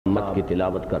مت کی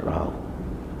تلاوت کر رہا ہوں۔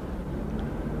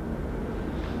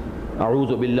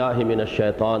 اعوذ باللہ من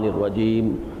الشیطان الرجیم،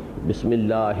 بسم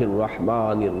اللہ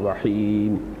الرحمن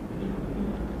الرحیم۔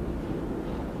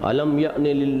 الم یأن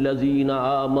للذین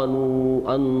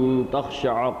آمنوا ان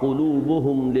تخشع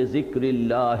قلوبهم لذکر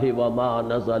اللہ وما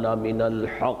نزل من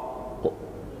الحق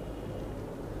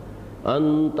ان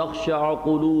تخشع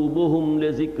قلوبهم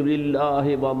لذکر اللہ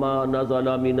وما نزل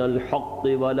من الحق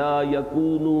ولا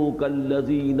يكونوا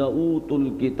كالذین اوتوا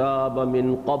الكتاب من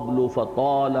قبل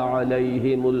فطال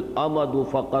عليهم الامد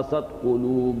فقست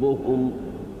قلوبهم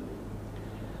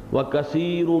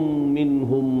وكثير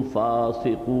منهم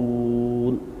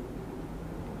فاسقون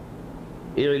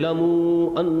اعلموا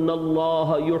ان اللہ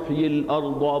يحيي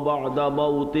الارض بعد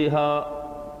موتها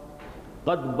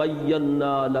قد بینا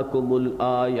لکم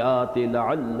الآیات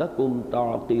لعلکم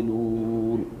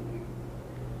تعقلون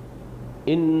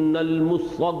ان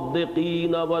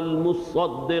المصدقین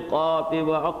والمصدقات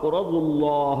واقرضوا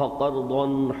اللہ قرضا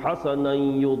حسنا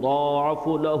یضاعف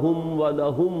لهم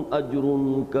ولهم اجر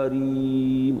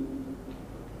کریم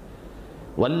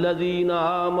والذین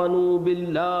آمنوا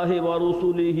باللہ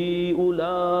ورسلہ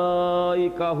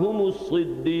اولئک هم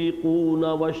الصدیقون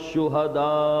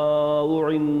والشہداء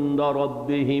عند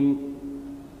ربہم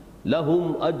لهم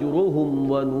اجرهم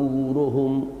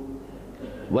ونورهم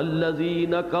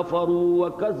والذین کفروا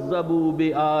وکذبوا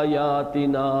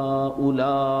بآیاتنا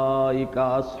اولئک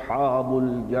اصحاب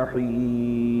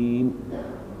الجحیم۔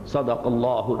 صدق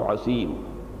اللہ العظیم۔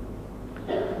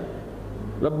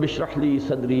 رب اشرح لی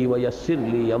صدری ویسر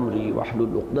لی امری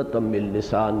واحلل عقدۃ من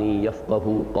لسانی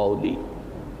یفقہوا قولی۔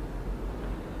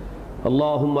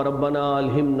 اللہم ربنا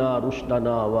الہمنا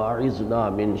رشدنا واعذنا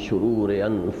من شرور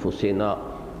انفسنا۔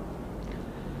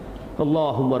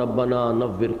 اللہم ربنا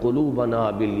نور قلوبنا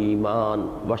بالایمان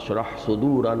واشرح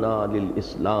صدورنا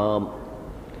للاسلام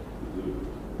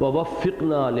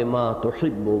ووفقنا لما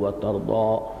تحب وترضى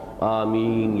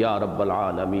آمین یا رب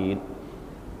العالمین۔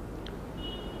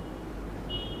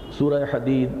 سورہ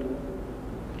حدید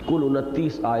کل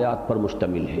 29 آیات پر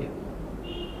مشتمل ہے۔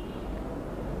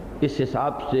 اس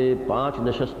حساب سے 5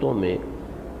 نشستوں میں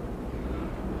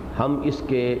ہم اس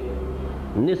کے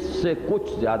نصف سے کچھ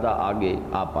زیادہ آگے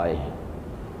آ پائے ہیں۔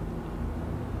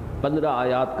 15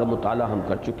 آیات کا مطالعہ ہم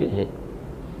کر چکے ہیں،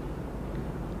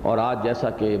 اور آج جیسا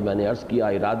کہ میں نے عرض کیا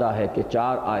ارادہ ہے کہ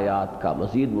 4 آیات کا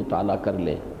مزید مطالعہ کر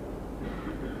لیں۔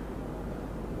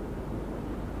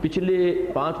 پچھلے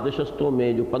 5 نشستوں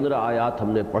میں جو 15 آیات ہم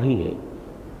نے پڑھی ہیں،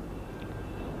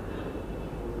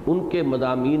 ان کے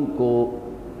مضامین کو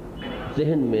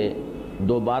ذہن میں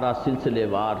دوبارہ سلسلے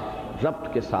وار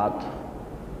ربط کے ساتھ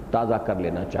تازہ کر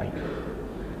لینا چاہیے۔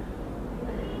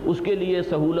 اس کے لیے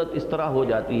سہولت اس طرح ہو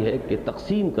جاتی ہے کہ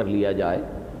تقسیم کر لیا جائے۔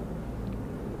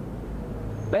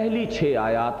 پہلی 6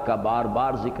 آیات کا بار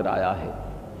بار ذکر آیا ہے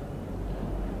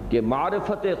کہ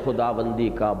معرفت خداوندی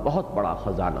کا بہت بڑا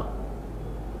خزانہ۔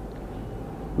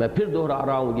 میں پھر دہرا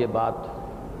رہا ہوں یہ بات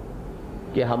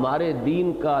کہ ہمارے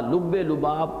دین کا لب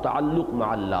لباب تعلق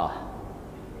مع اللہ۔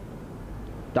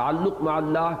 تعلق مع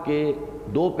اللہ کے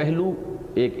 2 پہلو،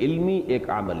 ایک علمی ایک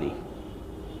عملی۔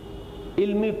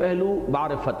 علمی پہلو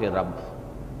معرفت رب،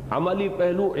 عملی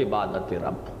پہلو عبادت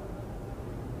رب۔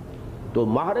 تو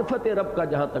معرفت رب کا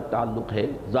جہاں تک تعلق ہے،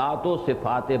 ذات و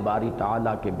صفات باری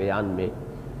تعالیٰ کے بیان میں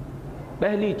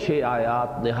پہلی 6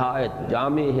 آیات نہایت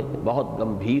جامع ہیں، بہت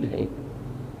گمبھیر ہیں،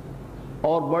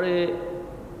 اور بڑے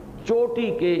چوٹی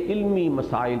کے علمی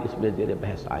مسائل اس میں زیر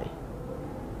بحث آئے۔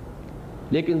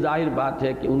 لیکن ظاہر بات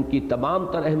ہے کہ ان کی تمام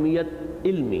تر اہمیت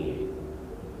علمی ہے۔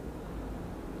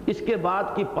 اس کے بعد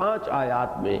کی 5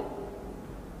 آیات میں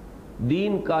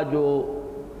دین کا جو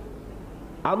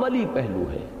عملی پہلو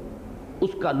ہے،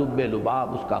 اس کا لب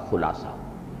لباب، اس کا خلاصہ۔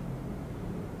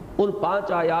 ان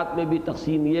 5 آیات میں بھی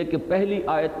تقسیم یہ کہ پہلی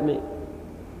آیت میں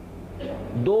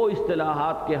 2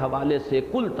 اصطلاحات کے حوالے سے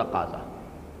کل تقاضا،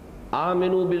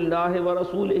 آمنوا باللہ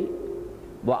ورسولہ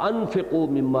وانفقوا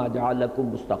مما جعلکم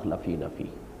مستخلفین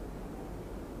فیہ۔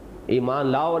 ایمان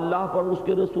لاؤ اللہ پر، اس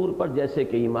کے رسول پر، جیسے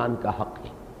کہ ایمان کا حق ہے،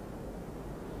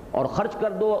 اور خرچ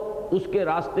کر دو اس کے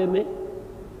راستے میں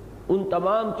ان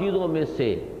تمام چیزوں میں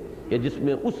سے کہ جس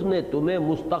میں اس نے تمہیں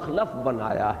مستخلف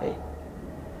بنایا ہے،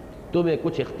 تمہیں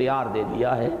کچھ اختیار دے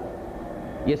دیا ہے۔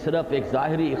 یہ صرف ایک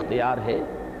ظاہری اختیار ہے،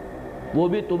 وہ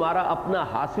بھی تمہارا اپنا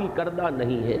حاصل کردہ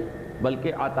نہیں ہے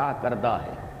بلکہ عطا کردہ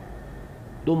ہے۔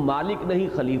 تم مالک نہیں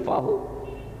خلیفہ ہو،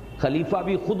 خلیفہ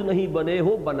بھی خود نہیں بنے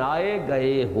ہو، بنائے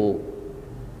گئے ہو۔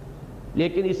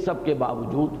 لیکن اس سب کے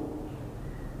باوجود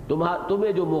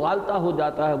تمہیں جو مغالطہ ہو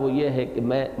جاتا ہے وہ یہ ہے کہ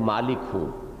میں مالک ہوں،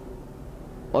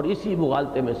 اور اسی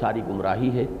مغالطے میں ساری گمراہی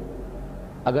ہے۔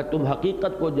 اگر تم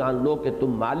حقیقت کو جان لو کہ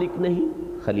تم مالک نہیں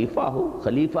خلیفہ ہو،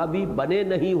 خلیفہ بھی بنے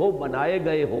نہیں ہو، بنائے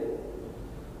گئے ہو،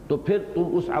 تو پھر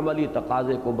تم اس عملی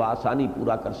تقاضے کو بآسانی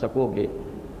پورا کر سکو گے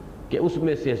کہ اس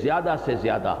میں سے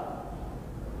زیادہ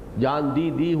جان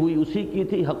دی ہوئی اسی کی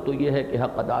تھی، حق تو یہ ہے کہ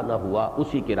حق ادا نہ ہوا،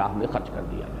 اسی کی راہ میں خرچ کر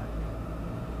دیا جائے۔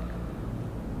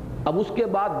 اب اس کے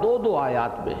بعد دو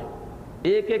آیات میں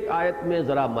ایک آیت میں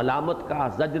ذرا ملامت کا،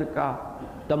 زجر کا،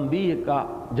 تنبیہ کا،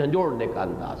 جھنجھوڑنے کا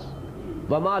انداز،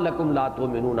 وما لکم لا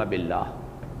تؤمنون باللہ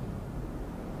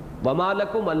وما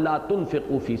لکم الا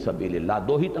تنفقوا فی سبیل اللہ،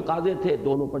 دو ہی تقاضے تھے،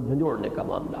 دونوں پر جھنجھوڑنے کا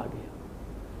معاملہ آ گیا۔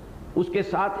 اس کے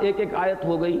ساتھ ایک آیت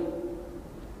ہو گئی۔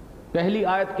 پہلی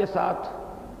آیت کے ساتھ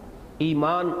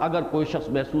ایمان اگر کوئی شخص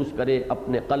محسوس کرے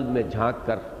اپنے قلب میں جھانک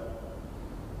کر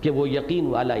کہ وہ یقین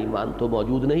والا ایمان تو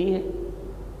موجود نہیں ہے،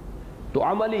 تو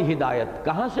عملی ہدایت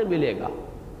کہاں سے ملے گا؟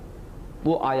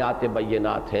 وہ آیات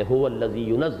بینات ہے، هو الذی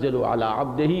ينزل علی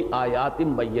عبدہ آیات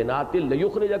بینات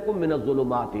لیخرجکم من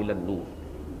الظلمات الی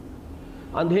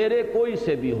النور۔ اندھیرے کوئی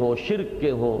سے بھی ہوں، شرک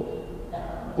کے ہوں،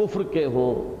 کفر کے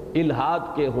ہوں،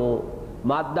 الحاد کے ہوں،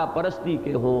 مادہ پرستی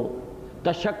کے ہوں،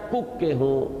 تشکک کے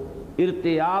ہوں،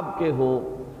 ارتیاب کے ہوں،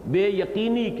 بے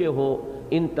یقینی کے ہوں،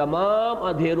 ان تمام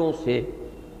اندھیروں سے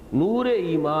نور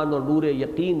ایمان اور نور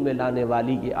یقین میں لانے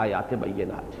والی یہ آیات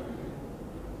بینات ہیں۔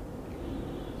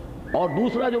 اور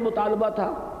دوسرا جو مطالبہ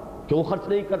تھا، کیوں خرچ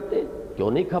نہیں کرتے،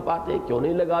 کیوں نہیں کھپاتے، کیوں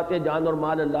نہیں لگاتے جان اور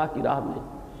مال اللہ کی راہ میں،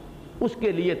 اس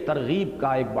کے لیے ترغیب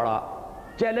کا ایک بڑا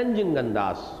چیلنجنگ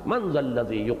انداز، من ذا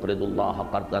الذی یقرض اللہ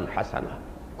قرضا حسنا،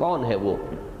 کون ہے وہ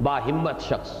باہمت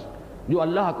شخص جو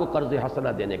اللہ کو قرض حسنہ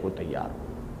دینے کو تیار ہو۔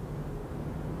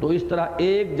 تو اس طرح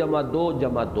 1 جمع 2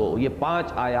 جمع 2 یہ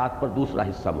 5 آیات پر دوسرا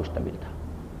حصہ مشتمل تھا۔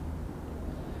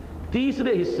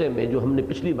 تیسرے حصے میں جو ہم نے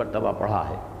پچھلی مرتبہ پڑھا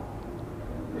ہے،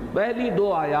 پہلی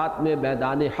 2 آیات میں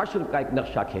میدان حشر کا ایک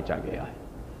نقشہ کھینچا گیا ہے۔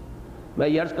 میں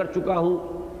یہ عرض کر چکا ہوں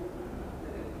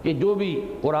کہ جو بھی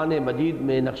قرآن مجید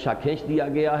میں نقشہ کھینچ دیا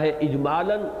گیا ہے،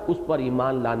 اجمالاً اس پر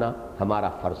ایمان لانا ہمارا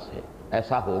فرض ہے،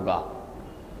 ایسا ہوگا۔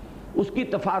 اس کی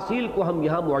تفاصیل کو ہم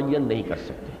یہاں معین نہیں کر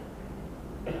سکتے۔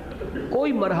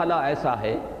 کوئی مرحلہ ایسا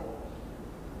ہے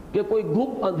کہ کوئی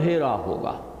گھپ اندھیرا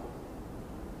ہوگا،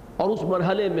 اور اس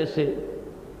مرحلے میں سے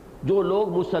جو لوگ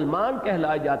مسلمان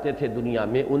کہلائے جاتے تھے دنیا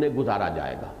میں، انہیں گزارا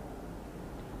جائے گا۔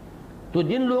 تو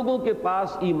جن لوگوں کے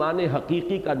پاس ایمان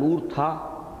حقیقی کا نور تھا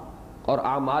اور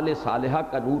اعمال صالحہ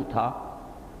کا نور تھا،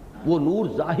 وہ نور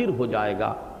ظاہر ہو جائے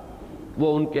گا،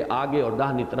 وہ ان کے آگے اور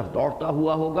داہنی طرف دوڑتا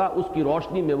ہوا ہوگا، اس کی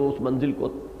روشنی میں وہ اس منزل کو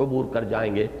عبور کر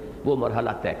جائیں گے، وہ مرحلہ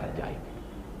طے کر جائیں گے۔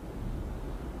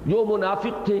 جو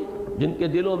منافق تھے، جن کے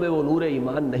دلوں میں وہ نور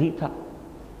ایمان نہیں تھا،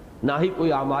 نہ ہی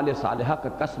کوئی اعمال صالحہ کا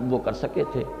کسب وہ کر سکے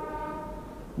تھے،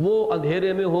 وہ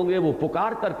اندھیرے میں ہوں گے، وہ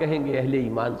پکار کر کہیں گے اہل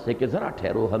ایمان سے کہ ذرا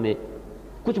ٹھہرو، ہمیں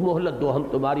کچھ مہلت دو، ہم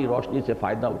تمہاری روشنی سے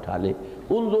فائدہ اٹھا لیں۔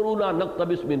 انظرونا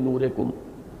نقتبس من نورکم،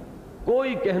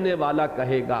 کوئی کہنے والا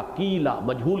کہے گا، قیلا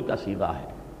مجہول کا صیغہ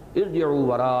ہے، ارجعوا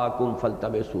وراءکم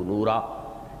فالتمسوا نورا،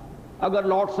 اگر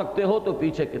لوٹ سکتے ہو تو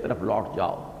پیچھے کی طرف لوٹ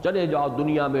جاؤ، چلے جاؤ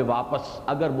دنیا میں واپس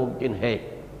اگر ممکن ہے،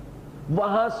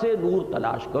 وہاں سے نور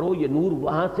تلاش کرو، یہ نور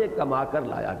وہاں سے کما کر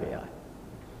لایا گیا ہے۔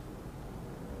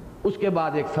 اس کے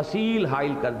بعد ایک فصیل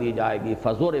حائل کر دی جائے گی،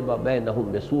 فضرب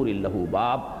بینہم بسور لہ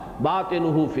باب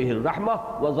باطنہ فیہ الرحمہ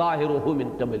وظاہرہ من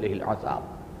قبلہ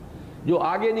العذاب۔ جو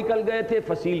آگے نکل گئے تھے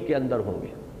فصیل کے اندر ہوں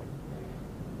گے،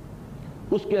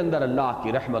 اس کے اندر اللہ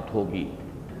کی رحمت ہوگی،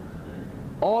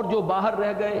 اور جو باہر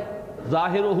رہ گئے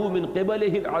ظاہرہ من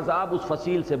قبلہ العذاب، اس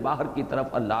فصیل سے باہر کی طرف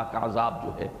اللہ کا عذاب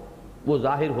جو ہے وہ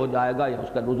ظاہر ہو جائے گا یا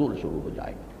اس کا نزول شروع ہو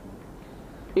جائے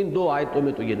گا۔ ان 2 آیتوں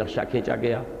میں تو یہ نقشہ کھینچا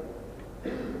گیا۔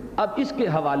 اب اس کے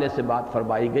حوالے سے بات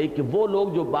فرمائی گئی کہ وہ لوگ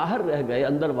جو باہر رہ گئے،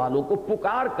 اندر والوں کو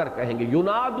پکار کر کہیں گے،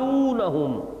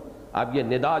 ینادونہم، اب یہ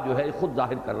ندا جو ہے خود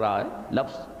ظاہر کر رہا ہے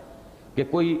لفظ کہ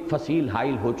کوئی فصیل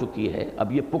حائل ہو چکی ہے،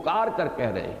 اب یہ پکار کر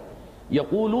کہہ رہے ہیں،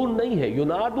 یقولون نہیں ہے،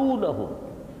 ینادونہم،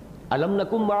 الم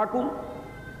نکم معکم،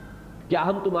 کیا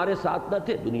ہم تمہارے ساتھ نہ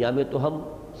تھے؟ دنیا میں تو ہم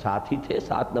ساتھ ہی تھے،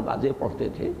 ساتھ نمازیں پڑھتے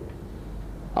تھے،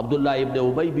 عبداللہ ابن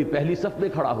ابی بھی پہلی صف میں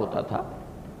کھڑا ہوتا تھا،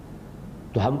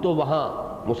 تو ہم تو وہاں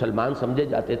مسلمان سمجھے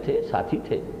جاتے تھے، ساتھی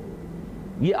تھے،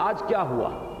 یہ آج کیا ہوا؟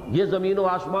 یہ زمین و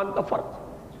آسمان کا فرق،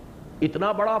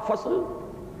 اتنا بڑا فصل،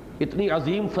 اتنی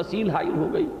عظیم فصیل حائل ہو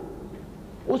گئی۔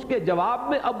 اس کے جواب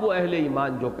میں اب وہ اہل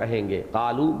ایمان جو کہیں گے،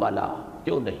 قالوا بلا،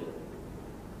 کیوں نہیں،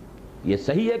 یہ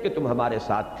صحیح ہے کہ تم ہمارے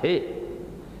ساتھ تھے،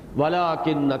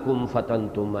 وَلَكِنَّكُمْ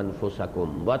فَتَنْتُمْ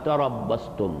أَنفُسَكُمْ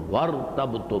وَتَرَبَّصْتُمْ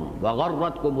وَارْتَبْتُمْ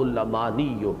وَغَرَّتْكُمُ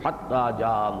الْأَمَانِيُّ حَتَّى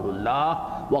جَاءَ أَمْرُ اللَّهِ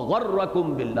وَغَرَّكُمْ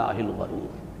بِاللَّهِ الْغَرُورُ۔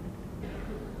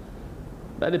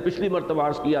 میں نے پچھلی مرتبہ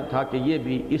عرض کیا تھا کہ یہ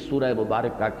بھی اس سورہ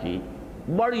مبارکہ کی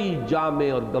بڑی جامع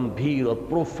اور گمبھیر اور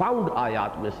پروفاؤنڈ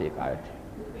آیات میں سے ایک آیت ہے۔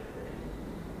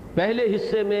 پہلے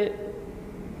حصے میں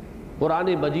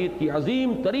قرآن مجید کی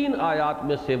عظیم ترین آیات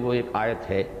میں سے وہ ایک آیت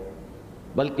ہے،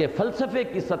 بلکہ فلسفے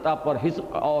کی سطح پر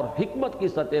اور حکمت کی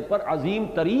سطح پر عظیم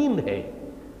ترین ہے،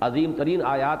 عظیم ترین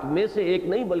آیات میں سے ایک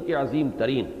نہیں بلکہ عظیم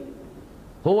ترین۔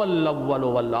 هو الاول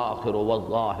والآخر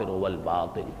والظاہر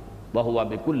والباطن وهو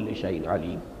بكل شيء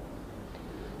علیم،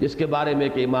 جس کے بارے میں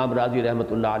کہ امام راضی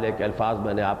رحمۃ اللہ علیہ کے الفاظ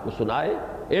میں نے آپ کو سنائے،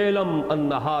 اعلم ان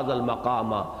هذا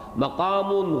المقام مقام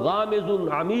غامض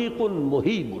عمیق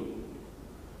مہیب،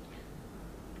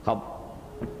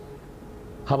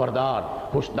 خبردار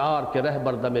ہوشدار کہ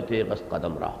رہبر دم تیغست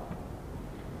قدم رہا۔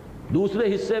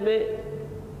 دوسرے حصے میں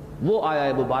وہ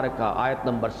آیہ مبارکہ آیت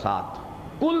نمبر 7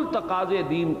 کل تقاضے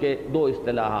دین کے دو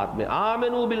اصطلاحات میں،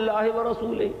 آمنوا باللہ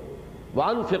ورسولہ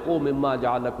وانفقوا مما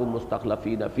جعلکم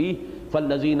مستخلفین فیہ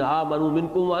فالذین آمنوا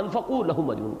منکم وانفقوا لہم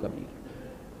اجر کبیر۔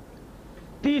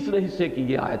 تیسرے حصے کی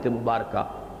یہ آیت مبارکہ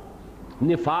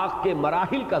نفاق کے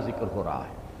مراحل کا ذکر ہو رہا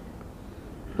ہے۔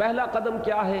 پہلا قدم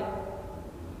کیا ہے؟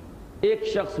 ایک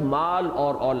شخص مال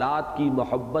اور اولاد کی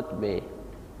محبت میں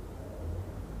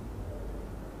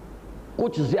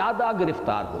کچھ زیادہ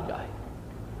گرفتار ہو جائے۔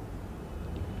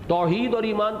 توحید اور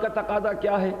ایمان کا تقاضا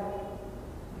کیا ہے؟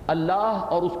 اللہ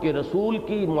اور اس کے رسول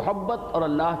کی محبت اور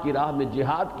اللہ کی راہ میں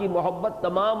جہاد کی محبت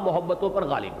تمام محبتوں پر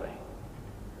غالب رہے۔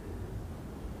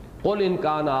 قل ان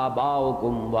کان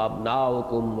آباؤکم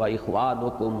وابناؤکم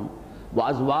واخوانکم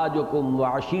وازواجکم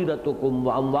وعشیرتکم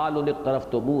واموال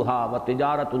اقترفتموها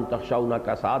وتجارۃ تخشون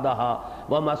کسادها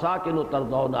ومساکن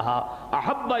ترضونها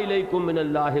احب الیکم من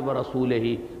اللہ ورسولہ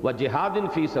وجہاد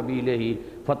فی سبیلہ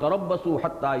فتربصوا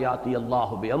حتی یاتی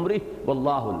اللہ بامرہ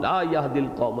واللہ لا یہدی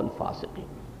القوم الفاسقین۔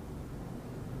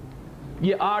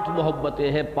 یہ 8 محبتیں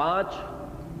ہیں، 5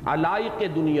 علائق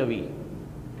دنیاوی،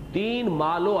 3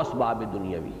 مال و اسباب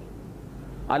دنیاوی۔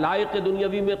 علائق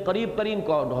دنیاوی میں قریب ترین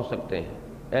کون ہو سکتے ہیں؟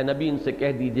 اے نبی ان سے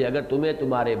کہہ دیجئے اگر تمہیں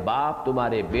تمہارے باپ،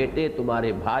 تمہارے بیٹے،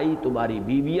 تمہارے بھائی، تمہاری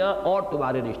بیویاں اور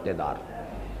تمہارے رشتہ دار،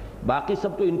 باقی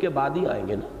سب تو ان کے بعد ہی آئیں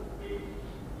گے نا،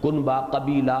 کنبہ،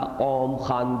 قبیلہ، قوم،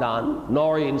 خاندان،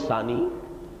 نوع انسانی،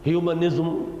 ہیومنزم،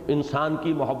 انسان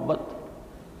کی محبت،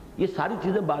 یہ ساری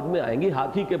چیزیں بعد میں آئیں گی۔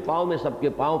 ہاتھی کے پاؤں میں سب کے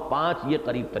پاؤں، 5 یہ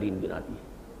قریب ترین بنا دیے۔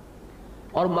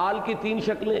 اور مال کی 3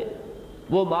 شکلیں،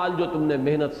 وہ مال جو تم نے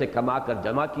محنت سے کما کر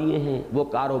جمع کیے ہیں، وہ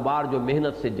کاروبار جو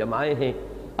محنت سے جمائے ہیں،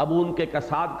 اب ان کے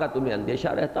کساد کا تمہیں اندیشہ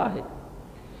رہتا ہے،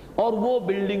 اور وہ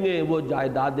بلڈنگیں، وہ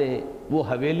جائیدادیں، وہ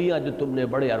حویلیاں جو تم نے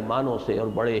بڑے ارمانوں سے اور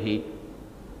بڑے ہی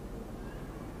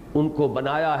ان کو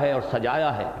بنایا ہے اور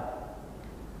سجایا ہے۔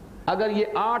 اگر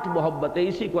یہ 8 محبتیں،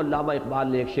 اسی کو علامہ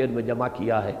اقبال نے ایک شعر میں جمع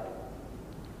کیا ہے،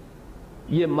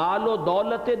 یہ مال و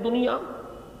دولت دنیا،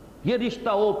 یہ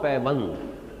رشتہ و پیوند،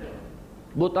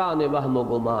 بتان وہم و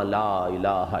گما لا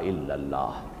الہ الا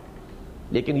اللہ۔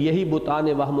 لیکن یہی بتان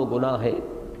وہم و گناہ ہے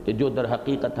کہ جو در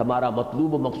حقیقت ہمارا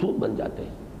مطلوب و مقصود بن جاتے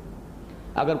ہیں۔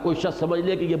 اگر کوئی شخص سمجھ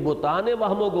لے کہ یہ بتان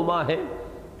وہم و گما ہے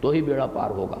تو ہی بیڑا پار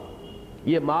ہوگا۔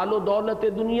 یہ مال و دولت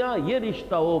دنیا، یہ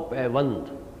رشتہ و پیوند۔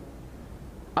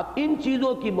 اب ان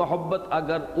چیزوں کی محبت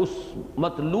اگر اس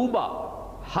مطلوبہ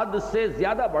حد سے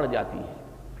زیادہ بڑھ جاتی ہے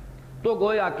تو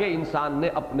گویا کہ انسان نے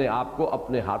اپنے آپ کو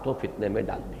اپنے ہاتھوں فتنے میں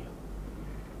ڈال دیا۔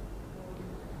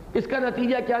 اس کا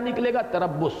نتیجہ کیا نکلے گا؟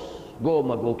 تربص، گو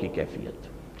مگو کی کیفیت،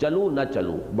 چلوں نہ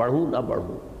چلوں، بڑھوں نہ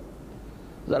بڑھوں،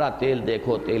 ذرا تیل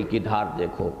دیکھو، تیل کی دھار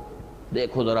دیکھو،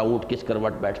 دیکھو ذرا اونٹ کس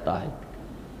کروٹ بیٹھتا ہے۔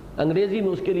 انگریزی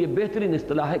میں اس کے لیے بہترین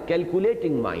اصطلاح ہے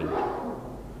کیلکولیٹنگ مائنڈ۔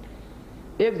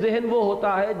 ایک ذہن وہ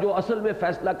ہوتا ہے جو اصل میں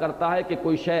فیصلہ کرتا ہے کہ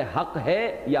کوئی شے حق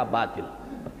ہے یا باطل،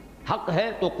 حق ہے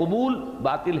تو قبول،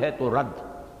 باطل ہے تو رد،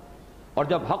 اور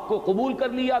جب حق کو قبول کر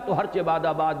لیا تو ہر چہ باد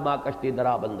آباد ماں کشتی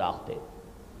درا بنداختے۔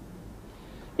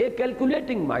 ایک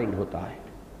کیلکولیٹنگ مائنڈ ہوتا ہے،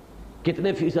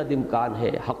 کتنے فیصد امکان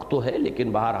ہے، حق تو ہے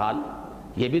لیکن بہرحال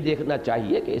یہ بھی دیکھنا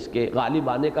چاہیے کہ اس کے غالب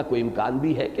آنے کا کوئی امکان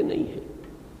بھی ہے کہ نہیں ہے۔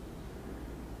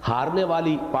 ہارنے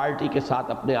والی پارٹی کے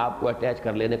ساتھ اپنے آپ کو اٹیچ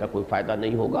کر لینے کا کوئی فائدہ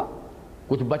نہیں ہوگا،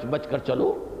 کچھ بچ بچ کر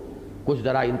چلو، کچھ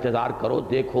ذرا انتظار کرو،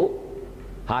 دیکھو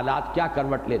حالات کیا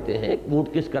کروٹ لیتے ہیں،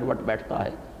 اونٹ کس کروٹ بیٹھتا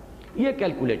ہے۔ یہ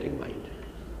کیلکولیٹنگ مائنڈ ہے۔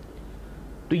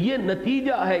 تو یہ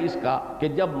نتیجہ ہے اس کا کہ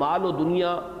جب مال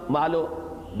و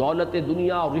دولت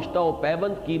دنیا اور رشتہ و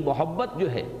پیوند کی محبت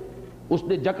جو ہے اس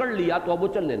نے جکڑ لیا تو اب وہ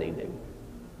چلنے نہیں دے گی۔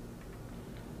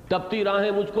 تپتی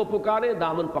راہیں مجھ کو پکارے،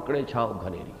 دامن پکڑے چھاؤں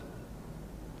گھنیری۔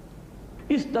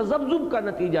 اس تذبذب کا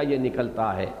نتیجہ یہ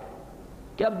نکلتا ہے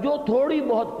کہ اب جو تھوڑی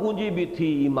بہت پونجی بھی تھی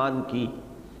ایمان کی،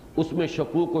 اس میں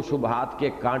شکوک و شبہات کے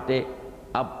کانٹے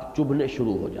اب چبھنے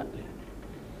شروع ہو جاتے ہیں۔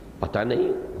 پتہ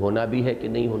نہیں ہونا بھی ہے کہ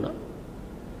نہیں ہونا،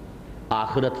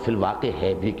 آخرت فی الواقع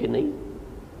ہے بھی کہ نہیں۔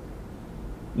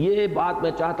 یہ بات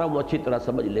میں چاہتا ہوں اچھی طرح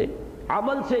سمجھ لے۔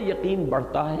 عمل سے یقین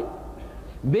بڑھتا ہے،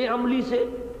 بے عملی سے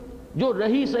جو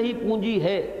رہی صحیح پونجی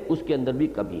ہے اس کے اندر بھی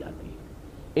کمی آتی ہے۔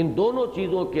 ان دونوں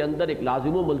چیزوں کے اندر ایک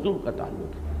لازم و ملزوم کا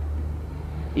تعلق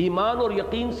ہے۔ ایمان اور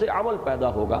یقین سے عمل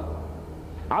پیدا ہوگا،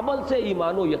 عمل سے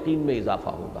ایمان و یقین میں اضافہ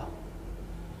ہوگا،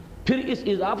 پھر اس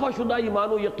اضافہ شدہ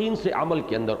ایمان و یقین سے عمل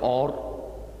کے اندر اور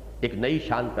ایک نئی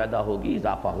شان پیدا ہوگی،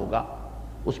 اضافہ ہوگا،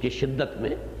 اس کی شدت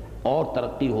میں اور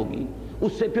ترقی ہوگی،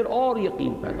 اس سے پھر اور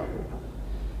یقین پیدا ہوگا۔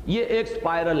 یہ ایک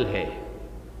سپائرل ہے،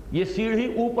 یہ سیڑھی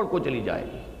اوپر کو چلی جائے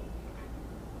گی،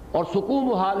 اور سکون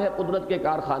محال ہے قدرت کے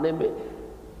کارخانے میں،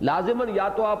 لازماً یا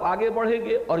تو آپ آگے بڑھیں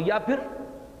گے اور یا پھر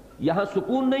یہاں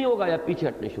سکون نہیں ہوگا یا پیچھے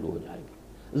ہٹنے شروع ہو جائیں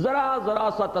گے۔ ذرا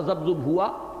سا تذبذب ہوا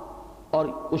اور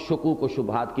اس شکوک و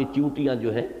شبہات کی چیونٹیاں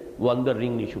جو ہیں وہ اندر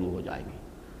رنگنی شروع ہو جائیں گی،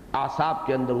 اعصاب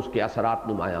کے اندر اس کے اثرات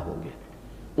نمایاں ہوں گے،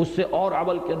 اس سے اور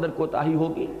عمل کے اندر کوتاہی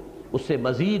ہوگی، اس سے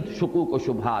مزید شکوک و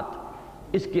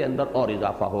شبہات اس کے اندر اور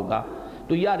اضافہ ہوگا،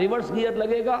 تو یا ریورس گیئر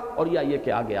لگے گا اور یا یہ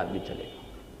کہ آگے آدمی چلے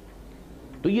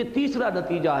گا۔ تو یہ تیسرا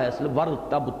نتیجہ ہے اصل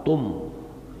وَرْتَبْتُمْ،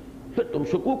 پھر تم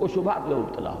شکوک و شبہات میں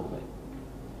مبتلا ہو گئے۔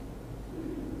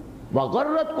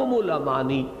 وَغَرَّتْكُمُ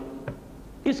الْأَمَانِي،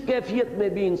 اس کیفیت میں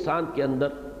بھی انسان کے اندر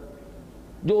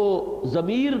جو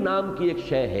ضمیر نام کی ایک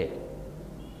شے ہے،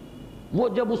 وہ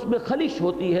جب اس میں خلش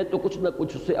ہوتی ہے تو کچھ نہ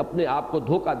کچھ اسے اپنے آپ کو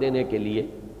دھوکہ دینے کے لیے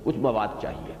کچھ مواد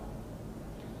چاہیے۔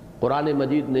 قرآن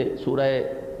مجید نے سورہ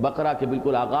بقرہ کے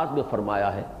بالکل آغاز میں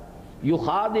فرمایا ہے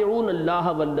یخادعون اللہ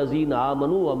والذین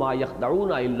آمنوا وما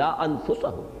یخدعون الا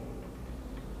انفسہم،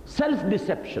 سیلف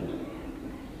ڈسیپشن،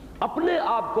 اپنے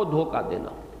آپ کو دھوکہ دینا۔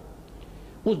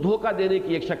 اس دھوکہ دینے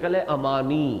کی ایک شکل ہے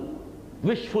امانی،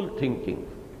 وشفل تھنکنگ،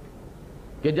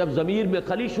 کہ جب ضمیر میں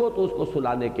خلش ہو تو اس کو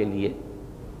سلانے کے لیے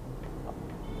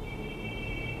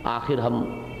آخر ہم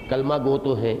کلمہ گو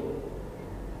تو ہیں،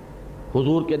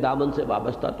 حضور کے دامن سے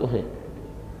وابستہ تو ہیں،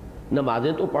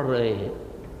 نمازیں تو پڑھ رہے ہیں،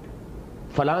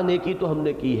 فلاں نیکی تو ہم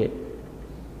نے کی ہے،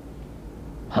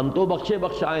 ہم تو بخشے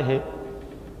بخشائے ہیں،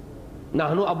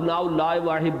 نحن ابناء اللہ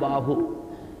واحباہ،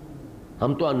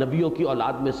 ہم تو نبیوں کی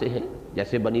اولاد میں سے ہیں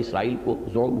جیسے بنی اسرائیل کو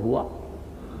زعم ہوا۔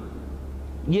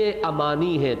 یہ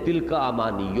امانی ہے، تلک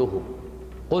امانیہم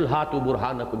قل ہاتوا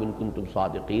برہانکم ان کنتم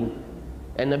صادقین،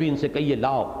 اے نبی ان سے کہیے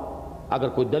لاؤ، اگر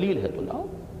کوئی دلیل ہے تو لاؤ۔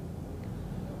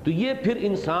 تو یہ پھر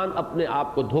انسان اپنے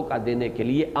آپ کو دھوکہ دینے کے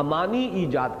لیے امانی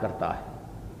ایجاد کرتا ہے،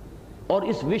 اور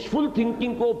اس وشفل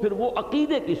تھنکنگ کو پھر وہ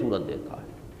عقیدے کی صورت دیتا ہے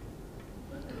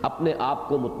اپنے آپ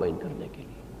کو مطمئن کرنے کے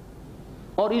لیے،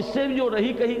 اور اس سے جو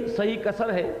رہی کہیں صحیح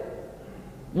کسر ہے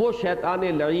وہ شیطان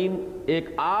لعین ایک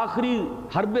آخری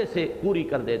حربے سے پوری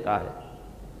کر دیتا ہے۔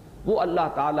 وہ اللہ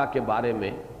تعالیٰ کے بارے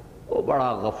میں وہ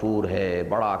بڑا غفور ہے،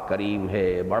 بڑا کریم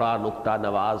ہے، بڑا نکتہ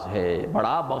نواز ہے،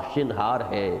 بڑا بخشنہار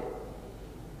ہے۔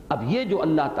 اب یہ جو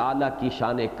اللہ تعالیٰ کی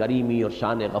شان کریمی اور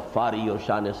شان غفاری اور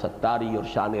شان ستاری اور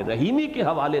شان رحیمی کے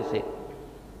حوالے سے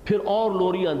پھر اور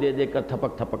لوریاں دے دے کر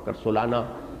تھپک تھپک کر سلانا،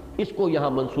 اس کو یہاں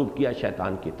منسوب کیا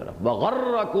شیطان کی طرف۔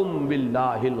 وَغَرَّكُمْ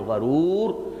بِاللَّهِ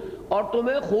الْغَرُورُ، اور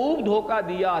تمہیں خوب دھوکہ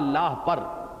دیا اللہ پر،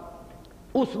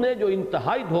 اس نے جو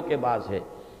انتہائی دھوکے باز ہے۔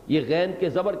 یہ غین کے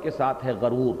زبر کے ساتھ ہے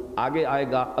غرور، آگے آئے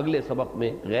گا اگلے سبق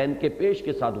میں غین کے پیش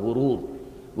کے ساتھ غرور۔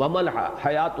 وَمَا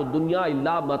الْحَيَاةُ الدُّنْيَا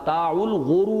إِلَّا مَتَاعُ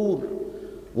الْغُرُورِ،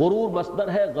 غرور مصدر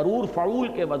ہے، غرور فعول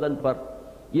کے وزن پر،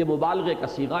 یہ مبالغے کا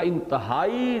صیغہ،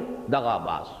 انتہائی دغا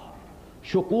باز۔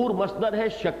 شکور مصدر ہے،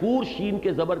 شکور شین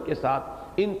کے زبر کے ساتھ،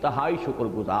 انتہائی شکر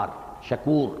گزار،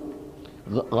 شکور۔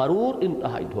 غرور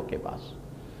انتہائی دھوکے باز۔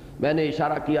 میں نے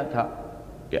اشارہ کیا تھا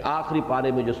کہ آخری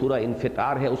پارے میں جو سورہ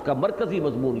انفطار ہے اس کا مرکزی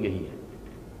مضمون یہی ہے،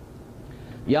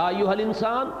 یا ایھا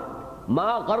الانسان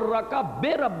ما غرک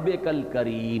بربک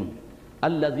الکریم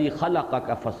الذی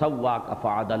خلقک فسواک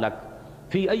فعدلک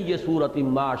فی ای صورۃ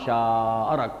ما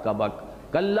شاء رکبک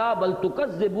کلا بل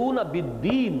تکذبون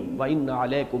بالدین وان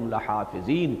علیکم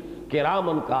لحافظین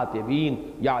کراما کاتبین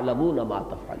یعلمون ما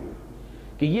تفعلون،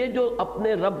 کہ یہ جو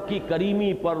اپنے رب کی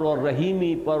کریمی پر اور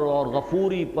رحیمی پر اور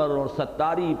غفوری پر اور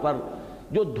ستاری پر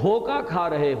جو دھوکہ کھا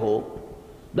رہے ہو،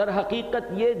 در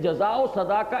حقیقت یہ جزا و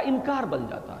سزا کا انکار بن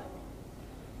جاتا ہے۔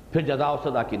 پھر جزا و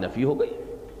سزا کی نفی ہو گئی۔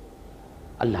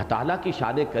 اللہ تعالیٰ کی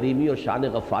شان کریمی اور شان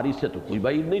غفاری سے تو کوئی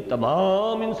بعید نہیں،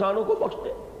 تمام انسانوں کو بخش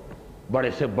دے، بڑے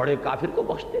سے بڑے کافر کو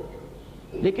بخش دے،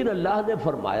 لیکن اللہ نے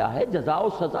فرمایا ہے جزا و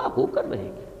سزا ہو کر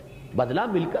رہے گی، بدلہ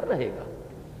مل کر رہے گا۔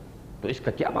 تو اس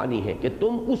کا کیا معنی ہے کہ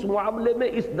تم اس معاملے میں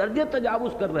اس درجے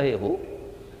تجاوز کر رہے ہو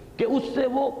کہ اس سے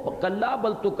وہ کلا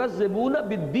بل تکذبون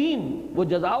بالدین، وہ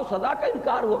جزا و سزا کا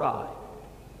انکار ہو رہا ہے،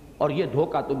 اور یہ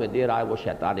دھوکہ تمہیں دے رہا ہے وہ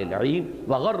شیطان لعین۔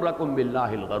 وغرکم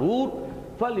باللہ الغرور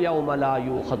فالیوم لا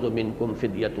یؤخذ منکم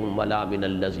فدیۃ ولا من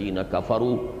الذین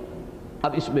کفروا۔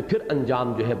 اب اس میں پھر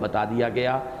انجام جو ہے بتا دیا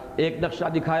گیا، ایک نقشہ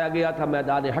دکھایا گیا تھا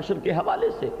میدان حشر کے حوالے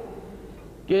سے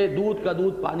کہ دودھ کا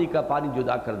دودھ پانی کا پانی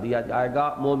جدا کر دیا جائے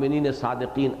گا، مومنین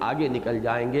صادقین آگے نکل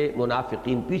جائیں گے،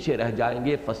 منافقین پیچھے رہ جائیں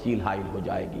گے، فصیل حائل ہو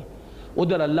جائے گی۔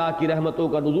 ادھر اللہ کی رحمتوں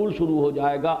کا نزول شروع ہو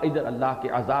جائے گا، ادھر اللہ کے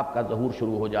عذاب کا ظہور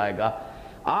شروع ہو جائے گا۔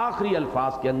 آخری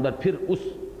الفاظ کے اندر پھر اس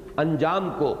انجام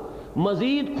کو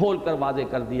مزید کھول کر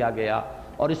واضح کر دیا گیا،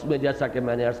 اور اس میں جیسا کہ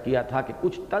میں نے عرض کیا تھا کہ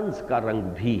کچھ طنز کا رنگ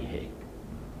بھی ہے۔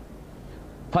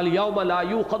 فَالْيَوْمَ لَا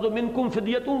يُؤْخَذُ مِنْكُمْ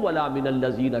فِدْيَةٌ وَلَا مِنَ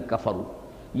الَّذِينَ كَفَرُوا،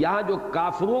 یہاں جو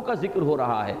کافروں کا ذکر ہو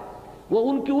رہا ہے وہ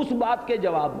ان کی اس بات کے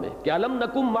جواب میں کہ أَلَمْ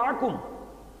نَكُمْ مَعَكُمْ،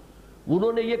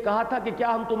 انہوں نے یہ کہا تھا کہ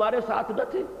کیا ہم تمہارے ساتھ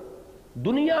نہ تھے؟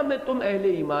 دنیا میں تم اہل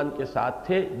ایمان کے ساتھ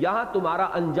تھے، یہاں تمہارا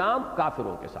انجام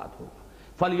کافروں کے ساتھ ہوگا۔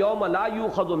 فَالْيَوْمَ لَا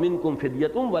يُؤْخَذُ مِنْكُمْ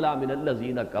فِدْيَةٌ وَلَا مِنَ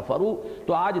الَّذِينَ كَفَرُوا،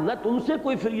 تو آج نہ تم سے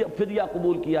کوئی فدیہ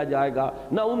قبول کیا جائے گا،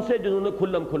 نہ ان سے جنہوں نے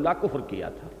کھلم کھلا کفر کیا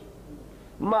تھا۔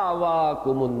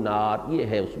 مَأْوَاكُمُ النَّارُ، یہ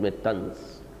ہے اس میں طنز۔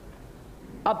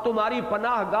 اب تمہاری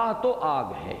پناہ گاہ تو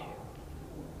آگ ہے۔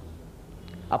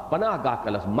 اب پناہ گاہ کا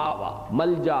لفظ ماوا،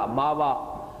 ملجا، ماوا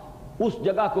اس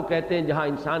جگہ کو کہتے ہیں جہاں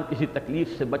انسان کسی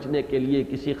تکلیف سے بچنے کے لیے،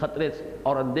 کسی خطرے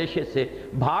اور اندیشے سے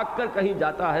بھاگ کر کہیں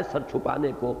جاتا ہے، سر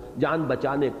چھپانے کو، جان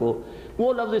بچانے کو،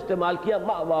 وہ لفظ استعمال کیا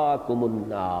مأواکم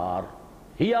النار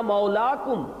ہی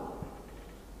مولاکم،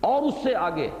 اور اس سے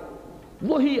آگے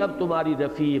وہی اب تمہاری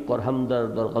رفیق اور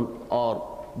ہمدرد اور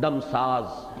دمساز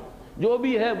جو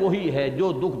بھی ہے وہی ہے،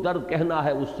 جو دکھ درد کہنا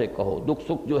ہے اس سے کہو، دکھ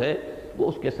سکھ جو ہے وہ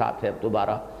اس کے ساتھ ہے اب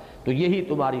تمہارا، تو یہی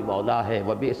تمہاری مولا ہے،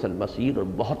 وبئس المصیر، اور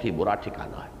بہت ہی برا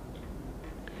ٹھکانہ ہے۔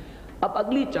 اب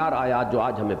اگلی 4 آیات جو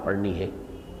آج ہمیں پڑھنی ہے،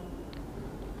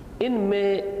 ان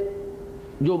میں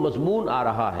جو مضمون آ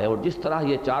رہا ہے اور جس طرح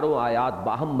یہ چاروں آیات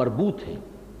باہم مربوط ہیں،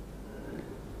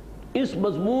 اس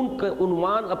مضمون کا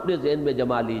عنوان اپنے ذہن میں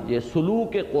جما لیجئے،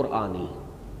 سلوک قرآنی۔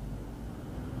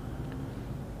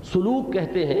 سلوک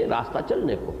کہتے ہیں راستہ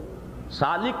چلنے کو،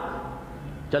 سالک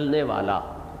چلنے والا،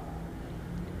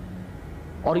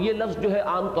 اور یہ لفظ جو ہے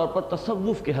عام طور پر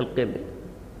تصوف کے حلقے میں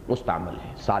مستعمل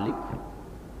ہے، سالک،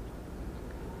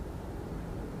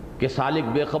 کہ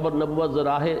سالک بے خبر نبوت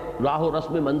راہ و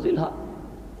رسم منزل ہا۔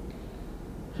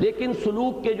 لیکن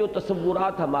سلوک کے جو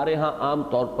تصورات ہمارے ہاں عام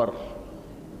طور پر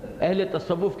اہل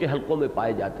تصوف کے حلقوں میں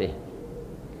پائے جاتے ہیں،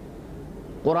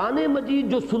 قرآن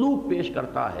مجید جو سلوک پیش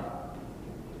کرتا ہے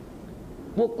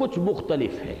وہ کچھ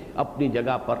مختلف ہے، اپنی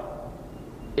جگہ پر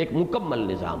ایک مکمل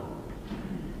نظام۔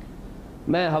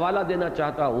 میں حوالہ دینا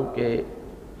چاہتا ہوں کہ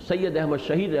سید احمد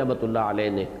شہید رحمۃ اللہ علیہ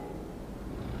نے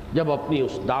جب اپنی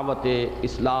اس دعوت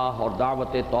اصلاح اور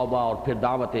دعوت توبہ اور پھر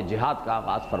دعوت جہاد کا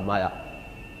آغاز فرمایا،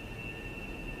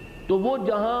 تو وہ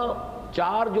جہاں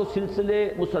 4 جو سلسلے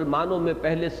مسلمانوں میں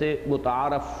پہلے سے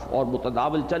متعارف اور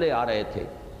متداول چلے آ رہے تھے،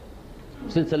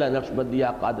 سلسلہ نقشبندیہ،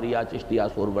 قادریہ، چشتیہ،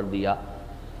 سہروردیہ،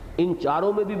 ان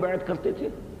 4 میں بھی بیعت کرتے تھے،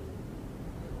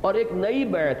 اور ایک نئی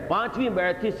بیعت، 5ویں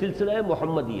بیعت تھی سلسلہ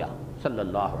محمدیہ صلی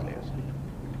اللہ علیہ وسلم۔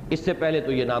 اس سے پہلے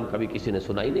تو یہ نام کبھی کسی نے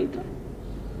سنا ہی نہیں تھا۔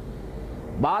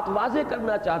 بات واضح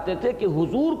کرنا چاہتے تھے کہ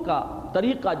حضور کا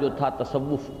طریقہ جو تھا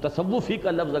تصوفی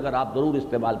کا لفظ اگر آپ ضرور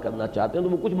استعمال کرنا چاہتے ہیں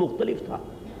تو وہ کچھ مختلف تھا۔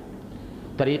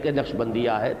 طریق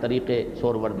نقشبندیہ ہے، طریق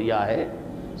سہروردیہ ہے،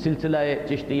 سلسلہ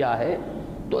چشتیہ ہے،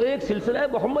 تو ایک سلسلہ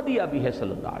محمدیہ بھی ہے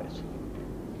صلی اللہ علیہ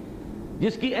وسلم،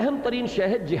 جس کی اہم ترین شے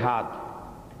ہے جہاد۔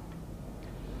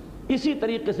 اسی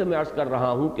طریقے سے میں عرض کر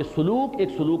رہا ہوں کہ سلوک ایک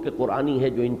سلوک قرآنی ہے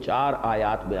جو ان 4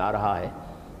 آیات میں آ رہا ہے،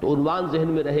 تو عنوان ذہن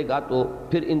میں رہے گا تو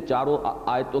پھر ان 4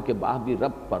 آیتوں کے باہمی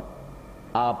ربط پر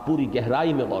آپ پوری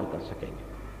گہرائی میں غور کر سکیں گے۔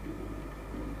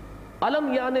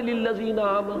 الم یعن للذین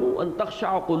آمنوا ان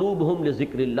تخشع قلوبہم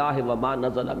لذکر اللہ وما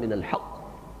نزل من الحق،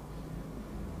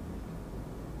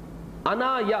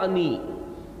 انا یعنی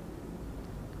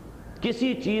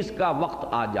کسی چیز کا وقت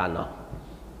آ جانا۔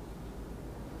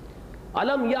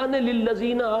 الم یعن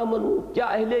للذین آمنوا، کیا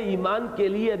اہل ایمان کے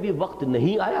لیے ابھی وقت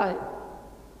نہیں آیا ہے؟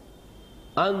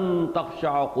 ان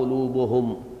تخشع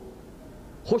قلوبہم،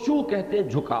 خشوع کہتے ہیں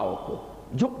جھکاؤ کو،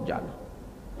 جھک جانا۔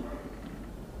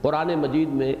 قرآن مجید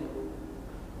میں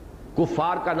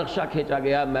کفار کا نقشہ کھینچا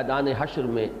گیا، میدان حشر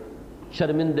میں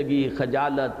شرمندگی،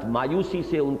 خجالت، مایوسی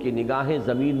سے ان کی نگاہیں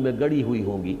زمین میں گڑی ہوئی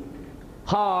ہوں گی۔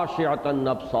 خاشعۃ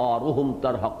ابصارہم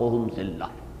ترہقہم ذلہ،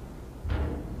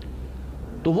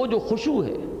 تو وہ جو خشوع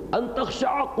ہے، ان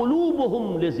تخشع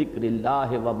قلوبہم لذکر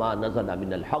اللہ وما نزل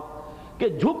من الحق، کہ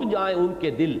جھک جائیں ان کے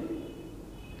دل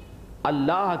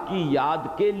اللہ کی یاد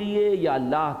کے لیے یا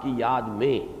اللہ کی یاد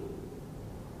میں،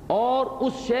 اور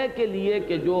اس شے کے لیے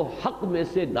کہ جو حق میں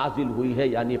سے نازل ہوئی ہے،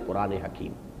 یعنی قرآن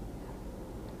حکیم۔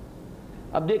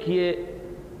 اب دیکھیے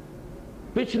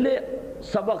پچھلے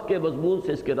سبق کے مضمون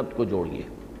سے اس کے ربط کو جوڑیے۔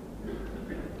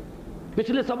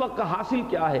 پچھلے سبق کا حاصل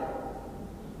کیا ہے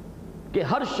کہ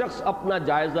ہر شخص اپنا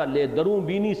جائزہ لے، دروں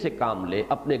بینی سے کام لے،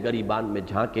 اپنے گریبان میں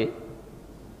جھانکے،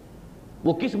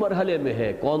 وہ کس مرحلے میں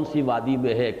ہے، کون سی وادی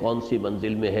میں ہے، کون سی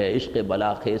منزل میں ہے، عشق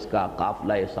بلا خیز کا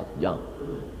قافلہ سخت جاں،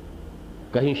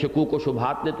 کہیں شکوک و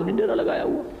شبہات نے تو نہیں ڈیرا لگایا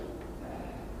ہوا؟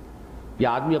 یہ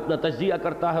آدمی اپنا تجزیہ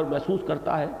کرتا ہے اور محسوس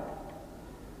کرتا ہے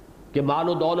کہ مال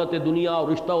و دولت دنیا اور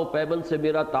رشتہ و پیوند سے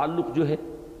میرا تعلق جو ہے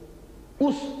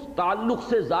اس تعلق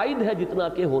سے زائد ہے جتنا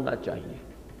کہ ہونا چاہیے.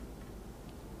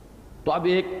 تو اب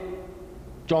ایک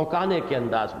چونکانے کے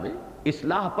انداز میں،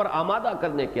 اصلاح پر آمادہ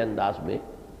کرنے کے انداز میں،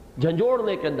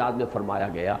 جھنجھوڑنے کے انداز میں فرمایا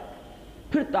گیا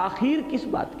پھر تاخیر کس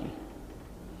بات کی؟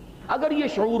 اگر یہ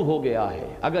شعور ہو گیا ہے،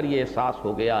 اگر یہ احساس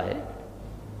ہو گیا ہے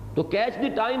تو catch the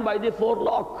time by the four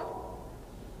lock.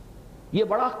 یہ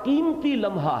بڑا قیمتی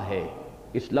لمحہ ہے،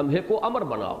 اس لمحے کو امر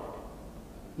بناؤ،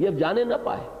 یہ اب جانے نہ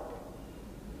پائے.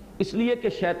 اس لیے کہ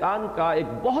شیطان کا ایک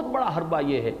بہت بڑا حربہ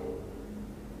یہ ہے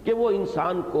کہ وہ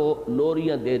انسان کو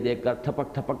لوریاں دے دے کر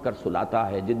تھپک تھپک کر سلاتا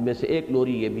ہے، جن میں سے ایک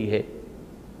لوری یہ بھی ہے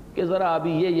کہ ذرا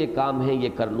ابھی یہ کام ہے یہ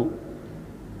کر لوں،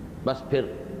 بس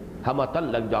پھر ہمتن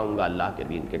لگ جاؤں گا اللہ کے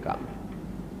دین کے کام میں.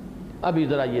 ابھی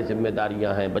ذرا یہ ذمہ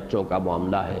داریاں ہیں، بچوں کا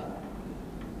معاملہ ہے،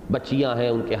 بچیاں ہیں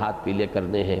ان کے ہاتھ پیلے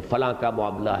کرنے ہیں، فلاں کا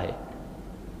معاملہ ہے.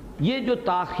 یہ جو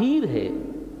تاخیر ہے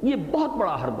یہ بہت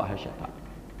بڑا حربہ ہے شیطان.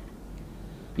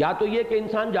 یا تو یہ کہ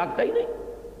انسان جاگتا ہی نہیں،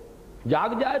 جاگ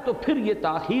جائے تو پھر یہ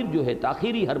تاخیر جو ہے،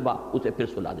 تاخیری حربہ اسے پھر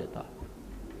سلا دیتا ہے.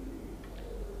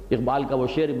 اقبال کا وہ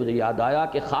شعر مجھے یاد آیا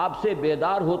کہ خواب سے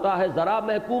بیدار ہوتا ہے ذرا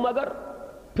محکوم اگر،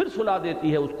 پھر سلا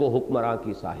دیتی ہے اس کو حکمراں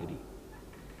کی ساحری.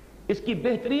 اس کی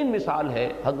بہترین مثال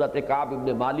ہے حضرت کعب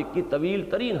ابن مالک کی طویل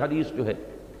ترین حدیث جو ہے.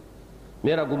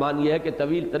 میرا گمان یہ ہے کہ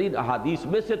طویل ترین احادیث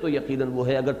میں سے تو یقیناً وہ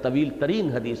ہے، اگر طویل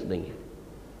ترین حدیث نہیں ہے.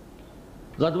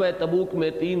 غزوہ تبوک میں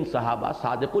 3 صحابہ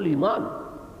صادق الایمان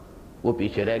وہ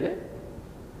پیچھے رہ گئے،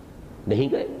 نہیں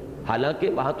گئے، حالانکہ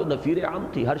وہاں تو نفیر عام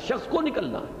تھی، ہر شخص کو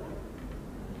نکلنا ہے.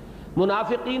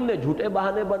 منافقین نے جھوٹے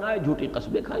بہانے بنائے، جھوٹی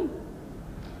قسمیں کھائیں،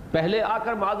 پہلے آ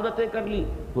کر معذرتیں کر لی.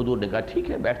 حضور نے کہا ٹھیک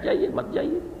ہے بیٹھ جائیے، مت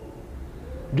جائیے.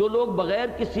 جو لوگ بغیر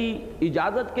کسی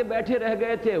اجازت کے بیٹھے رہ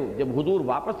گئے تھے، جب حضور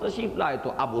واپس تشریف لائے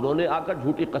تو اب انہوں نے آ کر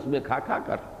جھوٹی قسمیں کھا کھا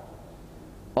کر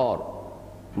اور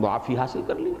معافی حاصل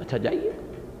کر لی. اچھا جائیے،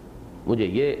 مجھے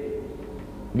یہ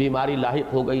بیماری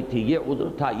لاحق ہو گئی تھی، یہ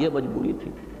عذر تھا، یہ مجبوری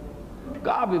تھی.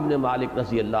 کعب ابن مالک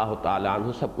رضی اللہ تعالیٰ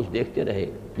عنہ سب کچھ دیکھتے رہے.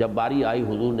 جب باری آئی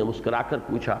حضور نے مسکرا کر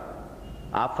پوچھا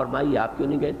آپ فرمائیے آپ کیوں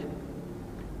نہیں گئے تھے؟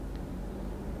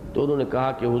 تو انہوں نے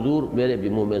کہا کہ حضور میرے بھی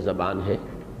منہ میں زبان ہے،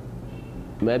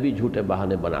 میں بھی جھوٹے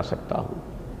بہانے بنا سکتا ہوں،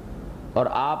 اور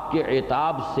آپ کے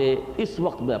عتاب سے اس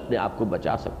وقت میں اپنے آپ کو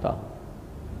بچا سکتا ہوں،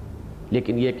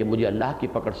 لیکن یہ کہ مجھے اللہ کی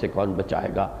پکڑ سے کون بچائے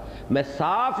گا. میں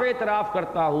صاف اعتراف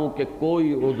کرتا ہوں کہ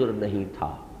کوئی عذر نہیں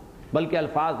تھا. بلکہ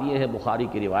الفاظ یہ ہیں بخاری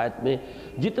کی روایت میں،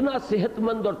 جتنا صحت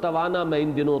مند اور توانا میں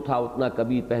ان دنوں تھا اتنا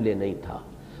کبھی پہلے نہیں تھا،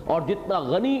 اور جتنا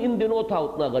غنی ان دنوں تھا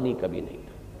اتنا غنی کبھی نہیں تھا.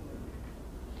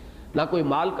 نہ کوئی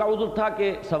مال کا عذر تھا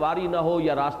کہ سواری نہ ہو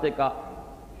یا راستے کا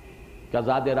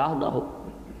زاد راہ نہ ہو،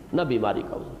 نہ بیماری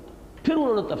کا عذر تھا. پھر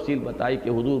انہوں نے تفصیل بتائی کہ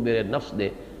حضور میرے نفس نے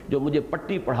جو مجھے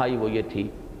پٹی پڑھائی وہ یہ تھی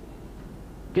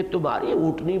کہ تمہاری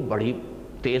اونٹنی بڑی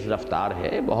تیز رفتار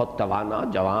ہے، بہت توانا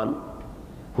جوان،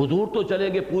 حضور تو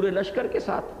چلیں گے پورے لشکر کے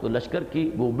ساتھ، تو لشکر کی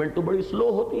موومنٹ تو بڑی سلو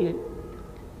ہوتی ہے،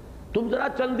 تم ذرا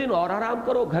چند دن اور آرام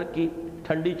کرو گھر کی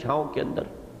ٹھنڈی چھاؤں کے اندر،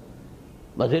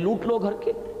 مزے لوٹ لو گھر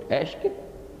کے عیش کے،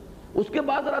 اس کے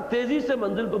بعد ذرا تیزی سے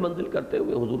منزل پہ منزل کرتے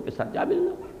ہوئے حضور کے ساتھ جا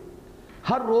ملنا.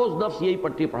 ہر روز نفس یہی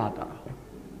پٹی پڑھاتا رہا.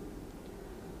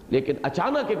 لیکن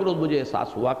اچانک ایک روز مجھے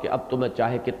احساس ہوا کہ اب تو میں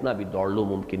چاہے کتنا بھی دوڑ لوں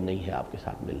ممکن نہیں ہے آپ کے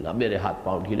ساتھ ملنا. میرے ہاتھ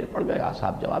پاؤں ڈھیلے پڑ گئے،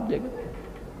 اعصاب جواب دے گئے.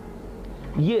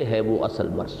 یہ ہے وہ اصل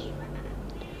مرض،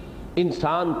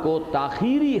 انسان کو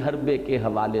تاخیری حربے کے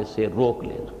حوالے سے روک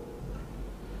لینا.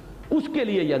 اس کے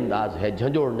لیے یہ انداز ہے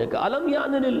جھنجھوڑنے کا. الم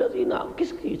یعن للذین،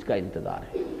 کس چیز کا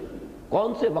انتظار ہے؟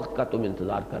 کون سے وقت کا تم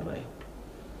انتظار کر رہے ہو؟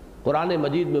 قرآن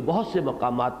مجید میں بہت سے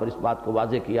مقامات پر اس بات کو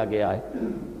واضح کیا گیا ہے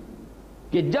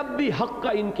کہ جب بھی حق کا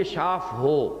انکشاف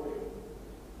ہو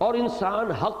اور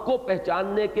انسان حق کو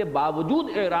پہچاننے کے باوجود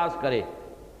اعراض کرے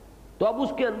تو اب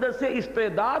اس کے اندر سے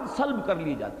استعداد سلب کر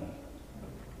لی جاتی ہے.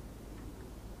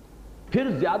 پھر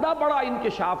زیادہ بڑا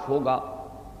انکشاف ہوگا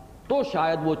تو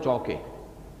شاید وہ چونکے.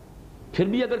 پھر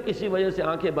بھی اگر کسی وجہ سے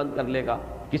آنکھیں بند کر لے گا،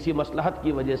 کسی مصلحت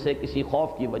کی وجہ سے، کسی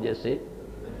خوف کی وجہ سے،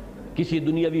 کسی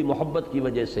دنیاوی محبت کی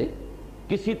وجہ سے،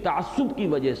 کسی تعصب کی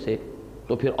وجہ سے،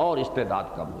 تو پھر اور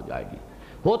استعداد کم ہو جائے گی.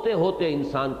 ہوتے ہوتے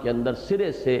انسان کے اندر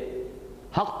سرے سے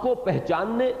حق کو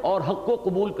پہچاننے اور حق کو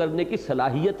قبول کرنے کی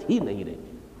صلاحیت ہی نہیں رہی.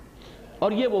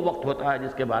 اور یہ وہ وقت ہوتا ہے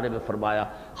جس کے بارے میں فرمایا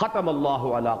ختم اللہ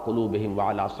علی قلوبہم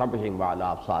وعلی سمعہم وعلی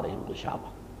ابصارہم غشاوہ.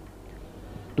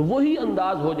 تو وہی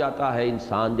انداز ہو جاتا ہے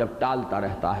انسان جب ٹالتا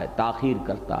رہتا ہے، تاخیر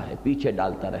کرتا ہے، پیچھے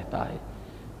ڈالتا رہتا ہے.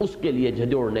 اس کے لیے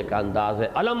جھنجھوڑنے کا انداز ہے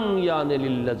الم یان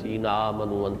للذین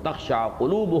آمنوا ان تخشع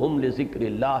قلوبہم لذکر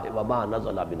اللہ وما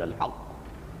نزل من الحق.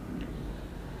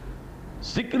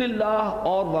 ذکر اللہ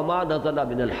اور وما نزل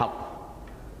من الحق،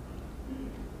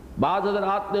 بعض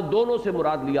حضرات نے دونوں سے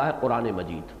مراد لیا ہے قرآن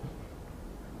مجید،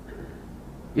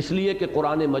 اس لیے کہ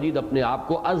قرآن مجید اپنے آپ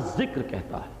کو الذکر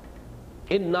کہتا ہے.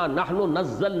 انا نحن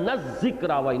نزلنا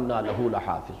الذکر وانا لہ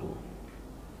لحافظون.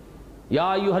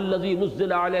 یا ایھا الذی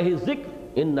نزل علیہ الذکر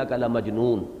انک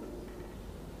لمجنون.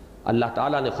 اللہ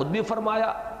تعالیٰ نے خود بھی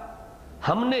فرمایا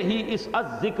ہم نے ہی اس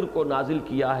الذکر کو نازل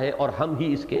کیا ہے اور ہم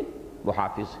ہی اس کے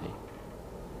محافظ ہیں.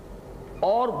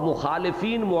 اور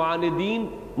مخالفین، معاندین،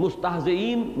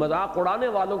 مستہزئین، مذاق اڑانے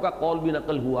والوں کا قول بھی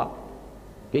نقل ہوا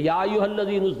کہ یا ایھا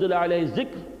الذی نزل علیہ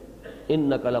الذکر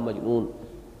انک لمجنون،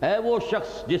 اے وہ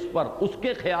شخص جس پر اس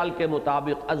کے خیال کے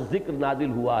مطابق الذکر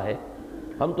نازل ہوا ہے،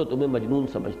 ہم تو تمہیں مجنون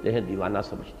سمجھتے ہیں، دیوانہ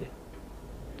سمجھتے ہیں.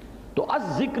 تو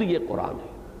الذکر یہ قرآن ہے.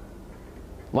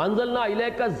 وانزلنا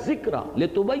الیک الذکر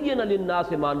لتبین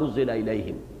للناس ما نزل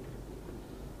الیہم.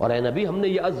 اور اے نبی ہم نے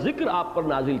یہ الذکر آپ پر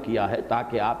نازل کیا ہے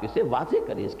تاکہ آپ اسے واضح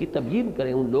کریں، اس کی تبیین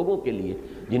کریں ان لوگوں کے لیے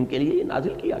جن کے لیے یہ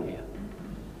نازل کیا گیا.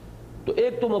 تو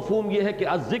ایک تو مفہوم یہ ہے کہ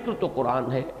الذکر تو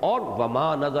قرآن ہے، اور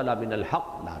وما نزل من الحق،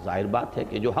 ظاہر بات ہے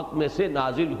کہ جو حق میں سے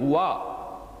نازل ہوا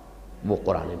وہ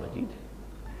قرآن مجید ہے.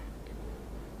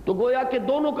 تو گویا کہ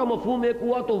دونوں کا مفہوم ایک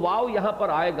ہوا. تو واو یہاں پر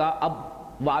آئے گا اب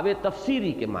واو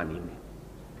تفسیری کے معنی میں،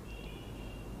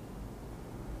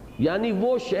 یعنی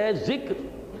وہ شے ذکر،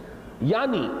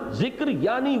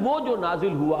 یعنی وہ جو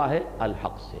نازل ہوا ہے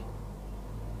الحق سے.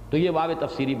 تو یہ واو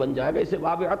تفسیری بن جائے گا. اسے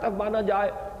واو عطف مانا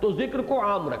جائے تو ذکر کو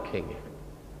عام رکھیں گے،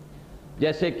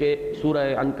 جیسے کہ سورہ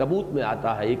عنکبوت میں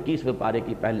آتا ہے 21ویں پارے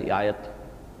کی پہلی آیت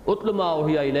اتل ما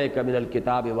اوحی الیک من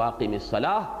الکتاب واقم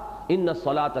الصلاۃ ان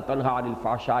الصلاۃ تنہی عن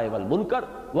الفحشاء والمنکر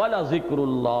ولذکر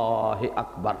اللہ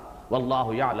اکبر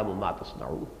واللہ یعلم ما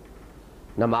تصنعون.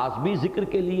 نماز بھی ذکر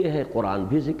کے لیے ہے، قرآن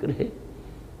بھی ذکر ہے،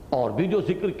 اور بھی جو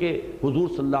ذکر کے حضور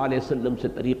صلی اللہ علیہ وسلم سے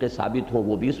طریقے ثابت ہوں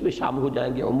وہ بھی اس میں شامل ہو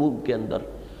جائیں گے عموم کے اندر.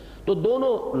 تو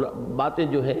دونوں باتیں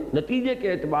جو ہیں نتیجے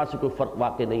کے اعتبار سے کوئی فرق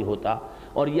واقع نہیں ہوتا.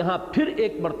 اور یہاں پھر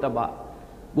ایک مرتبہ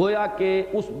گویا کہ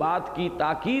اس بات کی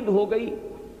تاکید ہو گئی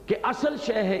کہ اصل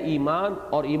شے ہے ایمان،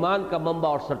 اور ایمان کا منبع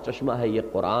اور سرچشمہ ہے یہ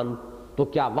قرآن. تو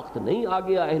کیا وقت نہیں آ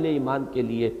گیا اہل ایمان کے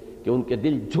لیے کہ ان کے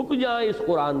دل جھک جائیں اس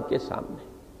قرآن کے سامنے،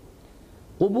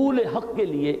 قبول حق کے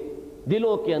لیے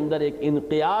دلوں کے اندر ایک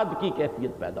انقیاد کی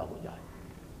کیفیت پیدا ہو جائے.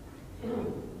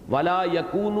 وَلَا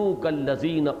يَكُونُوا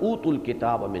كَالَّذِينَ أُوتُوا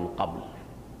الْكِتَابَ مِنْ قَبْلِ.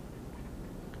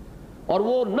 اور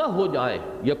وہ نہ ہو جائیں.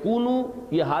 یکونو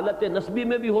یہ حالت نسبی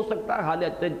میں بھی ہو سکتا ہے،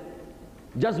 حالت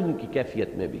جزم کی کیفیت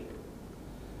میں بھی.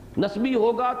 نسبی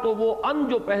ہوگا تو وہ ان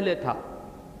جو پہلے تھا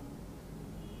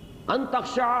ان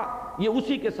تخشع یہ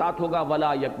اسی کے ساتھ ہوگا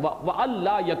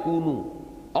وَأَلَّا يَكُونُوا،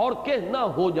 اور کہ نہ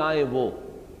ہو جائیں وہ.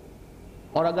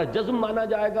 اور اگر جزم مانا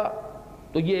جائے گا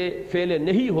تو یہ فعل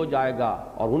نہیں ہو جائے گا،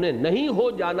 اور انہیں نہیں ہو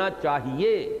جانا چاہیے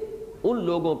ان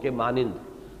لوگوں کے مانند.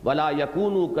 وَلَا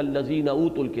يَكُونُوا كَالَّذِينَ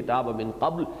أُوتُوا الْكِتَابَ مِنْ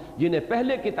قَبْلِ، جنہیں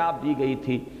پہلے کتاب دی گئی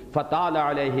تھی. فَطَالَ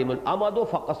عَلَيْهِمُ الْأَمَدُ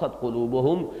فَقَسَتْ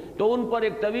قُلُوبُهُمْ، تو ان پر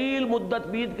ایک طویل مدت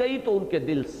بیت گئی تو ان کے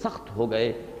دل سخت ہو گئے.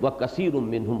 وَكَثِيرٌ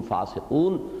مِّنْهُمْ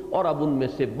فَاسِقُونَ، اور اب ان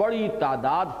میں سے بڑی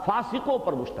تعداد فاسقوں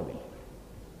پر مشتمل ہے.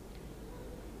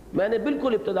 میں نے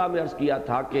بالکل ابتدا میں عرض کیا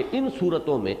تھا کہ ان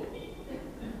صورتوں میں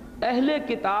اہل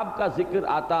کتاب کا ذکر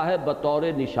آتا ہے بطور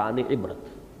نشان عبرت.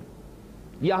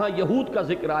 یہاں یہود کا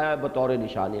ذکر آیا ہے بطور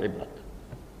نشان عبرت،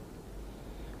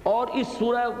 اور اس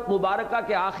سورہ مبارکہ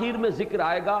کے آخر میں ذکر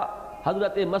آئے گا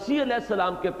حضرت مسیح علیہ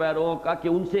السلام کے پیرووں کا کہ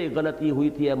ان سے ایک غلطی ہوئی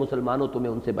تھی، اے مسلمانوں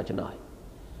تمہیں ان سے بچنا ہے.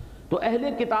 تو اہل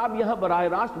کتاب یہاں براہ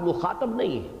راست مخاطب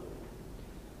نہیں ہے.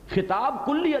 خطاب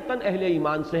کلیتاً اہل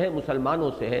ایمان سے ہے،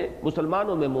 مسلمانوں سے ہے.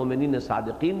 مسلمانوں میں مومنین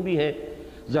صادقین بھی ہیں،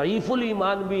 ضعیف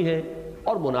الایمان بھی ہیں،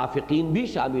 اور منافقین بھی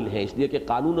شامل ہیں، اس لیے کہ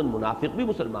قانوناً منافق بھی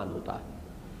مسلمان ہوتا ہے.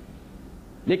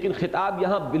 لیکن خطاب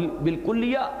یہاں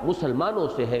بالکلیہ مسلمانوں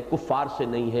سے ہے، کفار سے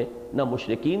نہیں ہے، نہ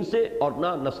مشرکین سے اور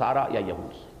نہ نصارہ یا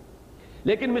یہود سے.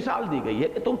 لیکن مثال دی گئی ہے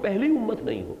کہ تم پہلی امت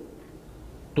نہیں ہو،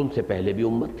 تم سے پہلے بھی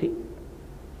امت تھی،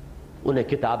 انہیں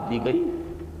کتاب دی گئی،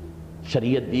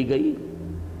 شریعت دی گئی،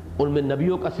 ان میں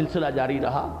نبیوں کا سلسلہ جاری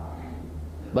رہا.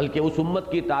 بلکہ اس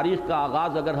امت کی تاریخ کا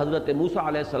آغاز اگر حضرت موسیٰ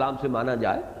علیہ السلام سے مانا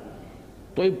جائے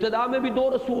تو ابتدا میں بھی 2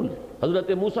 رسول، حضرت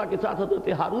موسیٰ کے ساتھ حضرت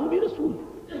ہارون بھی رسول،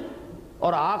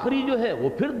 اور آخری جو ہے وہ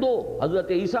پھر 2،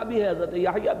 حضرت عیسیٰ بھی ہے، حضرت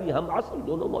یحییٰ بھی، ہم عصر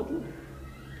دونوں موجود ہیں.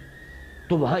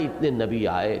 تو وہاں اتنے نبی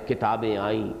آئے، کتابیں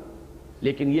آئیں،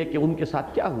 لیکن یہ کہ ان کے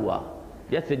ساتھ کیا ہوا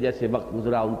جیسے جیسے وقت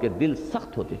گزرا ان کے دل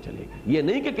سخت ہوتے چلے گئے. یہ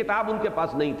نہیں کہ کتاب ان کے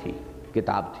پاس نہیں تھی،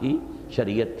 کتاب تھی،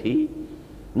 شریعت تھی،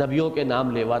 نبیوں کے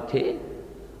نام لیوا تھے،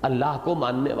 اللہ کو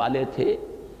ماننے والے تھے.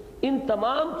 ان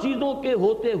تمام چیزوں کے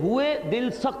ہوتے ہوئے دل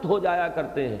سخت ہو جایا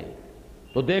کرتے ہیں.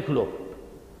 تو دیکھ لو،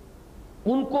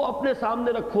 ان کو اپنے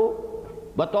سامنے رکھو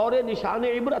بطور نشان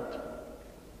عبرت،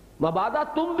 مبادا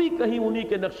تم بھی کہیں انہی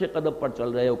کے نقش قدم پر چل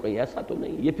رہے ہو، کہیں ایسا تو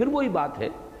نہیں. یہ پھر وہی بات ہے،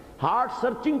 ہارٹ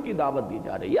سرچنگ کی دعوت دی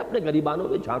جا رہی ہے. اپنے غریبانوں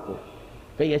میں جھانکو،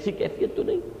 کہیں ایسی کیفیت تو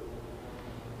نہیں.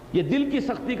 یہ دل کی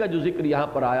سختی کا جو ذکر یہاں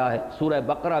پر آیا ہے سورہ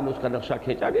بقرہ میں، اس کا نقشہ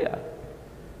کھینچا گیا ہے.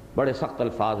 بڑے سخت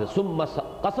الفاظ ہیں. ثم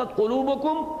قست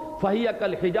قلوبکم فہی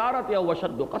کالحجارۃ او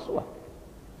اشد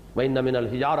قسوۃ وان من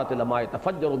الحجارۃ لما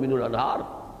يتفجر منه الانہار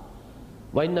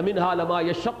وان منها لما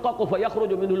يشقق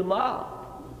فيخرج منه الماء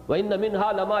وان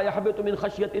منها لما يهبط من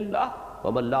خشیۃ اللہ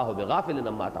وما اللہ بغافل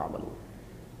عما تعملون.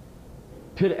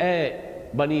 پھر اے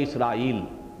بنی اسرائیل،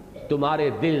 تمہارے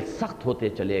دل سخت ہوتے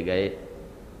چلے گئے،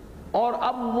 اور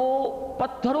اب وہ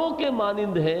پتھروں کے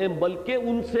مانند ہیں بلکہ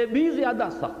ان سے بھی زیادہ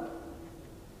سخت.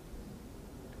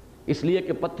 اس لیے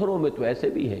کہ پتھروں میں تو ایسے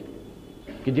بھی ہیں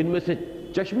کہ جن میں سے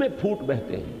چشمے پھوٹ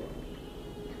بہتے ہیں،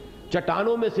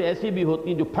 چٹانوں میں سے ایسی بھی ہوتی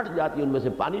ہیں جو پھٹ جاتی ہیں، ان میں سے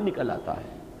پانی نکل آتا ہے.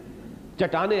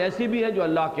 چٹانیں ایسی بھی ہیں جو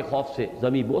اللہ کے خوف سے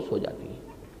زمیں بوس ہو جاتی ہیں.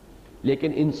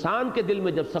 لیکن انسان کے دل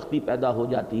میں جب سختی پیدا ہو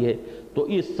جاتی ہے تو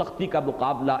اس سختی کا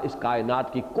مقابلہ اس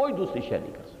کائنات کی کوئی دوسری شے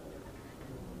نہیں کر سکتی.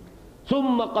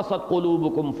 ثم قست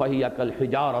قلوبکم فہی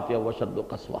کالحجارۃ او اشد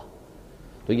قسوۃ.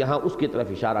 تو یہاں اس کی طرف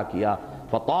اشارہ کیا،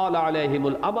 فطال علیہم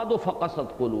الامد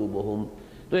فقست قلوبہم.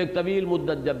 تو ایک طویل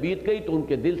مدت جب بیت گئی تو ان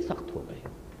کے دل سخت ہو گئے.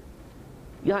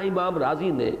 یہاں امام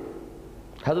رازی نے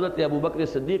حضرت ابوبکر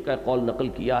صدیق کا قول نقل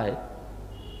کیا ہے،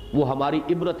 وہ ہماری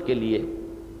عبرت کے لیے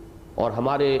اور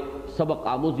ہمارے سبق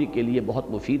آموزی کے لیے بہت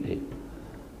مفید ہے.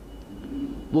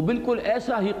 وہ بالکل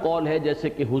ایسا ہی قول ہے جیسے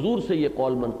کہ حضور سے یہ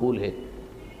قول منقول ہے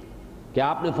کہ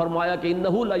آپ نے فرمایا کہ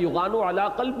انہ لیغان علی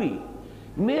قلبی،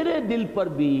 میرے دل پر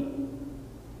بھی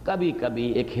کبھی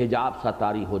کبھی ایک حجاب سا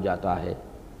طاری ہو جاتا ہے.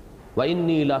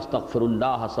 وانی لاستغفر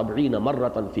اللہ 70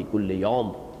 مرۃ فی کل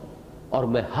یوم، اور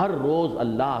میں ہر روز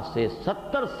اللہ سے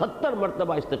 70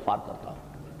 مرتبہ استغفار کرتا ہوں.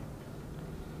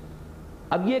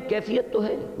 اب یہ کیفیت تو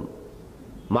ہے،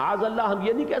 معاذ اللہ ہم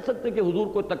یہ نہیں کہہ سکتے کہ حضور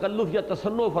کو تکلف یا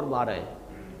تصنع فرما رہے ہیں.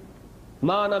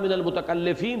 ما انا من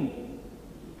المتکلفین،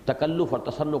 تکلف اور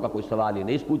تصنع کا کوئی سوال ہی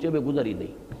نہیں، اس کوچے میں گزر ہی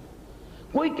نہیں.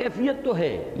 کوئی کیفیت تو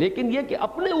ہے، لیکن یہ کہ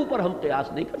اپنے اوپر ہم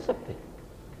قیاس نہیں کر سکتے.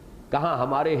 کہاں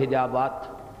ہمارے حجابات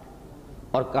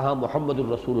اور کہاں محمد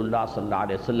الرسول اللہ صلی اللہ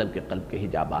علیہ وسلم کے قلب کے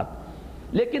حجابات.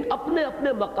 لیکن اپنے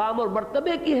اپنے مقام اور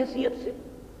مرتبے کی حیثیت سے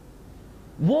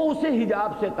وہ اسے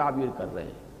حجاب سے تعبیر کر رہے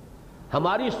ہیں.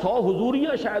 ہماری 100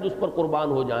 حضوریاں شاید اس پر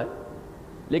قربان ہو جائیں،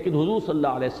 لیکن حضور صلی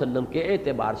اللہ علیہ وسلم کے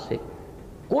اعتبار سے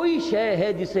کوئی شے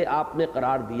ہے جسے آپ نے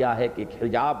قرار دیا ہے کہ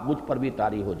حجاب مجھ پر بھی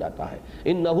طاری ہو جاتا ہے.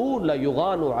 انہ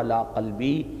لیغان علی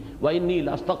قلبی وانی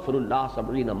لاستغفر اللہ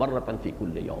 70 مرۃ فی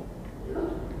کل یوم.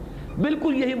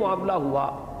 بالکل یہی معاملہ ہوا.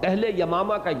 اہل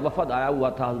یمامہ کا ایک وفد آیا ہوا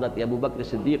تھا حضرت ابوبکر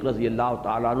صدیق رضی اللہ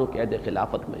تعالیٰ عنہ کے عہد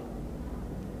خلافت میں.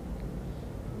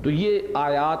 تو یہ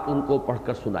آیات ان کو پڑھ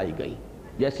کر سنائی گئی،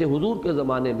 جیسے حضور کے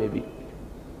زمانے میں بھی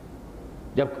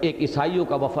جب ایک عیسائیوں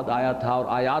کا وفد آیا تھا اور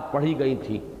آیات پڑھی گئی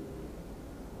تھی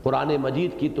قرآن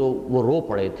مجید کی تو وہ رو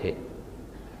پڑے تھے.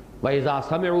 وَإِذَا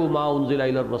سَمِعُوا مَا أُنزِلَ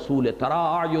إِلَى الرَّسُولِ تَرَىٰ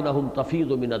أَعْيُنَهُمْ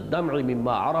تَفِيضُ مِنَ الدَّمْعِ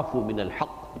مِمَّا عَرَفُوا مِنَ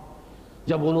الْحَقِّ.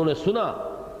 جب انہوں نے سنا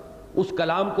اس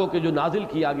کلام کو کہ جو نازل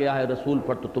کیا گیا ہے رسول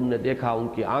پر، تو تم نے دیکھا ان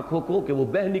کی آنکھوں کو کہ وہ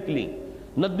بہہ نکلیں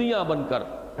ندیاں بن کر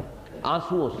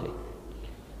آنسوؤں سے.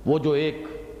 وہ جو ایک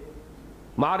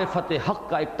معرفت حق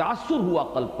کا ایک تاثر ہوا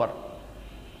قلب پر،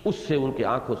 اس سے ان کے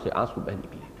آنکھوں سے آنسو بہہ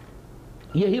نکلے.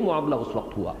 یہی معاملہ اس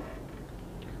وقت ہوا.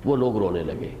 وہ لوگ رونے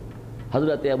لگے.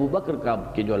 حضرت ابوبکر کا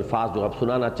کے جو الفاظ جو اب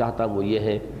سنانا چاہتا ہوں وہ یہ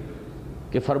ہے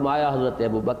کہ فرمایا حضرت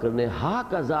ابوبکر نے،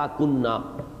 ہاکذا کنا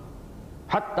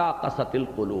حتی قست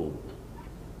القلوب.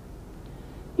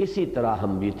 اسی طرح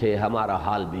ہم بھی تھے، ہمارا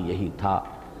حال بھی یہی تھا.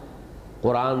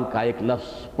 قرآن کا ایک لفظ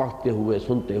پڑھتے ہوئے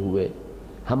سنتے ہوئے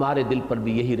ہمارے دل پر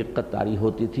بھی یہی رقت طاری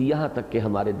ہوتی تھی، یہاں تک کہ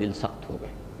ہمارے دل سخت ہو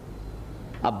گئے.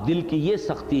 اب دل کی یہ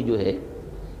سختی جو ہے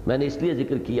میں نے اس لیے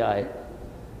ذکر کیا ہے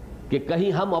کہ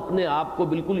کہیں ہم اپنے آپ کو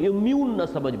بالکل امیون نہ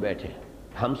سمجھ بیٹھے.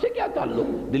 ہم سے کیا تعلق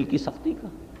دل کی سختی کا؟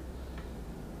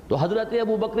 تو حضرت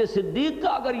ابوبکر صدیق کا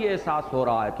اگر یہ احساس ہو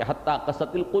رہا ہے کہ حتی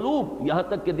قست القلوب، یہاں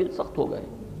تک کہ دل سخت ہو گئے،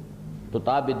 تو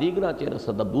تاب دیگرہ چہ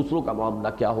رسد اب دوسروں کا معاملہ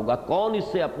کیا ہوگا؟ کون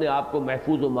اس سے اپنے آپ کو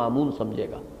محفوظ و مامون سمجھے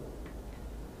گا؟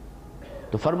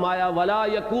 تو فرمایا وَلَا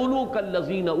يَكُونُوا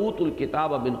كَالَّذِينَ أُوتُوا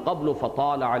الْكِتَابَ مِنْ قَبْلُ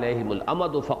فَطَالَ عَلَيْهِمُ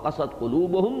الْأَمَدُ فَقَسَتْ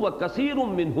قُلُوبُهُمْ وَكَثِيرٌ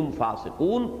مِّنْهُمْ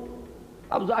فَاسِقُونَ.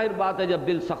 اب ظاہر بات ہے جب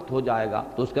دل سخت ہو جائے گا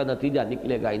تو اس کا نتیجہ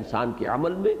نکلے گا انسان کے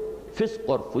عمل میں فسق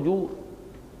اور فجور.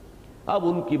 اب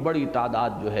ان کی بڑی تعداد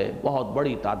جو ہے، بہت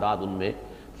بڑی تعداد ان میں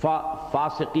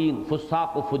فاسقین،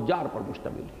 فساق و فجار پر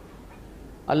مشتمل ہے.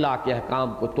 اللہ کے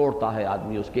احکام کو توڑتا ہے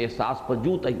آدمی، اس کے احساس پر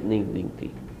جوں تک نہیں دینگتی،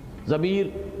 ضمیر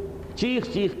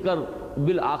چیخ چیخ کر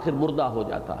بالآخر مردہ ہو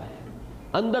جاتا ہے،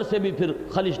 اندر سے بھی پھر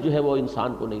خلش جو ہے وہ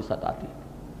انسان کو نہیں ستاتی.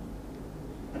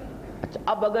 اچھا،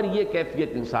 اب اگر یہ کیفیت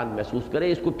انسان محسوس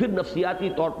کرے، اس کو پھر نفسیاتی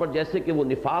طور پر جیسے کہ وہ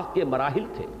نفاق کے مراحل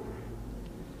تھے،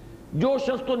 جو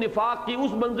شخص تو نفاق کی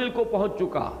اس منزل کو پہنچ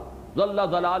چکا، ضل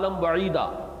ضلالا بعیدا،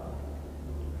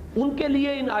 ان کے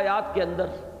لیے ان آیات کے اندر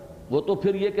وہ تو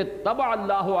پھر یہ کہ طبع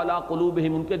اللہ علی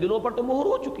قلوبہم، ان کے دلوں پر تو مہر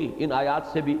ہو چکی، ان آیات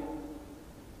سے بھی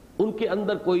ان کے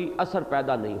اندر کوئی اثر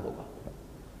پیدا نہیں ہوگا.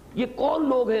 یہ کون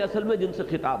لوگ ہیں اصل میں جن سے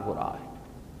خطاب ہو رہا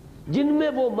ہے؟ جن میں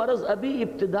وہ مرض ابھی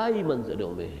ابتدائی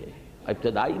منزلوں میں ہے،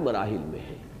 ابتدائی مراحل میں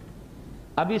ہے.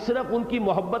 ابھی صرف ان کی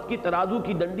محبت کی ترازو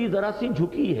کی ڈنڈی ذرا سی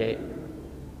جھکی ہے،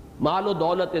 مال و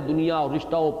دولت دنیا اور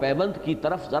رشتہ و پیوند کی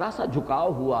طرف ذرا سا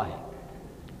جھکاؤ ہوا ہے،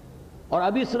 اور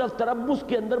ابھی صرف تربص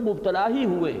کے اندر مبتلا ہی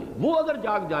ہوئے ہیں. وہ اگر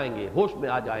جاگ جائیں گے، ہوش میں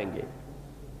آ جائیں گے،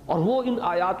 اور وہ ان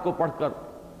آیات کو پڑھ کر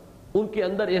ان کے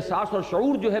اندر احساس اور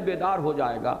شعور جو ہے بیدار ہو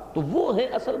جائے گا، تو وہ ہیں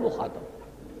اصل مخاطب.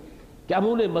 کہ ہم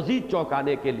انہیں مزید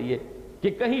چونکانے کے لیے کہ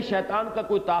کہیں شیطان کا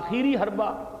کوئی تاخیری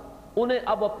حربہ انہیں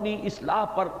اب اپنی اصلاح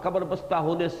پر قبر بستہ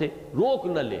ہونے سے روک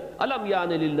نہ لے. الم یان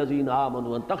للذین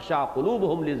آمنوا ان تخشع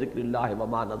قلوبہم لذکر اللہ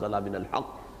وما نزل من الحق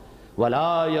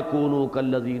ولا يكونوا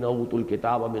كالذين اوتوا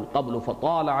الكتاب من قبل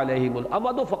فطال عليهم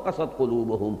الامد فقست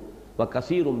قلوبهم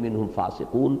وكثير منهم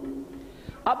فاسقون.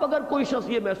 اب اگر کوئی شخص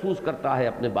یہ محسوس کرتا ہے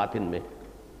اپنے باطن میں،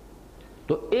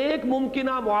 تو ایک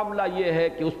ممکنہ معاملہ یہ ہے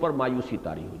کہ اس پر مایوسی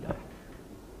طاری ہو جائے،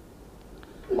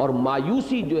 اور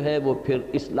مایوسی جو ہے وہ پھر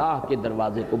اصلاح کے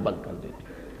دروازے کو بند کر دیتی.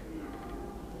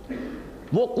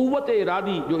 وہ قوت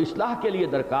ارادی جو اصلاح کے لیے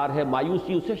درکار ہے،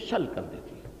 مایوسی اسے شل کر دیتی.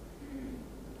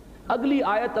 اگلی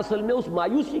آیت اصل میں اس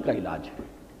مایوسی کا علاج ہے.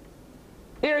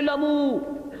 اعلموا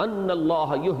ان اللہ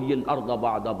یحیی الارض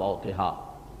بعد موتها،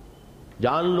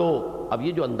 جان لو. اب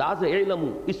یہ جو انداز ہے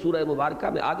اعلموا، اس سورہ مبارکہ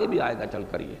میں آگے بھی آئے گا چل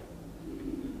کر،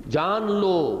 یہ جان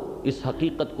لو، اس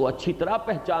حقیقت کو اچھی طرح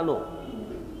پہچانو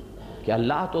کہ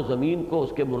اللہ تو زمین کو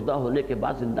اس کے مردہ ہونے کے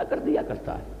بعد زندہ کر دیا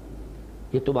کرتا ہے.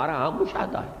 یہ تمہارا عام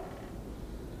مشاہدہ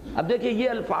ہے. اب دیکھیں یہ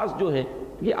الفاظ جو ہیں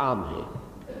یہ عام ہیں.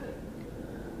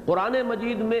 قرآن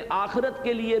مجید میں آخرت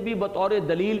کے لیے بھی بطور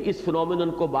دلیل اس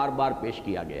فنومینن کو بار بار پیش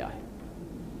کیا گیا ہے.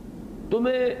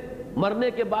 تمہیں مرنے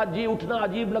کے بعد جی اٹھنا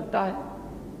عجیب لگتا ہے،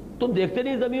 تم دیکھتے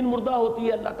نہیں زمین مردہ ہوتی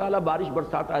ہے، اللہ تعالیٰ بارش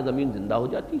برساتا ہے، زمین زندہ ہو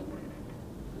جاتی.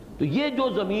 تو یہ جو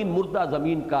زمین مردہ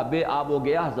زمین کا، بے آب و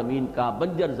گیاہ زمین کا،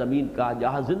 بنجر زمین کا،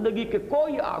 جہاں زندگی کے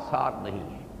کوئی آثار نہیں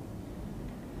ہے،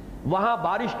 وہاں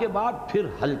بارش کے بعد پھر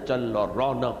ہلچل اور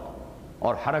رونق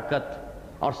اور حرکت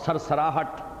اور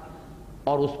سرسراہٹ،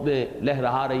 اور اس میں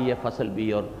لہرا رہی ہے فصل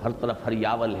بھی، اور ہر طرف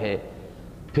ہریاول ہے.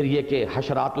 پھر یہ کہ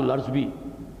حشرات الارض بھی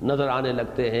نظر آنے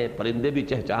لگتے ہیں، پرندے بھی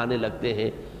چہچہانے لگتے ہیں،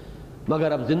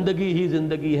 مگر اب زندگی ہی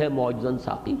زندگی ہے معجزاً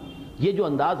ساقی. یہ جو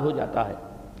انداز ہو جاتا ہے،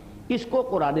 اس کو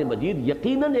قرآن مجید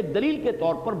یقیناً ایک دلیل کے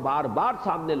طور پر بار بار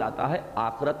سامنے لاتا ہے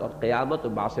آخرت اور قیامت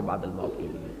اور بعث بعد الموت کے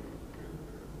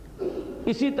لیے.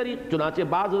 اسی طریقے چنانچہ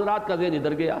بعض حضرات کا ذہن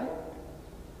ادھر گیا ہے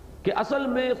کہ اصل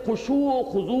میں خشوع و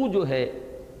خضوع جو ہے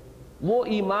وہ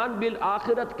ایمان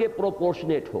بالآخرت کے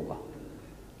پروپورشنیٹ ہوگا،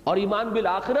 اور ایمان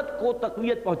بالآخرت کو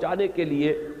تقویت پہنچانے کے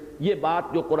لیے یہ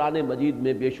بات جو قرآن مجید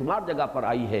میں بے شمار جگہ پر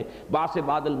آئی ہے بعث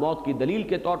بعد الموت کی دلیل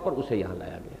کے طور پر، اسے یہاں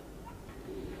لایا گیا.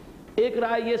 ایک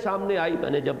رائے یہ سامنے آئی، میں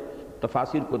نے جب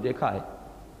تفاسیر کو دیکھا ہے،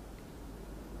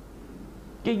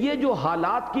 کہ یہ جو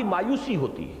حالات کی مایوسی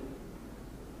ہوتی ہے،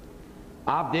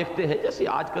 آپ دیکھتے ہیں جیسے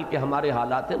آج کل کے ہمارے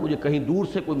حالات ہیں، مجھے کہیں دور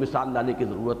سے کوئی مثال لانے کی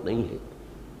ضرورت نہیں ہے،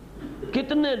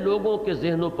 کتنے لوگوں کے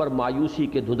ذہنوں پر مایوسی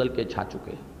کے دھندل کے چھا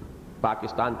چکے ہیں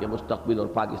پاکستان کے مستقبل اور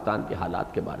پاکستان کے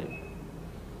حالات کے بارے میں.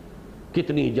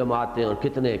 کتنی جماعتیں اور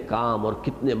کتنے کام اور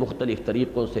کتنے مختلف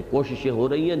طریقوں سے کوششیں ہو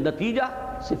رہی ہیں، نتیجہ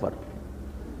صفر.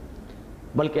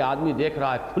 بلکہ آدمی دیکھ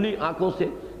رہا ہے کھلی آنکھوں سے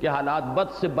کہ حالات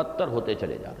بد سے بدتر ہوتے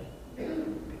چلے جا رہے ہیں.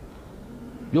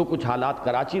 جو کچھ حالات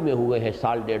کراچی میں ہوئے ہیں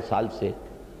سال ڈیڑھ سال سے،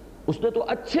 اس نے تو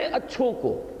اچھوں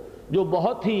کو، جو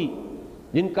بہت ہی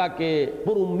جن کا کہ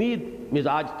پر امید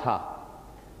مزاج تھا،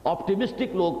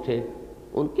 آپٹیمسٹک لوگ تھے،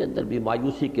 ان کے اندر بھی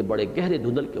مایوسی کے بڑے گہرے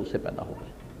دھندل کے اسے پیدا ہو گئے.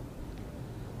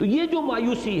 تو یہ جو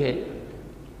مایوسی ہے،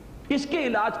 اس کے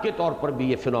علاج کے طور پر بھی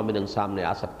یہ فنومینن سامنے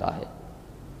آ سکتا ہے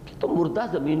کہ تم مردہ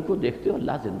زمین کو دیکھتے ہو،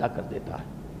 اللہ زندہ کر دیتا ہے.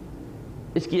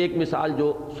 اس کی ایک مثال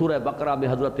جو سورہ بقرہ میں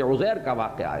حضرت عزیر کا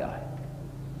واقعہ آیا ہے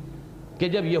کہ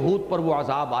جب یہود پر وہ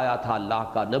عذاب آیا تھا اللہ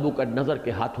کا نبوکدنضر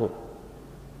کے ہاتھوں،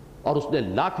 اور اس نے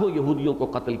لاکھوں یہودیوں کو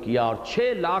قتل کیا اور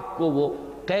 6 لاکھ کو وہ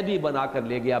قیدی بنا کر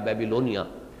لے گیا بیبیلونیا،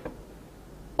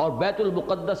 اور بیت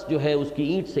المقدس جو ہے اس کی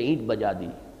اینٹ سے اینٹ بجا دی،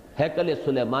 ہیکل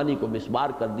سلیمانی کو مسمار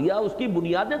کر دیا، اس کی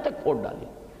بنیادیں تک پھوڑ ڈالی،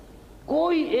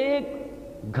 کوئی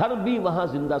ایک گھر بھی وہاں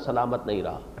زندہ سلامت نہیں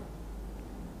رہا۔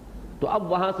 تو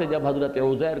اب وہاں سے جب حضرت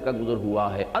عزیر کا گزر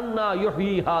ہوا ہے، انا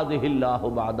یحیی ھذہ اللہ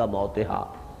بعد موتہا،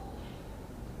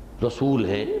 رسول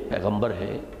ہیں، پیغمبر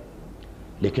ہیں،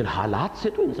 لیکن حالات سے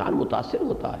تو انسان متاثر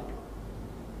ہوتا ہے۔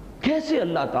 کیسے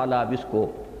اللہ تعالیٰ اب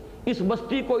اس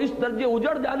بستی کو اس درجے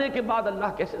اجڑ جانے کے بعد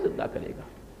اللہ کیسے زندہ کرے گا؟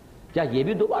 کیا یہ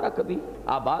بھی دوبارہ کبھی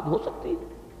آباد ہو سکتی ہے؟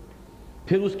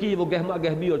 پھر اس کی وہ گہما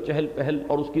گہمی اور چہل پہل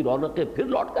اور اس کی رونقیں پھر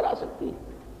لوٹ کر آ سکتی ہیں؟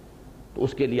 تو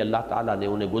اس کے لیے اللہ تعالیٰ نے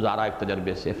انہیں گزارا ایک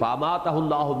تجربے سے، فَأَمَاتَهُ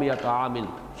اللَّهُ مِئَةَ عَامٍ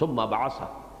ثُمَّ بَعَثَهُ۔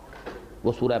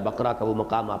 وہ سورہ بقرہ کا وہ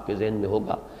مقام آپ کے ذہن میں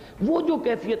ہوگا۔ وہ جو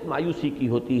کیفیت مایوسی کی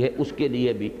ہوتی ہے، اس کے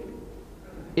لیے بھی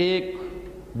ایک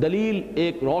دلیل،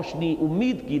 ایک روشنی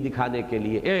امید کی دکھانے کے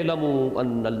لیے اعلموا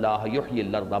ان اللہ یحیی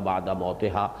الارض بعد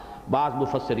موتها، بعض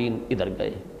مفسرین ادھر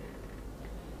گئے،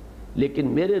 لیکن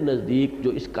میرے نزدیک جو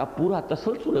اس کا پورا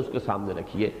تسلسل ہے اس کے سامنے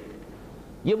رکھیے،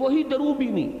 یہ وہی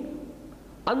دروبینی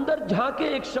اندر جھانکے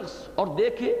ایک شخص اور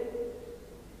دیکھے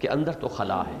کہ اندر تو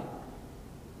خلا ہے،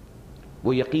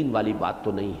 وہ یقین والی بات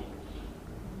تو نہیں ہے،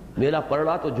 میرا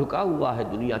پرڑا تو جھکا ہوا ہے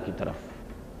دنیا کی طرف،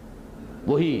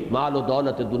 وہی مال و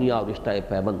دولت دنیا اور رشتہ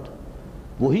پیوند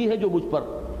وہی ہے جو مجھ پر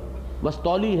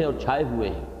مستولی ہیں اور چھائے ہوئے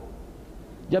ہیں۔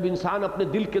 جب انسان اپنے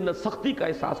دل کے اندر سختی کا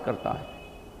احساس کرتا ہے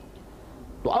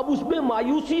تو اب اس میں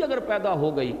مایوسی اگر پیدا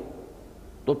ہو گئی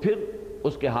تو پھر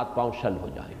اس کے ہاتھ پاؤں شل ہو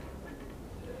جائیں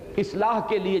گے۔ اصلاح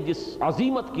کے لیے جس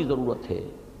عزیمت کی ضرورت ہے،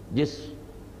 جس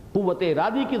قوت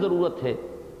ارادی کی ضرورت ہے،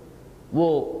 وہ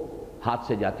ہاتھ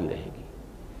سے جاتی رہے گی۔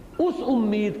 اس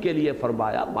امید کے لیے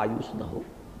فرمایا مایوس نہ ہو،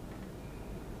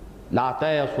 لا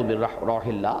تیأسوا من روح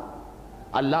اللہ،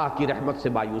 اللہ کی رحمت سے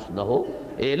مایوس نہ ہو،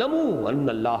 اعلموا ان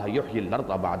اللہ یحیی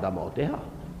الارض بعد موتہا۔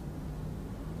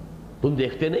 تم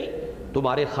دیکھتے نہیں،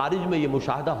 تمہارے خارج میں یہ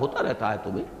مشاہدہ ہوتا رہتا ہے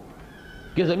تمہیں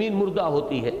کہ زمین مردہ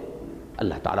ہوتی ہے،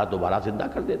 اللہ تعالیٰ دوبارہ زندہ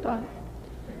کر دیتا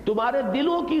ہے۔ تمہارے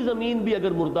دلوں کی زمین بھی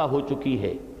اگر مردہ ہو چکی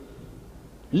ہے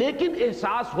لیکن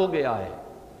احساس ہو گیا ہے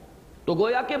تو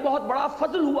گویا کہ بہت بڑا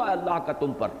فضل ہوا ہے اللہ کا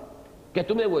تم پر کہ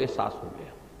تمہیں وہ احساس ہو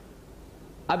گیا۔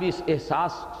 اب اس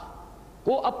احساس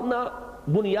کو اپنا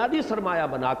بنیادی سرمایہ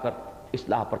بنا کر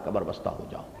اصلاح پر کمر بستہ ہو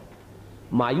جاؤ،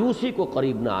 مایوسی کو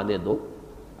قریب نہ آنے دو۔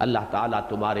 اللہ تعالیٰ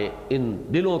تمہارے ان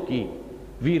دلوں کی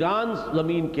ویران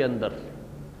زمین کے اندر،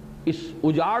 اس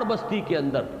اجاڑ بستی کے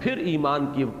اندر پھر ایمان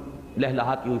کی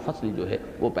لہلہاتی ہوئی فصل جو ہے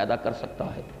وہ پیدا کر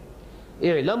سکتا ہے۔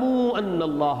 اعلموا ان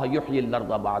اللہ یحیی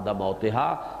الارض بعد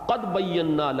موتها قد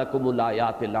بینا لکم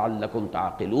الآیات لعلکم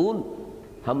تعقلون۔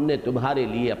 ہم نے تمہارے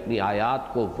لیے اپنی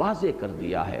آیات کو واضح کر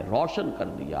دیا ہے، روشن کر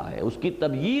دیا ہے، اس کی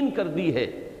تبیین کر دی ہے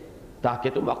تاکہ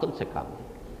تم عقل سے کام لو۔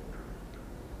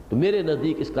 تو میرے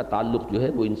نزدیک اس کا تعلق جو ہے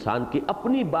وہ انسان کی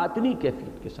اپنی باطنی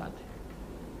کیفیت کے ساتھ ہے۔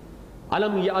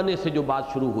 علم یانے سے جو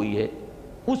بات شروع ہوئی ہے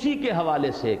اسی کے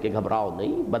حوالے سے کہ گھبراؤ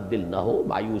نہیں، بد دل نہ ہو،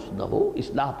 مایوس نہ ہو،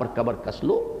 اصلاح پر کمر کس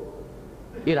لو،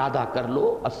 ارادہ کر لو،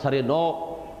 اثر نو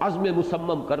عزم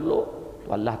مصمم کر لو،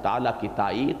 تو اللہ تعالیٰ کی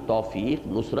تائید، توفیق،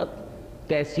 نصرت،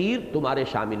 تیسیر تمہارے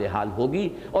شامل حال ہوگی۔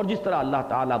 اور جس طرح اللہ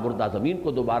تعالیٰ مردہ زمین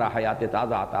کو دوبارہ حیات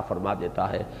تازہ عطا فرما دیتا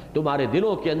ہے، تمہارے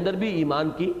دلوں کے اندر بھی ایمان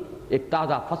کی ایک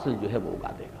تازہ فصل جو ہے وہ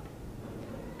اگا دے گا۔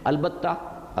 البتہ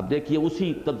اب دیکھیے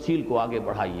اسی تفصیل کو آگے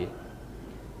بڑھائیے،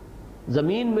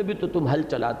 زمین میں بھی تو تم ہل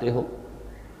چلاتے ہو،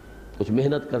 کچھ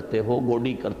محنت کرتے ہو،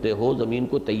 گوڈی کرتے ہو، زمین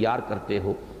کو تیار کرتے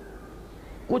ہو،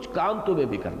 کچھ کام تمہیں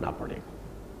بھی کرنا پڑے گا۔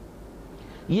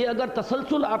 یہ اگر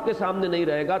تسلسل آپ کے سامنے نہیں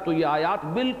رہے گا تو یہ آیات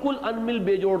بالکل انمل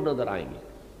بے جوڑ نظر آئیں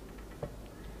گے،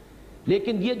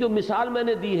 لیکن یہ جو مثال میں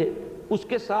نے دی ہے اس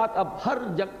کے ساتھ اب ہر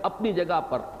اپنی جگہ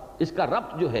پر اس کا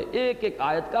ربط جو ہے ایک ایک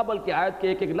آیت کا، بلکہ آیت کے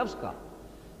ایک ایک لفظ کا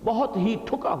بہت ہی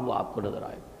ٹھکا ہوا آپ کو نظر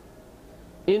آئے گا۔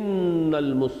 ان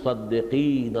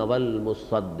المصدقین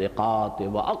والمصدقات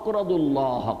واقرضوا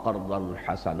اللہ قرضا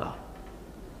حسنا۔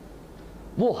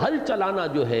 وہ ہل چلانا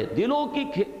جو ہے دلوں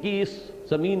کی اس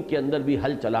زمین کے اندر بھی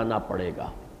ہل چلانا پڑے گا،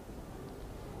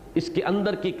 اس کے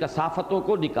اندر کی کثافتوں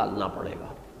کو نکالنا پڑے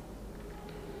گا۔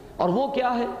 اور وہ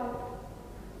کیا ہے؟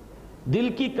 دل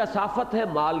کی کثافت ہے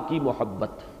مال کی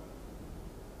محبت،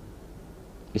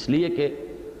 اس لیے کہ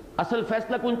اصل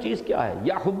فیصلہ کن چیز کیا ہے؟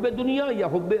 یا حب دنیا یا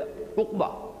حب عقبہ۔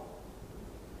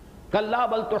 کلا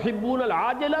بل تحبون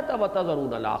العاجلۃ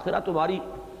وتذرون الآخرہ۔ تمہاری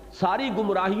ساری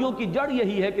گمراہیوں کی جڑ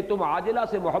یہی ہے کہ تم عاجلہ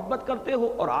سے محبت کرتے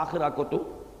ہو اور آخرہ کو تم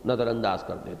نظر انداز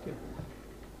کر دیتے ہو۔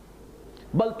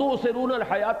 بل تؤثرون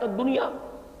الحیاۃ الدنیا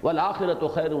والآخرۃ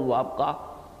خیر وابقیٰ۔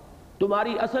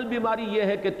 تمہاری اصل بیماری یہ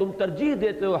ہے کہ تم ترجیح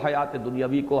دیتے ہو حیات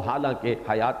دنیاوی کو، حالانکہ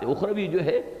حیات اخروی جو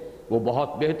ہے وہ بہت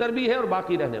بہتر بھی ہے اور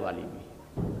باقی رہنے والی بھی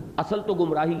ہے۔ اصل تو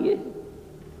گمراہی یہ ہے۔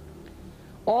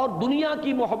 اور دنیا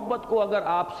کی محبت کو اگر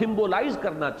آپ سمبولائز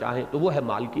کرنا چاہیں تو وہ ہے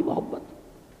مال کی محبت۔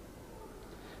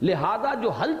 لہذا جو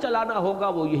حل چلانا ہوگا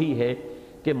وہ یہی ہے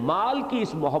کہ مال کی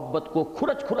اس محبت کو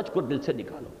کھرچ کھرچ کر دل سے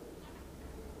نکالو،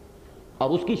 اور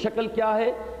اس کی شکل کیا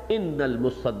ہے؟ ان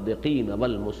المصدقین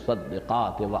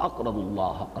والمصدقات واقرضوا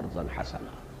اللہ قرضا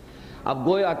حسنا۔ اب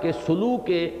گویا کہ سلوک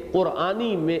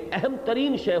قرآنی میں اہم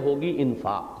ترین شے ہوگی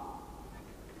انفاق۔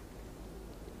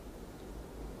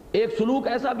 ایک سلوک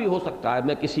ایسا بھی ہو سکتا ہے،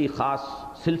 میں کسی خاص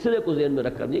سلسلے کو ذہن میں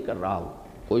رکھ کر نہیں کر رہا ہوں،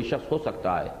 کوئی شخص ہو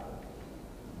سکتا ہے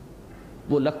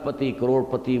وہ لکھ پتی کروڑ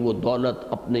پتی، وہ دولت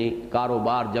اپنے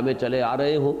کاروبار جمے چلے آ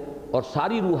رہے ہوں اور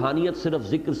ساری روحانیت صرف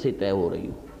ذکر سے طے ہو رہی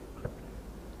ہو۔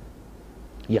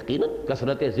 یقیناً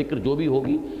کثرت ذکر جو بھی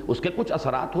ہوگی اس کے کچھ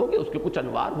اثرات ہوں گے، اس کے کچھ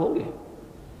انوار ہوں گے،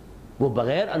 وہ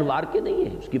بغیر انوار کے نہیں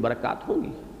ہے، اس کی برکات ہوں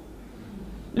گی،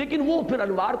 لیکن وہ پھر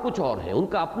انوار کچھ اور ہیں، ان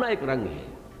کا اپنا ایک رنگ ہے۔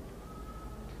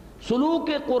 سلوک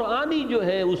قرآنی جو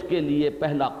ہے اس کے لیے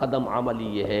پہلا قدم عملی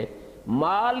یہ ہے،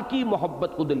 مال کی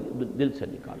محبت کو دل سے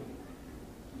نکالو۔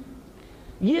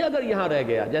 یہ اگر یہاں رہ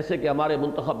گیا، جیسے کہ ہمارے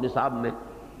منتخب نصاب میں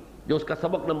جو اس کا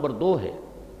سبق نمبر 2 ہے،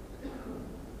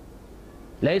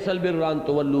 لیس البر ان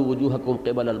تولوا وجوہکم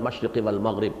قبل المشرق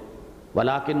والمغرب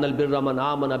ولکن البر من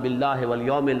آمن باللہ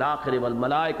والیوم الآخر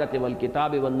والملائکۃ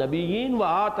والکتاب والنبیین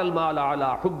وآتی المال علی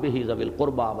حبہ ذوی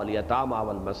القربى والیتامى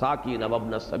والمساکین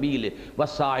وابن السبیل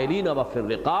والسائلین وفی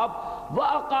الرقاب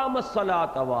واقام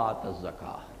الصلاۃ وآتی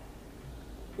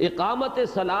الزکاۃ۔ اقامت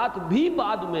صلاۃ بھی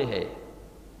بعد میں ہے،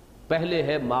 پہلے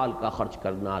ہے مال کا خرچ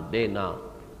کرنا، دینا،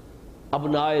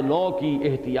 ابناء نو کی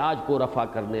احتیاج کو رفع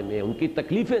کرنے میں، ان کی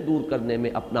تکلیفیں دور کرنے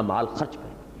میں اپنا مال خرچ کرنا۔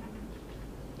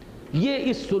 یہ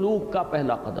اس سلوک کا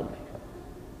پہلا قدم ہے۔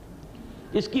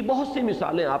 اس کی بہت سی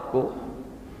مثالیں آپ کو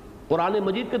قرآن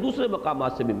مجید کے دوسرے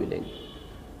مقامات سے بھی ملیں گی۔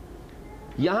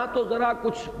 یہاں تو ذرا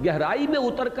کچھ گہرائی میں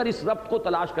اتر کر اس ربط کو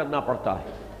تلاش کرنا پڑتا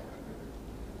ہے۔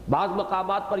 بعض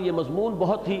مقامات پر یہ مضمون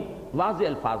بہت ہی واضح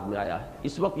الفاظ میں آیا ہے،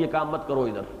 اس وقت یہ کام مت کرو،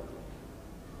 ادھر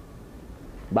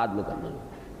بعد میں کرنا۔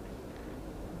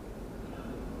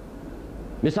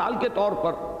 مثال کے طور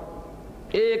پر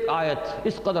ایک آیت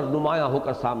اس قدر نمایاں ہو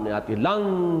کر سامنے آتی ہے،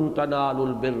 لن تنالوا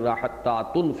البر حتی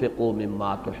تنفقوا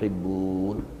مما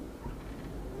تحبون۔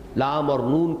 لام اور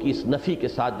نون کی اس نفی کے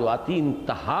ساتھ جو آتی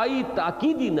انتہائی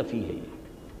تاکیدی نفی ہے،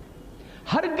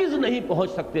 یہ ہرگز نہیں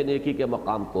پہنچ سکتے نیکی کے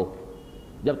مقام کو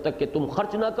جب تک کہ تم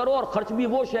خرچ نہ کرو، اور خرچ بھی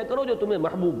وہ شے کرو جو تمہیں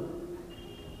محبوب ہو،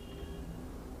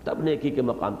 تب نیکی کے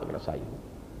مقام تک رسائی ہو۔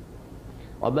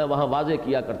 اور میں وہاں واضح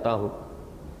کیا کرتا ہوں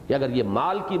کہ اگر یہ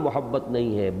مال کی محبت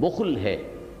نہیں ہے، بخل ہے،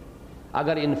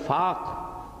 اگر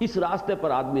انفاق اس راستے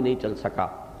پر آدمی نہیں چل سکا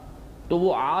تو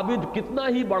وہ عابد کتنا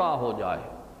ہی بڑا ہو جائے،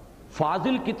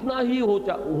 فاضل کتنا ہی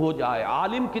ہو جائے،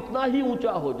 عالم کتنا ہی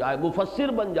اونچا ہو جائے،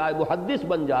 مفسر بن جائے، محدث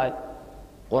بن جائے،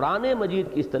 قرآن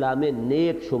مجید کی اصطلاح میں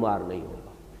نیک شمار نہیں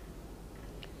ہوگا۔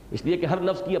 اس لیے کہ ہر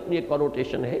لفظ کی اپنی ایک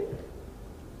کنوٹیشن ہے،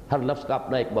 ہر لفظ کا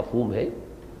اپنا ایک مفہوم ہے۔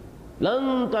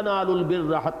 لن تنالوا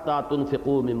البر حتی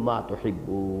تنفقوا مما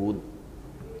تحبون،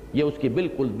 یہ اس کی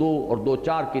بالکل 2 اور 2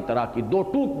 4 کی طرح کی 2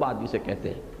 ٹوک بات جسے کہتے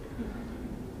ہیں۔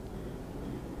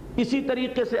 اسی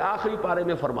طریقے سے آخری پارے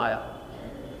میں فرمایا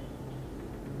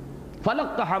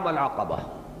فلقتحم العقبہ،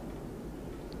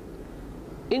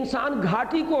 انسان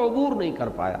گھاٹی کو عبور نہیں کر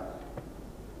پایا۔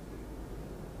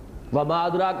 وما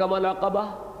ادراک ما العقبہ،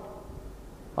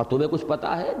 اور تمہیں کچھ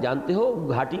پتا ہے، جانتے ہو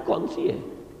گھاٹی کون سی ہے؟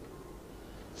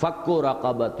 فک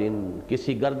رقبۃ،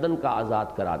 کسی گردن کا آزاد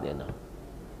کرا دینا،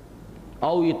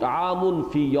 او اطعام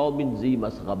فی یوم ذی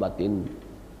مسغبۃ،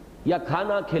 یا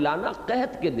کھانا کھلانا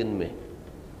قحط کے دن میں،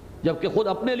 جبکہ خود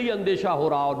اپنے لیے اندیشہ ہو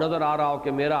رہا ہو، نظر آ رہا ہو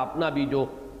کہ میرا اپنا بھی جو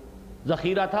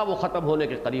ذخیرہ تھا وہ ختم ہونے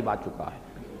کے قریب آ چکا ہے،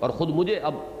 اور خود مجھے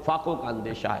اب فاقوں کا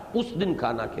اندیشہ ہے، اس دن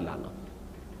کھانا کھلانا۔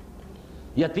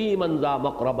 یتیما ذا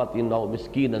مقربۃ او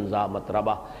مسکینا ذا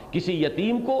متربہ، کسی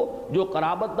یتیم کو جو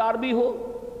قرابت دار بھی ہو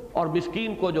اور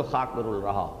مسکین کو جو خاک میں رل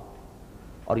رہا ہو۔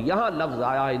 اور یہاں لفظ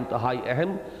آیا انتہائی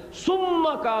اہم، ثم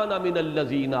کان من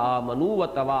الذین آمنوا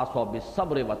وتواصوا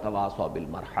بالصبر وتواصوا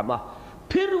بالمرحمہ،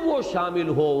 پھر وہ شامل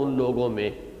ہو ان لوگوں میں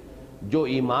جو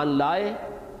ایمان لائے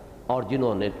اور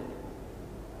جنہوں نے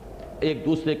ایک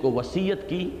دوسرے کو وصیت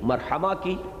کی، مرحمہ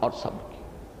کی اور صبر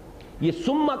کی۔ یہ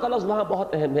ثم کا لفظ وہاں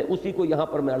بہت اہم ہے، اسی کو یہاں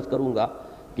پر میں عرض کروں گا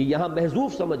کہ یہاں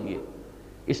محذوف سمجھیے،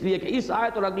 اس لیے کہ اس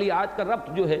آیت اور اگلی آیت کا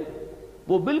ربط جو ہے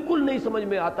وہ بالکل نہیں سمجھ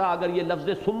میں آتا اگر یہ لفظ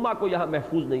ثم کو یہاں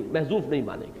محذوف نہیں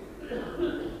مانیں گے،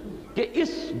 کہ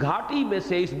اس گھاٹی میں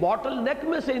سے، اس باٹل نیک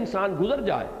میں سے انسان گزر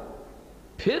جائے،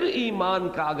 پھر ایمان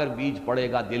کا اگر بیج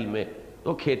پڑے گا دل میں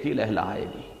تو کھیتی لہلہائے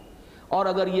گی. اور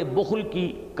اگر یہ بخل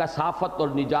کی کثافت اور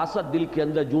نجاست دل کے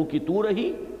اندر جوں کی تو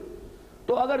رہی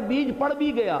تو اگر بیج پڑ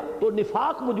بھی گیا تو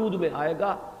نفاق وجود میں آئے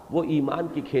گا، وہ ایمان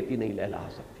کی کھیتی نہیں لہلا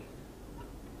سکتی.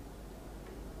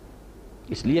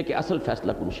 اس لیے کہ اصل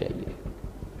فیصلہ کن شے یہ ہے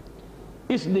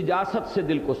اس نجاست سے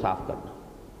دل کو صاف کرنا.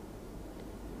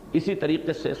 اسی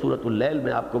طریقے سے سورۃ اللیل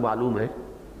میں آپ کو معلوم ہے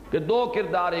کہ دو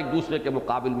کردار ایک دوسرے کے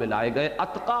مقابل میں لائے گئے،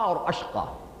 اتقا اور اشقا،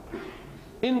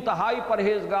 انتہائی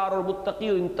پرہیزگار اور متقی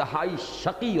اور انتہائی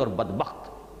شقی اور بدبخت.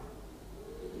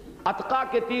 اتقا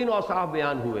کے 3 اوصاف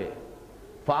بیان ہوئے،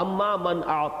 فَأَمَّا مَنْ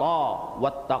أَعْطَى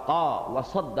وَاتَّقَى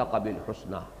وَصَدَّقَ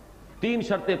بِالْحُسْنَى. 3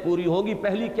 شرطیں پوری ہوں گی.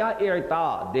 پہلی کیا؟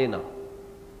 اعطاء، دینا.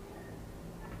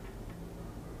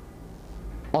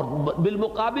 اور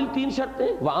بالمقابل 3 شرطیں،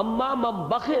 وَأَمَّا مَنْ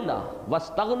بَخِلَ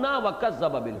وَاسْتَغْنَى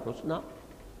وَكَذَّبَ بِالْحُسْنَى.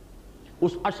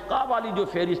 اس اشقا والی جو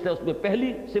فہرست ہے اس میں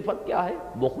پہلی صفت کیا ہے؟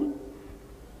 بخل.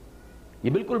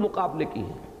 یہ بالکل مقابلے کی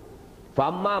ہے.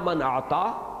 فَأَمَّا مَنْ أَعْطَى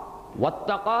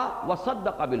وَاتَّقَى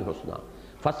وَصَدَّقَ بِالْحُسْنَى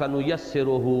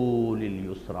فَسَنُيَسِّرُهُ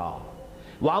لِلْيُسْرَى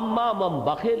وَأَمَّا مَنْ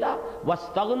بَخِلَ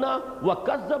وَاسْتَغْنَى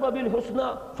وَكَذَّبَ بِالْحُسْنَى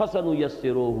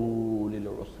فَسَنُيَسِّرُهُ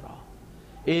لِلْعُسْرَى.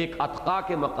 ایک اتقا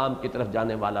کے مقام کی طرف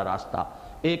جانے والا راستہ،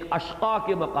 ایک اشقا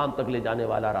کے مقام تک لے جانے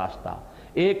والا راستہ.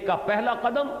 ایک کا پہلا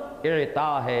قدم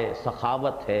اعطاء ہے،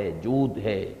 سخاوت ہے، جود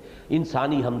ہے،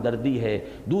 انسانی ہمدردی ہے.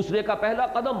 دوسرے کا پہلا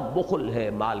قدم بخل ہے،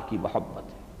 مال کی محبت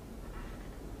ہے،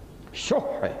 شح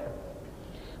ہے.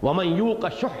 وَمَنْ يُوقَ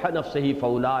شُحَّ نَفْسِهِ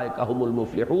فَأُولَٰئِكَ هُمُ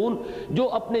الْمُفْلِحُونَ. جو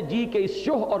اپنے جی کے اس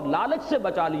شح اور لالچ سے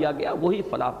بچا لیا گیا وہی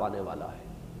فلاح پانے والا ہے.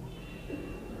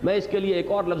 میں اس کے لیے ایک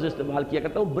اور لفظ استعمال کیا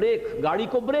کرتا ہوں، بریک. گاڑی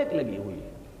کو بریک لگی ہوئی ہے،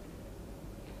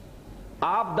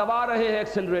 آپ دبا رہے ہیں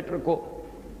ایکسلریٹر کو،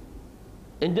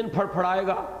 انجن پھڑپھڑائے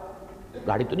گا،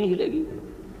 گاڑی تو نہیں ہلے گی،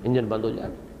 انجن بند ہو جائے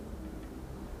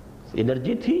گا.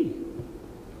 انرجی تھی،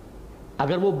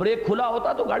 اگر وہ بریک کھلا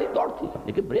ہوتا تو گاڑی دوڑتی،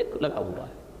 لیکن بریک لگا ہوا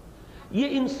ہے.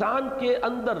 یہ انسان کے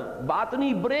اندر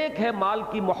باطنی بریک ہے، مال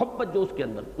کی محبت جو اس کے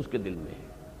اندر، اس کے دل میں ہے.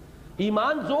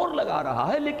 ایمان زور لگا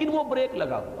رہا ہے لیکن وہ بریک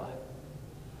لگا ہوا ہے.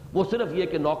 وہ صرف یہ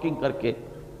کہ ناکنگ کر کے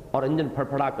اور انجن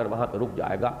پھڑپھڑا کر وہاں پہ رک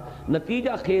جائے گا.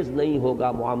 نتیجہ خیز نہیں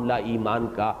ہوگا معاملہ ایمان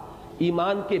کا.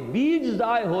 ایمان کے بیج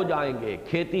ضائع ہو جائیں گے،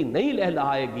 کھیتی نہیں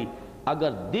لہلہائے گی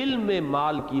اگر دل میں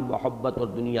مال کی محبت اور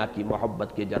دنیا کی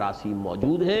محبت کے جراثیم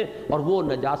موجود ہیں اور وہ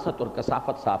نجاست اور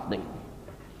کثافت صاف نہیں ہے.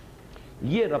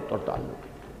 یہ ربط اور تعلق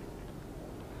ہے.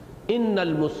 ان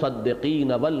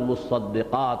المصدقین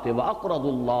والمصدقات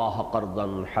واقرضوا اللہ قرضا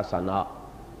حسنا.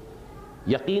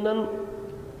 یقیناً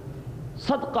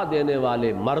صدقہ دینے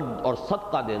والے مرد اور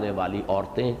صدقہ دینے والی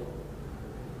عورتیں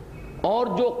اور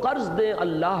جو قرض دیں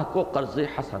اللہ کو قرض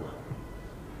حسنا،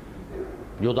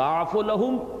 یضاعف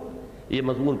لہم. یہ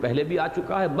مضمون پہلے بھی آ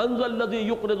چکا ہے. من ذا الذی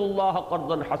یقرض اللہ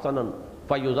قرضا حسنا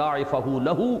فیضاعفہ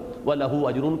لہ ولہ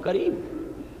اجر کریم.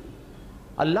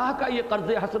 اللہ کا یہ قرض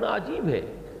حسنا عجیب ہے.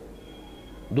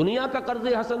 دنیا کا قرض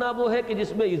حسنا وہ ہے کہ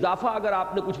جس میں اضافہ اگر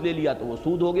آپ نے کچھ لے لیا تو وہ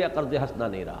سود ہو گیا، قرض حسنا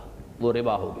نہیں رہا، وہ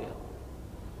ربا ہو گیا.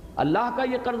 اللہ کا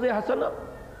یہ قرض حسنا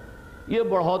یہ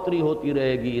بڑھوتری ہوتی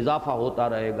رہے گی، اضافہ ہوتا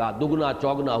رہے گا، دگنا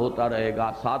چوگنا ہوتا رہے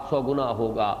گا، 700 گنا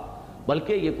ہوگا.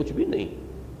 بلکہ یہ کچھ بھی نہیں.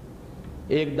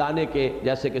 ایک دانے کے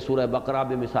جیسے کہ سورہ بقرہ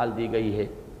میں مثال دی گئی ہے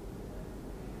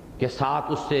کہ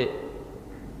 7 اس سے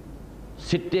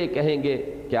سٹے کہیں گے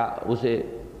کیا اسے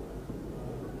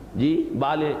جی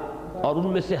بالے، اور ان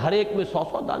میں سے ہر ایک میں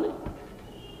 100 دانے.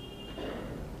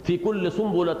 فی کل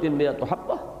سنبلۃ مئۃ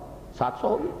حبۃ، 700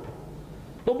 ہوگی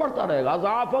تو بڑھتا رہے گا،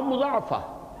 ضعفا مضاعفہ.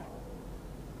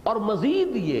 اور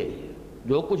مزید یہ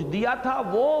جو کچھ دیا تھا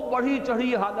وہ بڑھی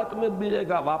چڑھی حالت میں ملے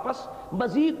گا واپس.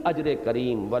 مزید اجر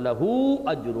کریم، وَلَهُ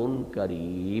أَجْرٌ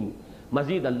کریم.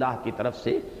 مزید اللہ کی طرف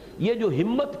سے یہ جو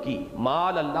ہمت کی،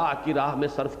 مال اللہ کی راہ میں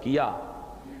صرف کیا،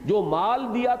 جو مال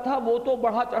دیا تھا وہ تو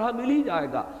بڑھا چڑھا مل ہی جائے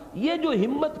گا. یہ جو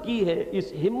ہمت کی ہے اس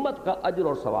ہمت کا اجر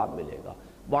اور ثواب ملے گا،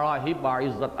 بڑا ہی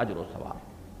باعزت اجر و ثواب.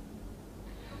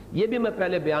 یہ بھی میں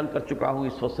پہلے بیان کر چکا ہوں،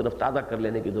 اس وقت صرف تازہ کر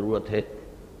لینے کی ضرورت ہے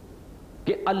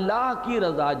کہ اللہ کی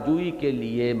رضا جوئی کے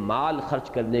لیے مال خرچ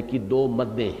کرنے کی 2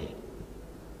 مدیں ہیں.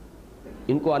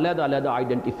 ان کو علیحدہ علیحدہ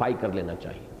آئیڈینٹیفائی کر لینا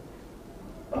چاہیے.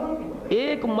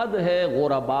 ایک مد ہے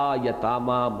غرباء،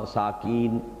 یتامہ،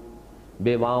 مساکین،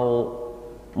 بیواؤں،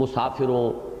 مسافروں،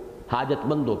 حاجت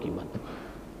مندوں کی مد،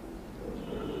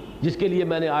 جس کے لیے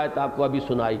میں نے آیت آپ کو ابھی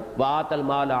سنائی، وَآتَ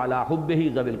الْمَالَ عَلَىٰ حُبِّهِ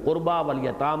ذَوِي الْقُرْبَىٰ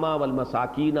وَالْيَتَامَىٰ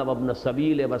وَالْمَسَاكِينَ وَابْنَ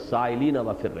السَّبِيلِ وَالسَّائِلِينَ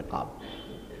وَفِي الرِّقَابِ.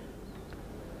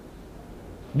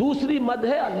 دوسری مد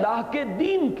ہے اللہ کے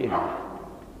دین کے لیے،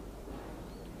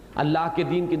 اللہ کے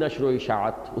دین کی نشر و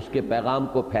اشاعت، اس کے پیغام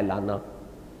کو پھیلانا.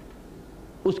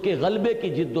 اس کے غلبے کی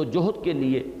جد و جہد کے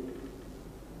لیے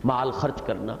مال خرچ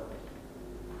کرنا.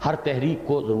 ہر تحریک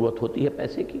کو ضرورت ہوتی ہے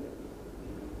پیسے کی.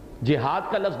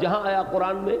 جہاد کا لفظ جہاں آیا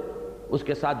قرآن میں اس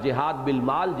کے ساتھ جہاد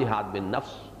بالمال، جہاد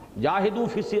بالنفس. جاہدوا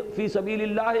فی سبیل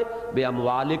اللہ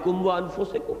باموالکم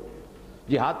وانفسکم.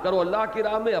 جہاد کرو اللہ کی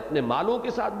راہ میں اپنے مالوں کے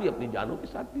ساتھ بھی، اپنی جانوں کے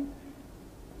ساتھ بھی.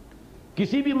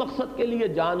 کسی بھی مقصد کے لیے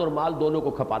جان اور مال دونوں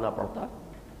کو کھپانا پڑتا ہے.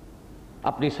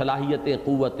 اپنی صلاحیتیں،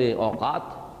 قوتیں،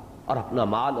 اوقات اور اپنا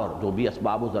مال اور جو بھی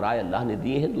اسباب و ذرائع اللہ نے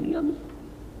دیے ہیں دنیا میں.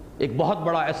 ایک بہت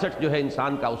بڑا ایسٹ جو ہے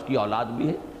انسان کا اس کی اولاد بھی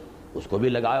ہے، اس کو بھی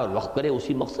لگائے اور وقف کرے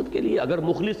اسی مقصد کے لیے اگر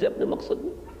مخلص ہے اپنے مقصد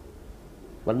میں.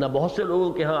 ورنہ بہت سے لوگوں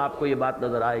کے ہاں آپ کو یہ بات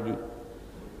نظر آئے گی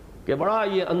کہ بڑا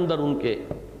یہ اندر ان کے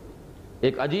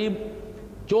ایک عجیب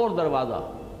چور دروازہ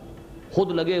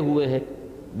خود لگے ہوئے ہیں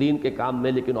دین کے کام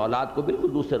میں، لیکن اولاد کو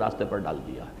بالکل دوسرے راستے پر ڈال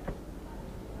دیا ہے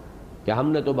کہ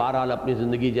ہم نے تو بہرحال اپنی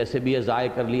زندگی جیسے بھی ہے ضائع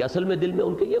کر لی. اصل میں دل میں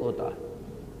ان کے یہ ہوتا ہے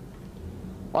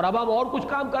اور اب ہم اور کچھ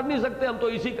کام کر نہیں سکتے، ہم تو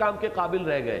اسی کام کے قابل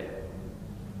رہ گئے.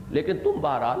 لیکن تم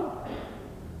بہرحال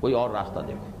کوئی اور راستہ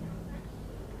دیکھو.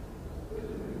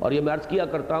 اور یہ میں عرض کیا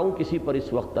کرتا ہوں کسی پر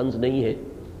اس وقت طنز نہیں ہے،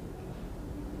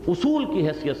 اصول کی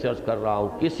حیثیت سے عرض کر رہا ہوں.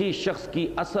 کسی شخص کی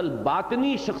اصل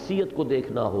باطنی شخصیت کو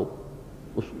دیکھنا ہو،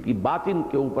 اس کی باطن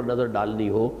کے اوپر نظر ڈالنی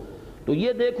ہو تو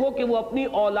یہ دیکھو کہ وہ اپنی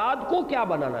اولاد کو کیا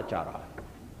بنانا چاہ رہا ہے.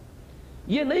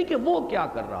 یہ نہیں کہ وہ کیا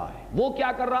کر رہا ہے. وہ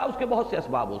کیا کر رہا ہے اس کے بہت سے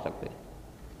اسباب ہو سکتے ہیں،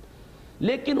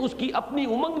 لیکن اس کی اپنی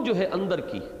امنگ جو ہے اندر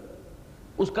کی،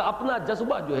 اس کا اپنا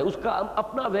جذبہ جو ہے، اس کا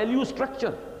اپنا ویلیو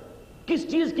سٹرکچر، کس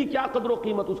چیز کی کیا قدر و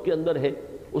قیمت اس کے اندر ہے،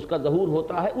 اس کا ظہور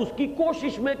ہوتا ہے اس کی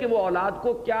کوشش میں کہ وہ اولاد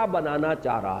کو کیا بنانا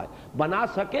چاہ رہا ہے. بنا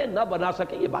سکے نہ بنا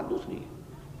سکے یہ بات دوسری ہے،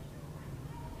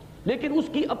 لیکن اس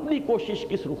کی اپنی کوشش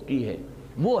کس رخ کی ہے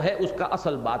وہ ہے اس کا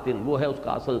اصل باطن، وہ ہے اس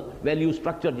کا اصل ویلیو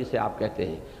سٹرکچر جسے آپ کہتے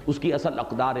ہیں، اس کی اصل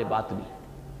اقدار باطنی.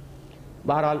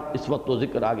 بہرحال اس وقت تو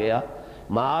ذکر آ گیا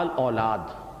مال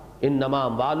اولاد. انما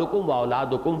اموالکم و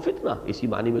اولادکم فتنہ، اسی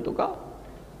معنی میں تو کہا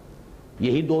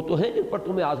یہی دو تو ہیں جن پر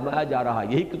تمہیں آزمایا جا رہا ہے،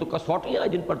 یہی تو کسوٹیاں ہیں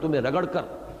جن پر تمہیں رگڑ کر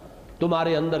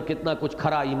تمہارے اندر کتنا کچھ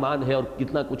کھرا ایمان ہے اور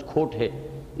کتنا کچھ کھوٹ ہے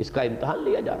اس کا امتحان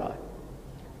لیا جا رہا ہے.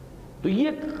 تو یہ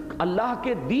اللہ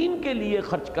کے دین کے لیے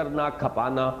خرچ کرنا،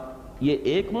 کھپانا، یہ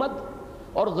ایک مد،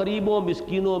 اور غریبوں،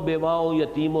 مسکینوں، بیواؤں،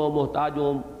 یتیموں،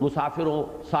 محتاجوں، مسافروں،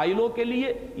 سائلوں کے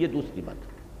لیے یہ دوسری مد.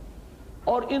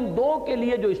 اور ان دو کے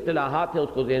لیے جو اصطلاحات ہیں اس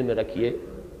کو ذہن میں رکھیے.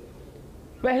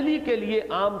 پہلی کے لیے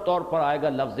عام طور پر آئے گا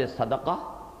لفظ صدقہ،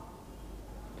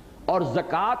 اور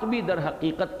زکوٰۃ بھی در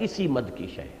حقیقت اسی مد کی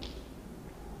شے ہے.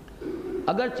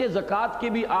 اگرچہ زکوٰۃ کے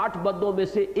بھی 8 مدوں میں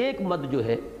سے ایک مد جو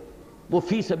ہے وہ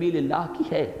فی سبیل اللہ کی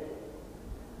ہے،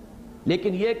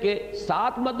 لیکن یہ کہ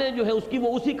 7 مدیں جو ہیں اس کی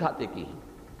وہ اسی کھاتے کی ہیں،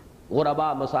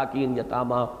 غربا، مساکین،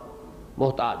 یتامہ،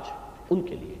 محتاج، ان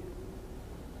کے لیے.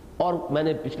 اور میں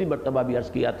نے پچھلی مرتبہ بھی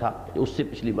عرض کیا تھا، اس سے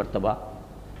پچھلی مرتبہ،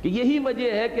 کہ یہی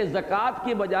وجہ ہے کہ زکوٰۃ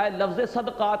کے بجائے لفظ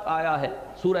صدقات آیا ہے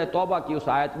سورہ توبہ کی اس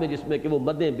آیت میں جس میں کہ وہ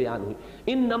مدیں بیان ہوئی.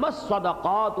 انما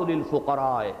الصدقات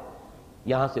للفقراء،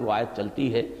 یہاں سے وہ آیت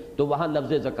چلتی ہے تو وہاں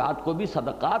لفظ زکوٰۃ کو بھی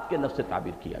صدقات کے لفظ سے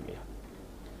تعبیر کیا گیا.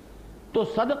 تو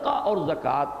صدقہ اور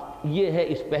زکوٰۃ یہ ہے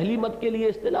اس پہلی مد کے لیے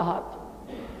اصطلاحات.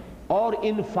 اور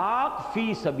انفاق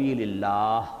فی سبیل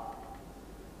اللہ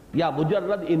یا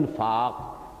مجرد انفاق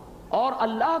اور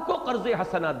اللہ کو قرض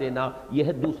حسنہ دینا یہ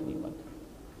ہے دوسری مد.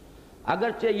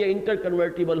 اگرچہ یہ انٹر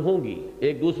کنورٹیبل ہوں گی،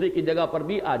 ایک دوسرے کی جگہ پر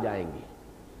بھی آ جائیں گی.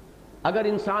 اگر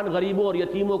انسان غریبوں اور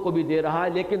یتیموں کو بھی دے رہا ہے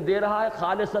لیکن دے رہا ہے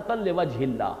خالصتاً لوجہ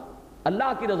اللہ،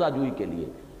 اللہ کی رضا جوئی کے لیے،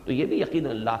 تو یہ بھی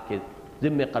یقیناً اللہ کے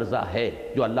ذمہ قرضہ ہے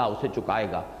جو اللہ اسے چکائے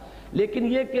گا.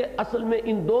 لیکن یہ کہ اصل میں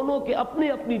ان دونوں کے اپنے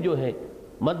اپنی جو ہیں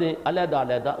مدیں علیحدہ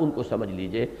علیحدہ، ان کو سمجھ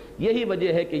لیجئے. یہی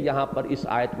وجہ ہے کہ یہاں پر اس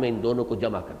آیت میں ان دونوں کو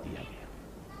جمع کر دیا گیا.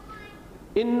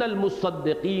 ان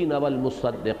المصدقین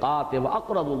والمصدقات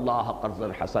واقرضوا اللہ قرضا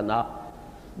حسنا.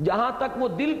 جہاں تک وہ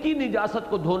دل کی نجاست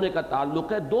کو دھونے کا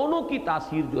تعلق ہے، دونوں کی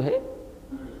تاثیر جو ہے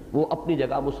وہ اپنی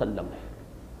جگہ مسلم ہے.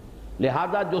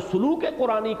 لہذا جو سلوک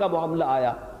قرآنی کا معاملہ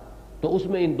آیا تو اس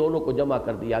میں ان دونوں کو جمع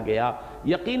کر دیا گیا.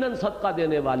 یقیناً صدقہ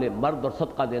دینے والے مرد اور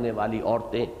صدقہ دینے والی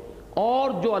عورتیں،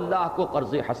 اور جو اللہ کو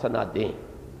قرض حسنہ دیں،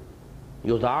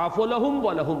 یضاعف لہم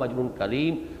ولہم اجر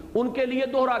کریم، ان کے لیے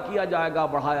دوہرا کیا جائے گا،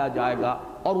 بڑھایا جائے گا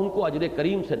اور ان کو اجر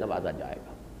کریم سے نوازا جائے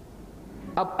گا.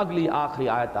 اب اگلی آخری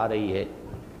آیت آ رہی ہے.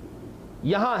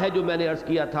 یہاں ہے جو میں نے عرض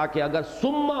کیا تھا کہ اگر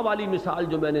سما والی مثال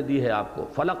جو میں نے دی ہے آپ کو،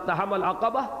 فلقتحم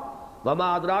العقبہ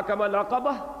وما ادراک ما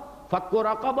العقبہ فک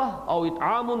رقبہ او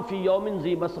اطعام فی یوم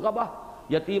ذی مسغبہ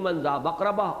یتیما ذا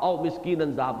مقربہ او مسکینا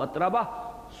ذا متربہ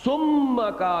ثم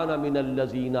کان من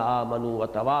الذین آمنوا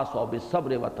وتواصوا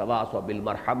بالصبر وتواصوا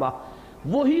بالمرحمہ.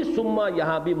 وہی ثم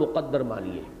یہاں بھی مقدر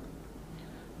مانیے.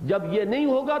 جب یہ نہیں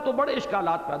ہوگا تو بڑے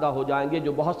اشکالات پیدا ہو جائیں گے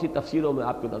جو بہت سی تفسیروں میں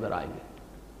آپ کو نظر آئیں گے.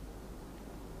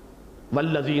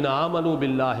 والذین آمنوا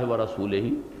باللہ ورسلہ،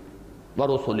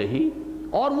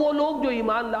 اور وہ لوگ جو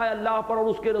ایمان لائے اللہ پر اور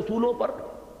اس کے رسولوں پر،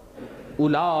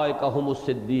 اولئک ھم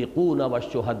الصدیقون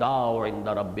والشہداء عند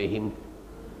ربہم،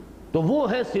 تو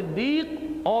وہ ہیں صدیق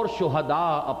اور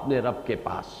شہداء اپنے رب کے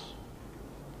پاس.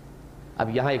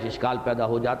 اب یہاں ایک اشکال پیدا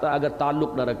ہو جاتا ہے اگر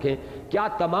تعلق نہ رکھیں، کیا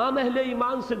تمام اہل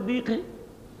ایمان صدیق ہیں؟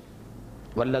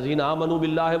 والذین آمنوا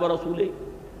باللہ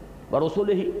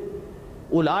ورسلہ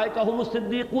اولئک ھم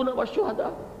الصدیقون والشہداء.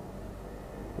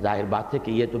 ظاہر بات ہے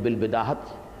کہ یہ تو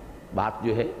بالبداہت بات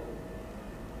جو ہے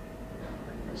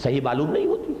صحیح معلوم نہیں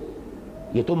ہوتی.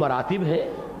 یہ تو مراتب ہے،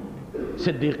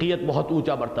 صدیقیت بہت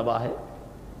اونچا مرتبہ ہے،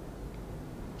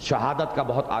 شہادت کا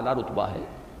بہت اعلیٰ رتبہ ہے.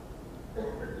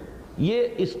 یہ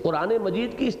اس قرآن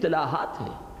مجید کی اصطلاحات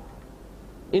ہیں،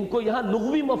 ان کو یہاں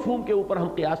لغوی مفہوم کے اوپر ہم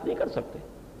قیاس نہیں کر سکتے.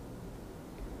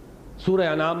 سورہ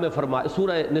انعام میں فرمایا،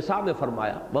 سورہ نساء میں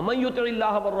فرمایا وَمَن يُطِعِ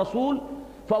اللَّهَ وَالرَّسُولَ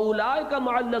فَأُولَٰئِكَ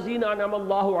مَعَ الَّذِينَ أَنْعَمَ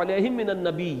اللَّهُ عَلَيْهِم مِّنَ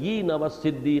النَّبِيِّينَ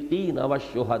وَالصِّدِّيقِينَ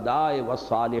وَالشُّهَدَاءِ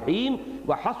وَالصَّالِحِينَ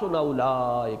وَحَسُنَ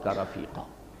أُولَٰئِكَ رَفِيقًا.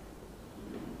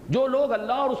 جو لوگ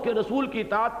اللہ اور اس کے رسول کی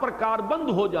اطاعت پر کاربند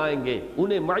ہو جائیں گے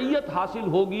انہیں معیت حاصل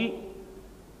ہوگی.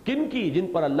 کن کی؟ جن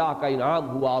پر اللہ کا انعام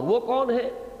ہوا. اور وہ کون ہے؟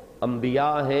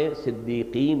 انبیاء ہیں،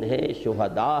 صدیقین ہیں،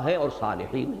 شہداء ہیں اور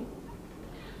صالحین ہیں.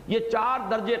 یہ چار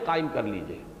درجے قائم کر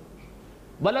لیجئے.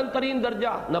 بلند ترین درجہ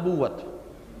نبوت،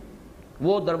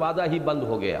 وہ دروازہ ہی بند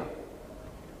ہو گیا،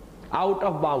 آؤٹ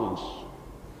آف باؤنڈز.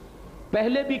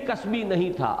 پہلے بھی کسبی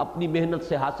نہیں تھا، اپنی محنت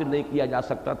سے حاصل نہیں کیا جا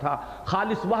سکتا تھا،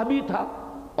 خالص وحی تھا،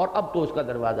 اور اب تو اس کا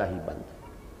دروازہ ہی بند.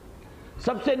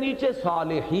 سب سے نیچے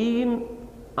صالحین،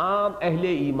 عام اہل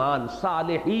ایمان،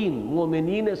 صالحین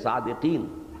مومنین صادقین.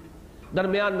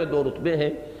 درمیان میں دو رتبے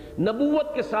ہیں.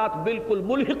 نبوت کے ساتھ بالکل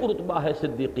ملحق رتبہ ہے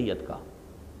صدیقیت کا.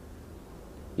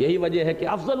 یہی وجہ ہے کہ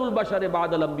افضل البشر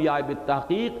بعد الانبیاء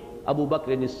بالتحقیق ابو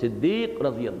بکر الصدیق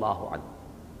رضی اللہ عنہ.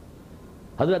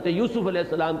 حضرت یوسف علیہ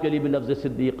السلام کے لیے بھی لفظ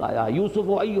صدیق آیا، یوسف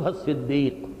ایھا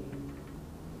الصدیق.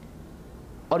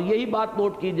 اور یہی بات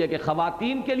نوٹ کیجئے کہ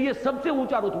خواتین کے لیے سب سے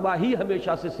اونچا رتبہ ہی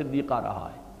ہمیشہ سے صدیقہ رہا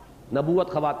ہے.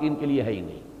 نبوت خواتین کے لیے ہے ہی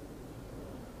نہیں.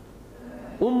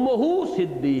 امہ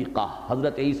صدیقہ،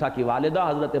 حضرت عیسیٰ کی والدہ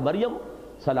حضرت مریم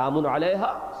سلام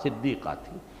علیہا صدیقہ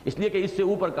تھی، اس لیے کہ اس سے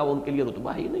اوپر کا ان کے لیے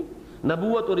رتبہ ہی نہیں.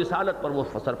 نبوت اور رسالت پر وہ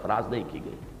سرفراز نہیں کی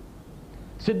گئی.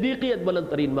 صدیقیت بلند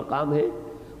ترین مقام ہے.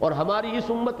 اور ہماری اس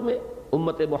امت میں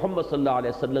امت محمد صلی اللہ علیہ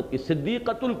وسلم کی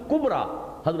صدیقۃ الکبریٰ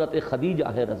حضرت خدیجہ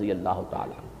ہیں رضی اللہ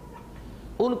تعالی عنہ.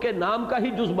 ان کے نام کا ہی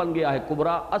جز بن گیا ہے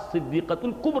کبریٰ. الصدیقۃ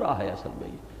الکبریٰ ہے اصل میں.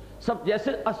 یہ سب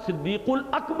جیسے الصدیق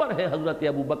الاکبر ہے حضرت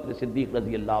ابو بکر صدیق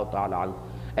رضی اللہ تعالی عنہ،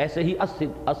 ایسے ہی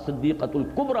الصدیقۃ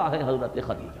الکبریٰ ہے حضرت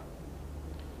خدیجہ.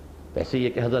 ویسے یہ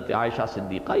کہ حضرت عائشہ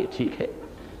صدیقہ یہ ٹھیک ہے،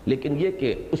 لیکن یہ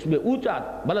کہ اس میں اونچا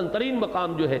بلند ترین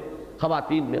مقام جو ہے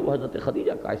خواتین میں وہ حضرت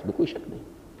خدیجہ کا، اس میں کوئی شک نہیں.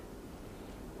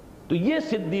 تو یہ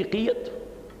صدیقیت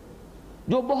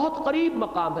جو بہت قریب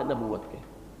مقام ہے نبوت کے،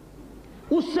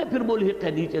 اس سے پھر ملحق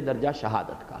ہے نیچے درجہ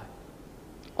شہادت کا ہے.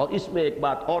 اور اس میں ایک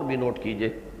بات اور بھی نوٹ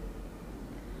کیجئے،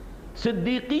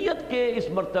 صدیقیت کے اس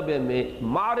مرتبے میں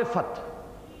معرفت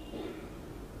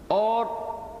اور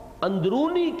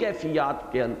اندرونی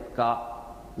کیفیات کا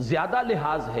زیادہ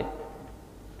لحاظ ہے،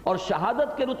 اور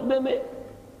شہادت کے رتبے میں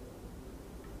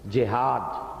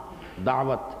جہاد،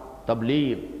 دعوت،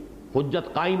 تبلیغ،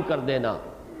 حجت قائم کر دینا،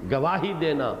 گواہی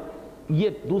دینا، یہ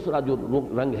دوسرا جو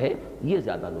رنگ ہے یہ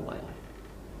زیادہ نمایاں ہے.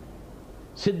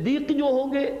 صدیق جو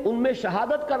ہوں گے ان میں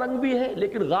شہادت کا رنگ بھی ہے،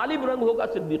 لیکن غالب رنگ ہوگا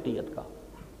صدیقیت کا.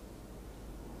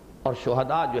 اور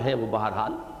شہداء جو ہیں وہ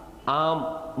بہرحال عام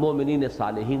مومنین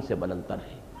صالحین سے بلند تر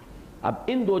ہیں. اب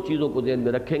ان دو چیزوں کو ذہن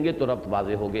میں رکھیں گے تو ربط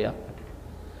واضح ہو گیا.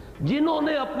 جنہوں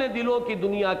نے اپنے دلوں کی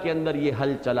دنیا کے اندر یہ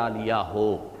حل چلا لیا ہو،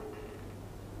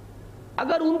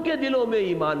 اگر ان کے دلوں میں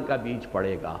ایمان کا بیج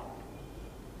پڑے گا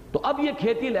تو اب یہ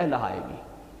کھیتی لہلہائے گی.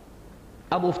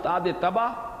 اب افتاد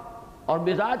تباہ اور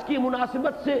مزاج کی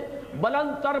مناسبت سے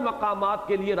بلند تر مقامات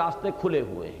کے لیے راستے کھلے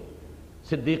ہوئے ہیں.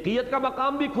 صدیقیت کا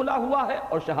مقام بھی کھلا ہوا ہے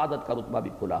اور شہادت کا رتبہ بھی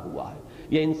کھلا ہوا ہے.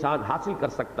 یہ انسان حاصل کر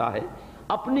سکتا ہے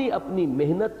اپنی اپنی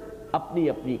محنت، اپنی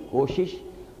اپنی کوشش،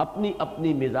 اپنی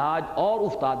اپنی مزاج اور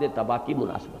افتاد تباہ کی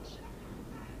مناسبت سے.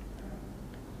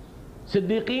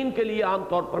 صدیقین کے لیے عام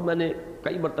طور پر میں نے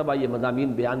کئی مرتبہ یہ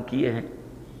مضامین بیان کیے ہیں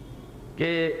کہ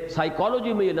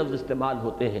سائیکالوجی میں یہ لفظ استعمال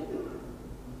ہوتے ہیں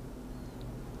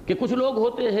کہ کچھ لوگ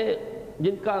ہوتے ہیں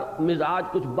جن کا مزاج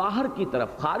کچھ باہر کی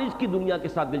طرف، خارج کی دنیا کے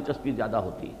ساتھ دلچسپی زیادہ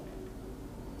ہوتی ہے.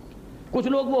 کچھ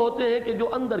لوگ وہ ہوتے ہیں کہ جو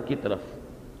اندر کی طرف،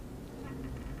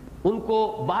 ان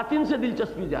کو باطن سے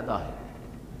دلچسپی زیادہ ہے.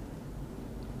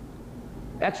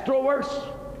 ایکسٹروورٹس،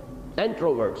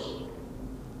 انٹروورٹس،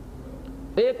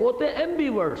 ایک ہوتے ہیں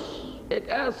ایمبیورٹس، ایک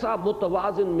ایسا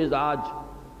متوازن مزاج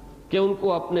کہ ان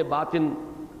کو اپنے باطن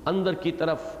اندر کی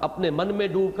طرف اپنے من میں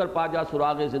ڈوب کر پا جا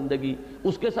سراغ زندگی،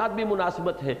 اس کے ساتھ بھی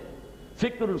مناسبت ہے،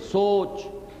 فکر، سوچ،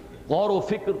 غور و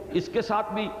فکر، اس کے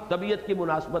ساتھ بھی طبیعت کی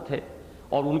مناسبت ہے،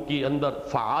 اور ان کی اندر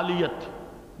فعالیت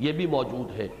یہ بھی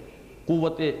موجود ہے،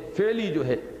 قوت فعلی جو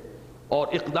ہے اور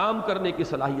اقدام کرنے کی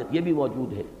صلاحیت یہ بھی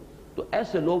موجود ہے، تو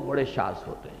ایسے لوگ بڑے شاذ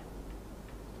ہوتے ہیں۔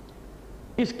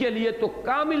 اس کے لیے تو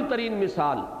کامل ترین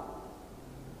مثال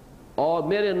اور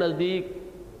میرے نزدیک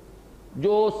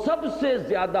جو سب سے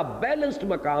زیادہ بیلنسڈ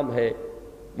مقام ہے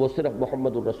وہ صرف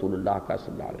محمد الرسول اللہ کا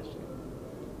صلی اللہ علیہ وسلم۔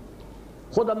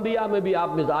 خود انبیاء میں بھی آپ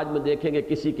مزاج میں دیکھیں گے،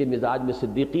 کسی کے مزاج میں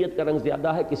صدیقیت کا رنگ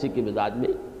زیادہ ہے، کسی کے مزاج میں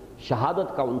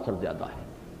شہادت کا عنصر زیادہ ہے۔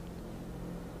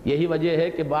 یہی وجہ ہے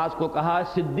کہ بعض کو کہا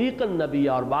صدیق النبی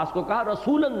اور بعض کو کہا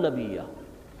رسول النبی۔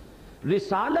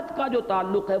 رسالت کا جو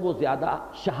تعلق ہے وہ زیادہ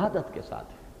شہادت کے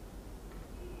ساتھ ہے۔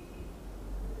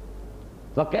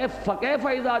 فَكَيْفَ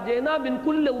إِذَا جِئْنَا مِن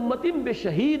كُلِّ أُمَّةٍ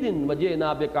بِشَهِيدٍ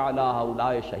وَجِئْنَا بِكَ عَلَىٰ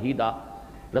هَؤُلَاءِ شَهِيدًا۔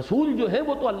 رسول جو ہیں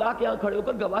وہ تو اللہ کے ہاں کھڑے ہو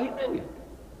کر گواہی دیں گے۔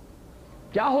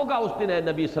 کیا ہوگا اس دن اے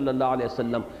نبی صلی اللہ علیہ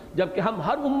وسلم، جبکہ ہم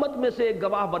ہر امت میں سے ایک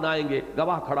گواہ بنائیں گے،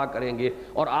 گواہ کھڑا کریں گے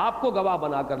اور آپ کو گواہ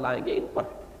بنا کر لائیں گے ان پر،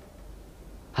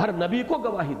 ہر نبی کو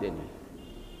گواہی دینی ہے۔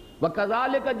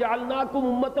 وَكَذَلِكَ جَعَلْنَاكُمْ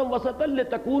أُمَّةً وَسَطًا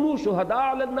لِتَكُونُوا شُهَدَاءَ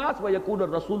عَلَى النَّاسِ وَيَكُونَ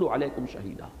الرَّسُولُ عَلَيْكُمْ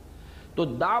شَهِيدًا۔ تو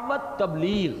دعوت،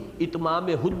 تبلیغ، اتمام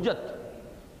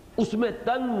حجت، اس میں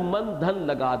تن من دھن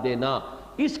لگا دینا،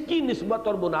 اس کی نسبت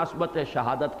اور مناسبت ہے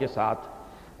شہادت کے ساتھ،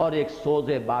 اور ایک سوز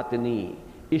باطنی،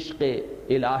 عشق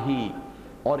الہی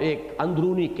اور ایک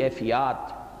اندرونی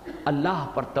کیفیات، اللہ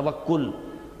پر توکل،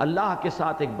 اللہ کے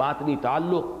ساتھ ایک باطنی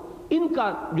تعلق، ان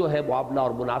کا جو ہے معاملہ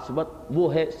اور مناسبت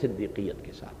وہ ہے صدیقیت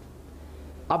کے ساتھ۔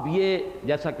 اب یہ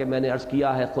جیسا کہ میں نے عرض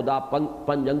کیا ہے، خدا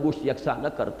پنج انگشت یکساں نہ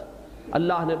کرتا،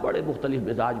 اللہ نے بڑے مختلف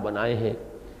مزاج بنائے ہیں،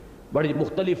 بڑی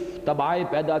مختلف طبائع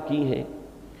پیدا کی ہیں،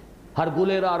 ہر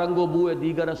گلیرا رنگ و بوئے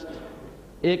دیگر است۔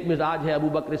 ایک مزاج ہے ابو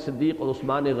بکر صدیق اور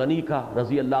عثمان غنی کا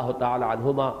رضی اللہ تعالی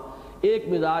عنہما، ایک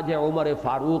مزاج ہے عمر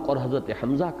فاروق اور حضرت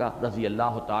حمزہ کا رضی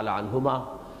اللہ تعالی عنہما۔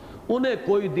 انہیں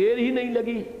کوئی دیر ہی نہیں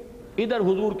لگی، ادھر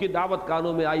حضور کی دعوت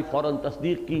کانوں میں آئی، فوراً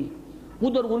تصدیق کی،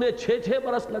 ادھر انہیں 6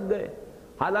 برس لگ گئے۔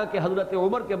 حالانکہ حضرت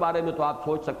عمر کے بارے میں تو آپ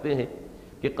سوچ سکتے ہیں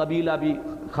کہ قبیلہ بھی،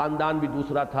 خاندان بھی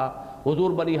دوسرا تھا،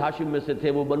 حضور بنی ہاشم میں سے تھے،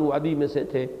 وہ بنو عدی میں سے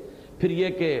تھے، پھر یہ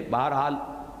کہ بہرحال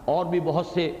اور بھی بہت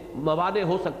سے موانع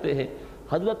ہو سکتے ہیں۔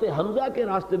 حضرت حمزہ کے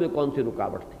راستے میں کون سی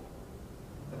رکاوٹ تھی؟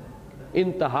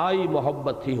 انتہائی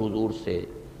محبت تھی حضور سے،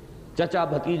 چچا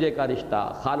بھتیجے کا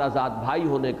رشتہ، خالہ زاد بھائی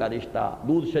ہونے کا رشتہ،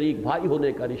 دودھ شریک بھائی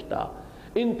ہونے کا رشتہ،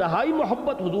 انتہائی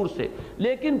محبت حضور سے،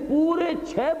 لیکن پورے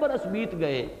 6 برس بیت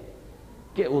گئے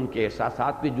کہ ان کے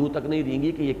احساسات پہ جو تک نہیں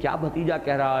رینگی کہ یہ کیا بھتیجا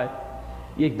کہہ رہا ہے،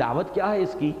 یہ دعوت کیا ہے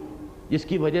اس کی، جس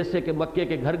کی وجہ سے کہ مکے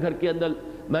کے گھر گھر کے اندر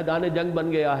میدان جنگ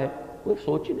بن گیا ہے، کوئی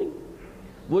سوچ ہی نہیں۔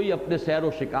 وہی اپنے سیر و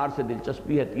شکار سے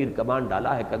دلچسپی ہے، تیر کمان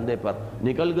ڈالا ہے کندھے پر،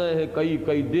 نکل گئے ہیں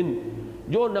کئی دن۔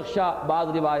 جو نقشہ بعض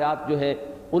روایات جو ہے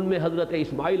ان میں حضرت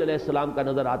اسماعیل علیہ السلام کا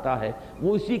نظر آتا ہے،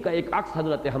 وہ اسی کا ایک عکس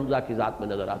حضرت حمزہ کی ذات میں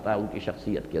نظر آتا ہے، ان کی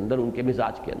شخصیت کے اندر، ان کے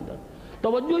مزاج کے اندر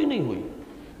توجہ ہی نہیں ہوئی،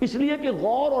 اس لیے کہ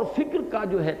غور اور فکر کا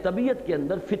جو ہے طبیعت کے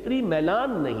اندر فطری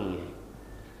میلان نہیں ہے۔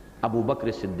 ابو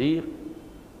بکر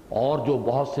صدیق اور جو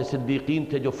بہت سے صدیقین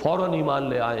تھے جو فوراً ایمان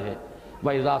لے آئے ہیں،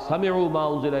 وَإِذَا سَمِعُوا مَا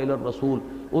أُنزِلَ إِلَى الرَّسُولِ،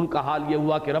 ان کا حال یہ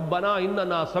ہوا کہ ربنا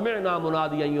اننا سمعنا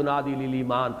منادیا ینادی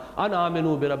للایمان ان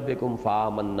آمنوا بربکم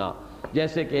فآمنا۔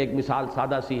 جیسے کہ ایک مثال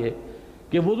سادہ سی ہے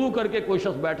کہ وضو کر کے کوئی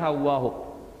شخص بیٹھا ہوا ہو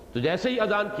تو جیسے ہی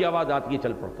اذان کی آواز آتی ہے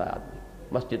چل پڑتا ہے آدمی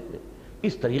مسجد میں،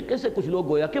 اس طریقے سے کچھ لوگ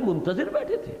گویا کہ منتظر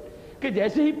بیٹھے تھے کہ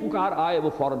جیسے ہی پکار آئے وہ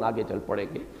فوراً آگے چل پڑیں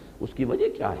گے۔ اس کی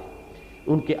وجہ کیا ہے؟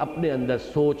 ان کے اپنے اندر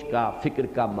سوچ کا، فکر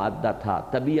کا مادہ تھا،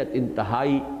 طبیعت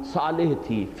انتہائی صالح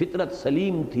تھی، فطرت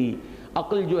سلیم تھی،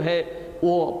 عقل جو ہے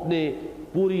وہ اپنے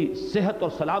پوری صحت اور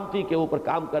سلامتی کے اوپر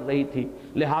کام کر رہی تھی،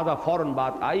 لہذا فوراً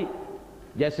بات آئی،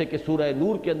 جیسے کہ سورہ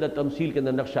نور کے اندر تمثیل کے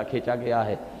اندر نقشہ کھینچا گیا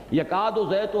ہے، یکاد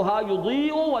زیتها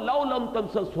یضیء ولو لم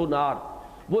تمسسہ نار،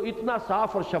 وہ اتنا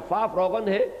صاف اور شفاف روغن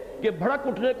ہے کہ بھڑک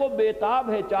اٹھنے کو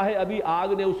بیتاب ہے، چاہے ابھی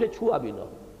آگ نے اسے چھوا بھی نہ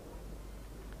ہو،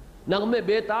 نغمے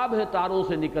بیتاب ہیں تاروں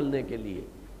سے نکلنے کے لیے۔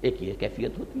 ایک یہ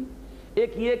کیفیت ہوتی ہے،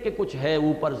 ایک یہ کہ کچھ ہے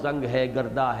اوپر زنگ ہے،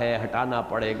 گردہ ہے، ہٹانا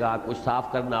پڑے گا، کچھ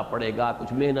صاف کرنا پڑے گا،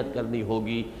 کچھ محنت کرنی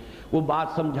ہوگی، وہ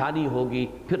بات سمجھانی ہوگی،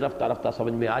 پھر رفتہ رفتہ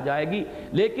سمجھ میں آ جائے گی۔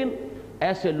 لیکن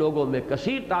ایسے لوگوں میں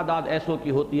کثیر تعداد ایسوں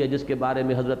کی ہوتی ہے جس کے بارے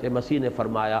میں حضرت مسیح نے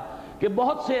فرمایا کہ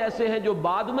بہت سے ایسے ہیں جو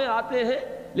بعد میں آتے ہیں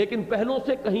لیکن پہلوں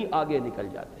سے کہیں آگے نکل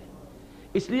جاتے ہیں،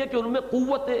 اس لیے کہ ان میں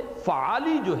قوت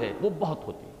فعالی جو ہے وہ بہت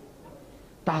ہوتی ہے،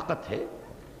 طاقت ہے،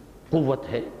 قوت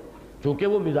ہے، چونکہ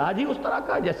وہ مزاج ہی اس طرح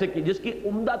کا ہے جیسے کہ جس کی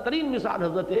عمدہ ترین مثال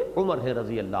حضرت عمر ہے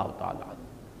رضی اللہ تعالیٰ عنہ۔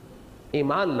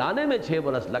 ایمان لانے میں 6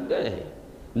 برس لگ گئے ہیں،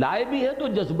 لائے بھی ہیں تو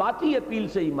جذباتی اپیل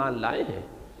سے ایمان لائے ہیں،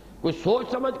 کوئی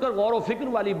سوچ سمجھ کر غور و فکر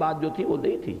والی بات جو تھی وہ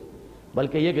نہیں تھی،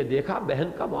 بلکہ یہ کہ دیکھا بہن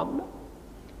کا معاملہ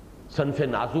صنف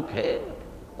نازک ہے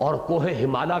اور کوہ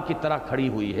ہمالیہ کی طرح کھڑی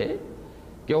ہوئی ہے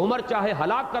کہ عمر چاہے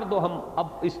ہلاک کر دو، ہم اب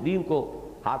اس دین کو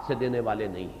ہاتھ سے دینے والے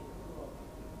نہیں ہیں۔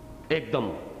 ایک دم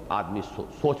آدمی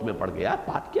سوچ میں پڑ گیا،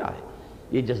 بات کیا ہے؟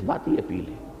 یہ جذباتی اپیل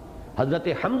ہے۔ حضرت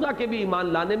حمزہ کے بھی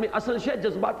ایمان لانے میں اصل شے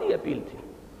جذباتی اپیل تھی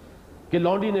کہ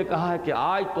لونڈی نے کہا ہے کہ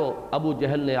آج تو ابو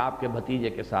جہل نے آپ کے بھتیجے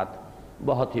کے ساتھ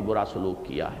بہت ہی برا سلوک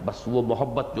کیا ہے، بس وہ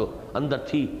محبت جو اندر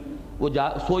تھی وہ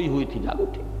سوئی ہوئی تھی، جاگ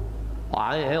اٹھی،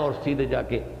 آئے ہیں اور سیدھے جا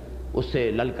کے اس سے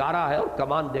للکارا ہے اور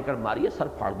کمان دے کر ماری ہے، سر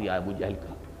پھاڑ دیا ابو جہل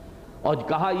کا، اور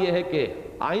کہا یہ ہے کہ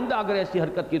آئندہ اگر ایسی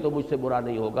حرکت کی تو مجھ سے برا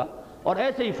نہیں ہوگا، اور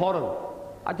ایسے ہی فوراً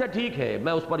اچھا ٹھیک ہے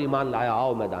میں اس پر ایمان لایا،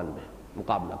 آؤ میدان میں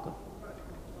مقابلہ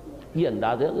کرو۔ یہ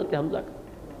انداز ہے حضرت حمزہ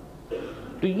کا۔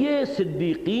 تو یہ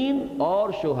صدیقین اور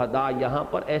شہداء یہاں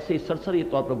پر ایسے سرسری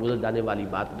طور پر گزر جانے والی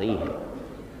بات نہیں ہے۔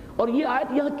 اور یہ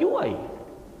آیت یہاں کیوں آئی؟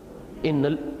 ان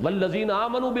والذین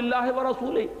آمنوا باللہ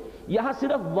ورسولہ، یہاں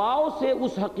صرف واو سے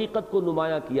اس حقیقت کو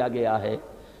نمایاں کیا گیا ہے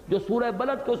جو سورہ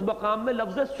بلد کے اس مقام میں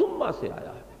لفظ ثم سے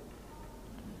آیا ہے۔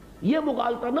 یہ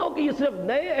مغالطہ نہ ہو کہ یہ صرف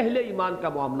نئے اہل ایمان کا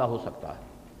معاملہ ہو سکتا ہے۔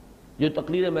 جو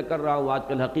تقریریں میں کر رہا ہوں آج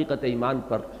کل حقیقت ایمان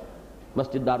پر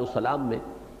مسجد دارالسلام میں،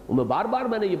 میں بار بار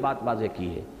میں نے یہ بات واضح کی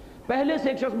ہے، پہلے سے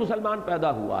ایک شخص مسلمان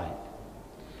پیدا ہوا ہے،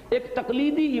 ایک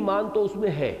تقلیدی ایمان تو اس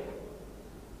میں ہے،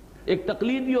 ایک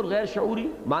تقلیدی اور غیر شعوری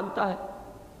مانتا ہے۔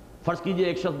 فرض کیجئے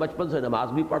ایک شخص بچپن سے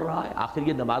نماز بھی پڑھ رہا ہے، آخر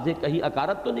یہ نمازیں کہیں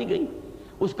اکارت تو نہیں گئی،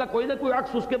 اس کا کوئی نہ کوئی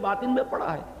عکس اس کے باطن میں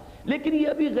پڑا ہے، لیکن یہ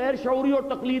ابھی غیر شعوری اور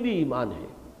تقلیدی ایمان ہے۔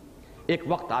 ایک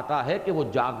وقت آتا ہے کہ وہ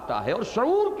جاگتا ہے اور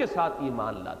شعور کے ساتھ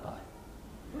ایمان لاتا ہے۔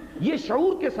 یہ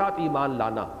شعور کے ساتھ ایمان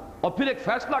لانا اور پھر ایک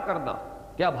فیصلہ کرنا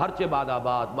کہ اب ہرچہ باد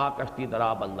آباد ماں کشتی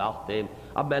درا بنداختیم،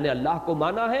 اب میں نے اللہ کو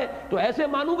مانا ہے تو ایسے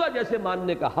مانوں گا جیسے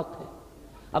ماننے کا حق ہے،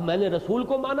 اب میں نے رسول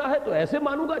کو مانا ہے تو ایسے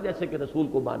مانوں گا جیسے کہ رسول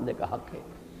کو ماننے کا حق ہے۔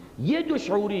 یہ جو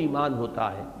شعوری ایمان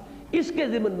ہوتا ہے، اس کے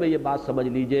ضمن میں یہ بات سمجھ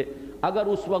لیجئے، اگر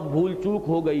اس وقت بھول چوک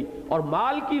ہو گئی اور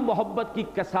مال کی محبت کی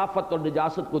کثافت اور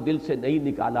نجاست کو دل سے نہیں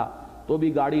نکالا تو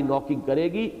بھی گاڑی نوکنگ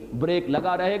کرے گی، بریک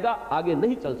لگا رہے گا، آگے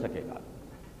نہیں چل سکے گا۔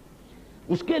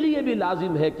 اس کے لیے بھی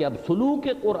لازم ہے کہ اب سلوک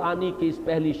قرآنی کی اس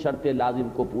پہلی شرط لازم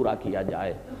کو پورا کیا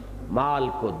جائے، مال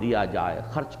کو دیا جائے،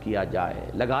 خرچ کیا جائے،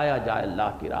 لگایا جائے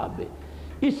اللہ کی راہ میں۔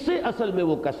 اس سے اصل میں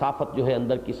وہ کثافت جو ہے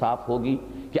اندر کی صاف ہوگی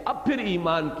کہ اب پھر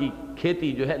ایمان کی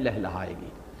کھیتی جو ہے لہلہائے گی،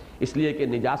 اس لیے کہ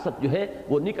نجاست جو ہے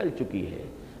وہ نکل چکی ہے،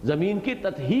 زمین کی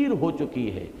تطہیر ہو چکی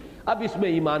ہے، اب اس میں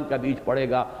ایمان کا بیج پڑے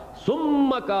گا۔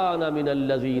 ثم کان من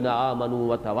الذین آمنوا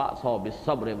وتواصوا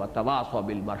بالصبر وتواصوا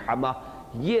بالمرحمہ،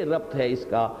 یہ ربط ہے اس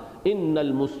کا۔ ان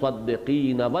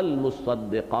المصدقین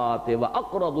والمصدقات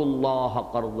واقرضوا اللہ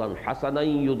قرضا حسنا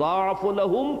یضاعف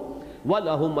لهم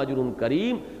ولهم اجر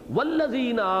کریم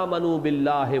والذین آمنوا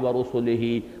باللہ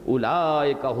ورسلہ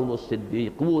اولئک هم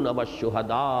الصدیقون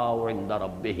والشہداء عند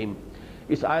ربہم۔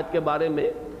 اس آیت کے بارے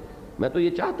میں تو یہ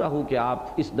چاہتا ہوں کہ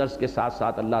آپ اس درس کے ساتھ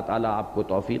ساتھ اللہ تعالیٰ آپ کو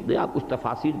توفیق دے، آپ کچھ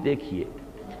تفاسیر دیکھیے،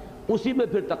 اسی میں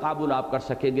پھر تقابل آپ کر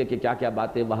سکیں گے کہ کیا کیا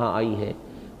باتیں وہاں آئی ہیں،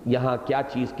 یہاں کیا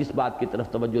چیز کس بات کی طرف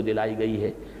توجہ دلائی گئی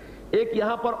ہے۔ ایک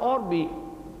یہاں پر اور بھی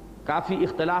کافی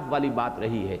اختلاف والی بات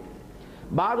رہی ہے،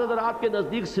 بعض حضرات کے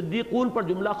نزدیک صدیقون پر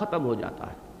جملہ ختم ہو جاتا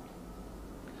ہے،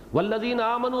 والذین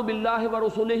آمنوا باللہ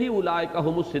ورسلہ اولئک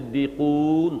هم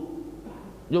الصدیقون،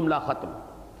 جملہ ختم،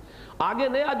 آگے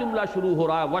نیا جملہ شروع ہو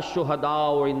رہا ہے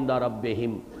والشہداء عند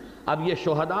ربہم۔ اب یہ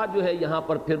شہداء جو ہے یہاں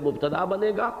پر پھر مبتدا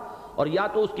بنے گا اور یا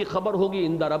تو اس کی خبر ہوگی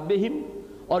عند ربہم،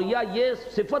 اور یا یہ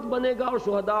صفت بنے گا اور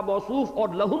شہداء موصوف اور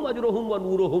لہم اجرہم و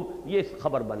نورہم یہ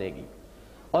خبر بنے گی۔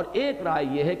 اور ایک رائے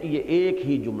یہ ہے کہ یہ ایک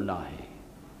ہی جملہ ہے،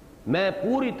 میں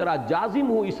پوری طرح جازم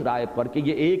ہوں اس رائے پر کہ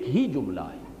یہ ایک ہی جملہ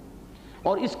ہے،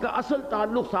 اور اس کا اصل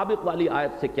تعلق سابق والی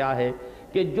آیت سے کیا ہے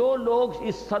کہ جو لوگ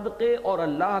اس صدقے اور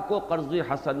اللہ کو قرض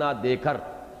حسنہ دے کر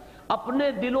اپنے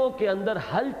دلوں کے اندر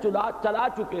حل چلا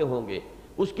چکے ہوں گے،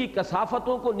 اس کی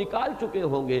کثافتوں کو نکال چکے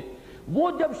ہوں گے، وہ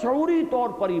جب شعوری طور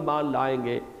پر ایمان لائیں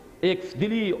گے ایک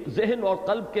دلی ذہن اور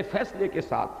قلب کے فیصلے کے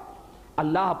ساتھ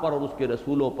اللہ پر اور اس کے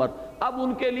رسولوں پر، اب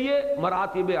ان کے لیے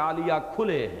مراتب عالیہ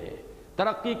کھلے ہیں،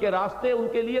 ترقی کے راستے ان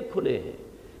کے لیے کھلے ہیں،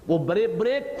 وہ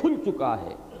بریک کھل چکا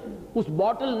ہے، اس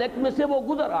باٹل نیک میں سے وہ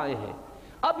گزر آئے ہیں۔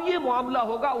 اب یہ معاملہ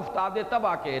ہوگا افتاد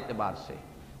طبع کے اعتبار سے،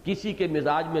 کسی کے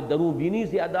مزاج میں دروں بینی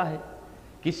زیادہ ہے،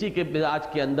 کسی کے مزاج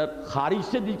کے اندر خارج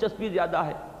سے دلچسپی زیادہ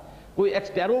ہے، کوئی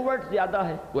ایکسٹروورٹ زیادہ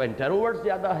ہے، کوئی انٹروورٹ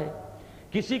زیادہ ہے،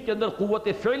 کسی کے اندر قوت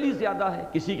فعلی زیادہ ہے،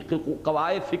 کسی کی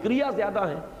قواعد فکریہ زیادہ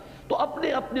ہیں، تو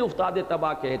اپنے اپنے استاد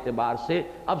تباہ کے اعتبار سے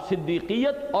اب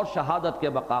صدیقیت اور شہادت کے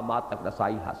مقامات تک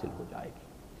رسائی حاصل ہو جائے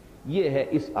گی۔ یہ ہے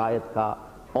اس آیت کا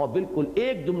اور بالکل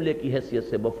ایک جملے کی حیثیت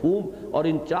سے مفہوم، اور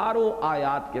ان چاروں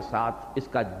آیات کے ساتھ اس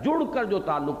کا جڑ کر جو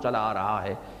تعلق چلا آ رہا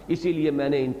ہے، اسی لیے میں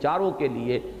نے ان چاروں کے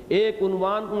لیے ایک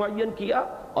عنوان معین کیا،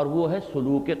 اور وہ ہے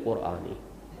سلوک قرآنی۔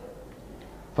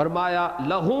 فرمایا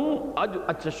لہم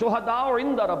شہداء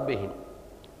عند ربہم،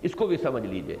 اس کو بھی سمجھ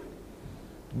لیجئے۔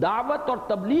 دعوت اور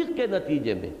تبلیغ کے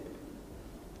نتیجے میں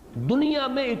دنیا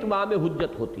میں اتمام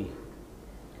حجت ہوتی ہے۔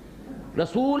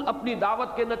 رسول اپنی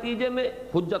دعوت کے نتیجے میں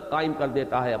حجت قائم کر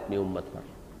دیتا ہے اپنی امت پر،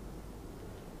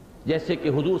 جیسے کہ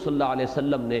حضور صلی اللہ علیہ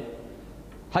وسلم نے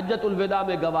حجۃ الوداع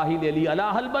میں گواہی لے لی، الا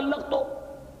هل بلغت،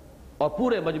 اور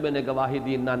پورے مجمع نے گواہی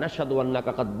دی، انا نشهد انک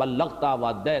قد بلغت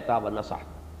وادیت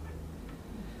ونصحت۔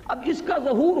 اب اس کا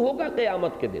ظہور ہوگا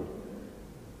قیامت کے دن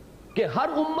کہ ہر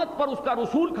امت پر اس کا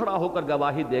رسول کھڑا ہو کر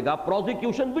گواہی دے گا،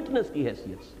 پروزیکیوشن وٹنس کی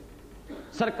حیثیت سے،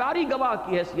 سرکاری گواہ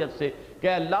کی حیثیت سے، کہ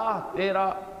اللہ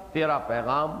تیرا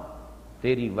پیغام،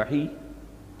 تیری وحی،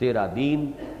 تیرا دین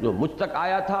جو مجھ تک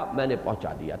آیا تھا میں نے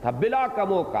پہنچا دیا تھا بلا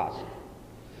کم و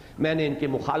کاست۔ میں نے ان کی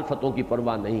مخالفتوں کی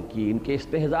پرواہ نہیں کی، ان کے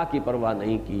استہزاء کی پرواہ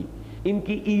نہیں کی، ان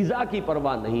کی ایذا کی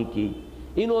پرواہ نہیں کی،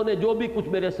 انہوں نے جو بھی کچھ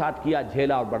میرے ساتھ کیا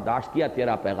جھیلا اور برداشت کیا،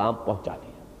 تیرا پیغام پہنچا دیا۔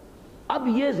 اب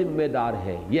یہ ذمہ دار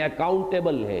ہے، یہ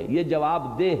اکاؤنٹیبل ہے، یہ جواب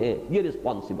دہ ہے، یہ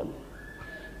رسپانسیبل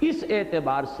ہے۔ اس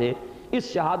اعتبار سے اس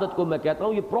شہادت کو میں کہتا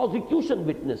ہوں یہ پروزیکیوشن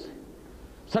وٹنس ہے،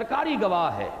 سرکاری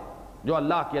گواہ ہے جو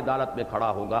اللہ کی عدالت میں کھڑا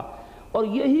ہوگا، اور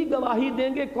یہی گواہی دیں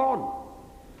گے کون؟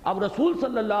 اب رسول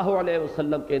صلی اللہ علیہ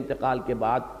وسلم کے انتقال کے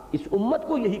بعد اس امت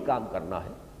کو یہی کام کرنا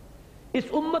ہے۔ اس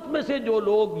امت میں سے جو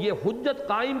لوگ یہ حجت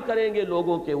قائم کریں گے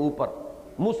لوگوں کے اوپر،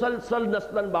 مسلسل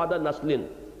نسلاً بعد نسل،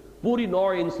 پوری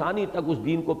نوع انسانی تک اس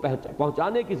دین کو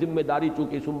پہنچانے کی ذمہ داری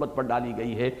چونکہ اس امت پر ڈالی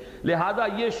گئی ہے، لہذا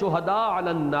یہ شہداء علی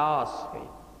الناس ہیں۔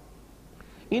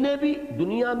 انہیں بھی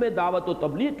دنیا میں دعوت و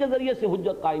تبلیغ کے ذریعے سے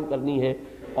حجت قائم کرنی ہے،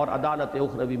 اور عدالت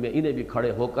اخروی میں انہیں بھی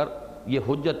کھڑے ہو کر یہ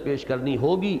حجت پیش کرنی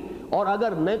ہوگی، اور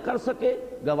اگر نہ کر سکے،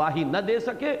 گواہی نہ دے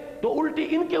سکے، تو الٹی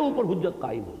ان کے اوپر حجت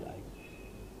قائم ہو جائے گی۔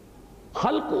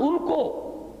 خلق ان کو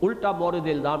الٹا مورد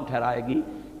الزام ٹھہرائے گی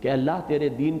کہ اللہ تیرے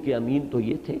دین کے امین تو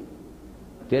یہ تھے،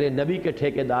 تیرے نبی کے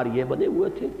ٹھیکیدار یہ بنے ہوئے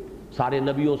تھے، سارے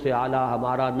نبیوں سے اعلیٰ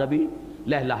ہمارا نبی،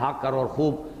 لہلہا کر اور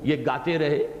خوب یہ گاتے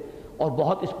رہے اور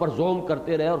بہت اس پر زوم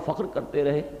کرتے رہے اور فخر کرتے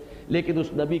رہے، لیکن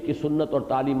اس نبی کی سنت اور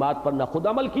تعلیمات پر نہ خود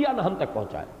عمل کیا نہ ہم تک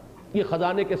پہنچایا، یہ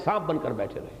خزانے کے سانپ بن کر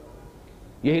بیٹھے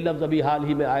رہے۔ یہی لفظ ابھی حال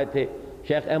ہی میں آئے تھے،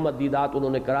 شیخ احمد دیدات انہوں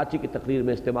نے کراچی کی تقریر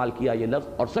میں استعمال کیا یہ لفظ،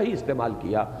 اور صحیح استعمال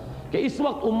کیا، کہ اس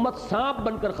وقت امت سانپ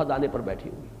بن کر خزانے پر بیٹھی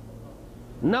ہوئی،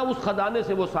 نہ اس خزانے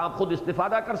سے وہ سانپ خود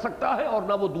استفادہ کر سکتا ہے اور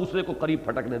نہ وہ دوسرے کو قریب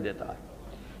پھٹکنے دیتا ہے۔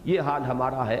 یہ حال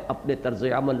ہمارا ہے، اپنے طرز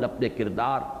عمل، اپنے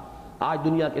کردار۔ آج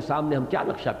دنیا کے سامنے ہم کیا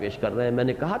نقشہ پیش کر رہے ہیں؟ میں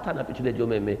نے کہا تھا نا پچھلے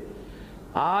جمعے میں،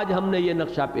 آج ہم نے یہ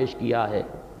نقشہ پیش کیا ہے،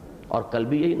 اور کل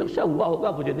بھی یہی نقشہ ہوا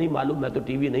ہوگا، مجھے نہیں معلوم، میں تو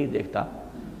ٹی وی نہیں دیکھتا،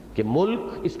 کہ ملک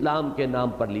اسلام کے نام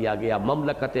پر لیا گیا،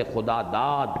 مملکت خدا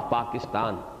داد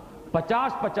پاکستان،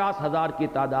 50 ہزار کی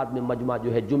تعداد میں مجمع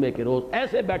جو ہے جمعے کے روز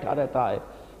ایسے بیٹھا رہتا ہے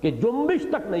کہ جنبش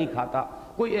تک نہیں کھاتا،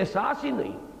 کوئی احساس ہی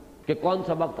نہیں کہ کون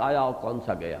سا وقت آیا اور کون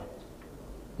سا گیا،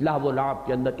 لہو و لعب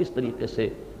کے اندر اس طریقے سے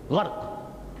غرق۔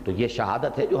 تو یہ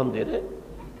شہادت ہے جو ہم دے رہے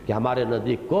ہیں کہ ہمارے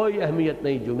نزدیک کوئی اہمیت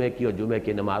نہیں جمعے کی اور جمعے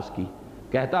کی نماز کی۔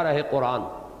 کہتا رہے قرآن،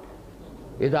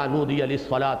 اذا نودی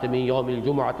للصلاۃ من یوم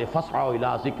الجمعۃ فاسعوا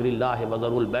الی ذکر اللہ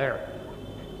وذروا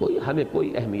البیع، ہمیں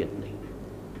کوئی اہمیت نہیں،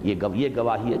 یہ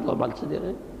گواہی ہے جو عمل سے دے رہے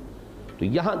ہیں۔ تو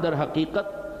یہاں در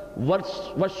حقیقت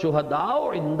والشہداء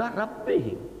عند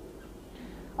ربہم،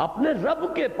 اپنے رب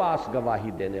کے پاس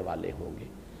گواہی دینے والے ہوں گے۔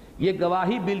 یہ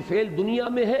گواہی بالفعل دنیا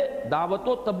میں ہے دعوت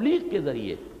و تبلیغ کے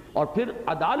ذریعے، اور پھر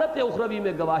عدالت اخروی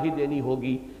میں گواہی دینی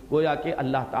ہوگی، گویا کہ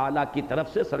اللہ تعالیٰ کی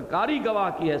طرف سے سرکاری گواہ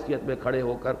کی حیثیت میں کھڑے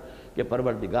ہو کر کہ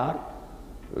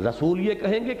پروردگار، رسول یہ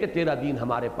کہیں گے کہ تیرا دین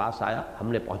ہمارے پاس آیا،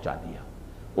 ہم نے پہنچا دیا۔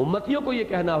 امتیوں کو یہ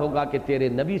کہنا ہوگا کہ تیرے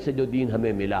نبی سے جو دین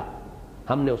ہمیں ملا،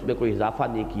 ہم نے اس میں کوئی اضافہ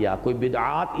نہیں کیا، کوئی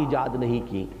بدعات ایجاد نہیں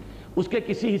کی، اس کے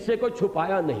کسی حصے کو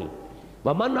چھپایا نہیں۔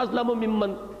 وَمَنْ أَظْلَمُ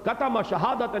مِمَّنْ كَتَمَ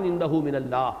شَهَادَةً عِنْدَهُ مِنَ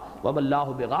اللَّهِ وَمَا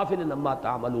اللَّهُ بِغَافِلٍ عَمَّا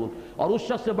تَعْمَلُونَ، اور اس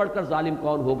شخص سے بڑھ کر ظالم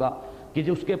کون ہوگا کہ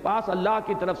جس کے پاس اللہ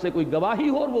کی طرف سے کوئی گواہی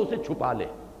ہو اور وہ اسے چھپا لے۔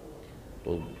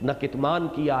 تو نہ کتمان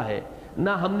کیا ہے،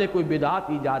 نہ ہم نے کوئی بدعات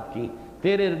ایجاد کی،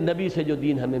 تیرے نبی سے جو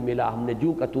دین ہمیں ملا ہم نے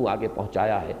جو کا تو آگے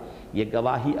پہنچایا ہے۔ یہ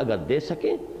گواہی اگر دے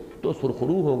سکیں تو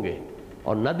سرخرو ہوں گے،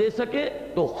 اور نہ دے سکے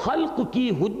تو خلق کی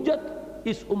حجت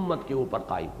اس امت کے اوپر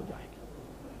قائم ہو جائے گی۔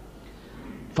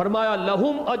 فرمایا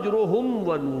لہم اجرہم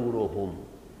و نورہم،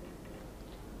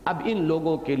 اب ان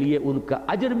لوگوں کے لیے ان کا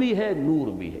اجر بھی ہے، نور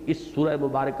بھی ہے۔ اس سورہ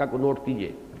مبارکہ کو نوٹ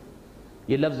کیجئے،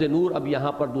 یہ لفظ نور اب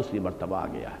یہاں پر دوسری مرتبہ آ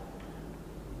گیا ہے،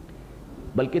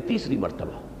 بلکہ تیسری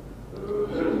مرتبہ۔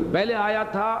 پہلے آیا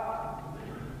تھا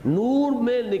نور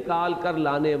میں نکال کر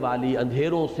لانے والی،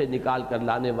 اندھیروں سے نکال کر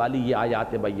لانے والی یہ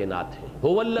آیات بینات ہیں۔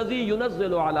 هو الذی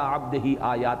ینزل علی عبدہ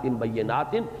آیات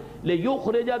بینات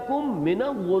لیخرجکم من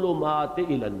الظلمات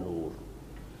الی النور۔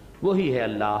 وہی ہے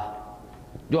اللہ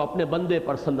جو اپنے بندے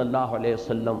پر صلی اللہ علیہ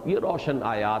وسلم یہ روشن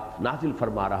آیات نازل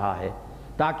فرما رہا ہے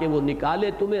تاکہ وہ نکالے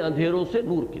تمہیں اندھیروں سے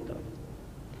نور کی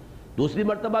طرف۔ دوسری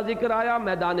مرتبہ ذکر آیا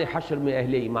میدان حشر میں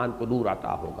اہل ایمان کو نور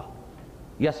عطا ہوگا،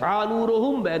 یسعی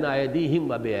نورہم بین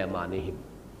ایدیہم و بایمانہم۔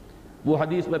 وہ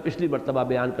حدیث میں پچھلی مرتبہ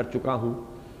بیان کر چکا ہوں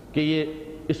کہ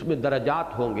یہ اس میں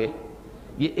درجات ہوں گے،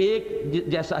 یہ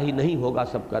ایک جیسا ہی نہیں ہوگا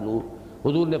سب کا نور۔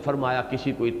 حضور نے فرمایا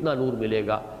کسی کو اتنا نور ملے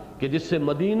گا کہ جس سے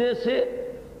مدینے سے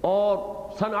اور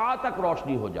صنعاء تک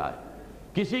روشنی ہو جائے،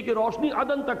 کسی کی روشنی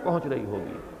عدن تک پہنچ رہی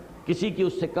ہوگی، کسی کی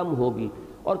اس سے کم ہوگی،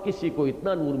 اور کسی کو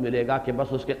اتنا نور ملے گا کہ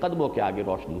بس اس کے قدموں کے آگے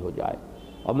روشنی ہو جائے۔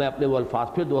 اور میں اپنے وہ الفاظ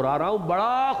پھر دہرا رہا ہوں،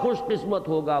 بڑا خوش قسمت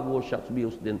ہوگا وہ شخص بھی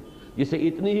اس دن جسے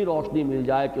اتنی ہی روشنی مل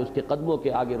جائے کہ اس کے قدموں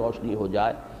کے آگے روشنی ہو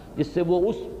جائے، جس سے وہ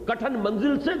اس کٹھن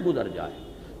منزل سے گزر جائے۔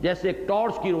 جیسے ایک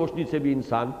ٹارچ کی روشنی سے بھی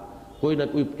انسان کوئی نہ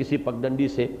کوئی کسی پگڈنڈی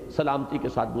سے سلامتی کے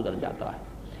ساتھ گزر جاتا ہے۔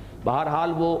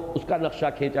 بہرحال وہ اس کا نقشہ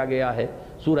کھینچا گیا ہے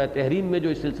سورہ تحریم میں، جو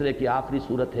اس سلسلے کی آخری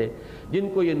صورت ہے۔ جن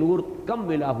کو یہ نور کم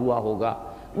ملا ہوا ہوگا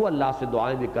وہ اللہ سے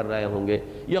دعائیں بھی کر رہے ہوں گے،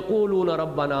 یقولون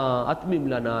ربنا اتمم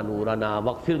لنا نورنا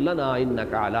واغفر لنا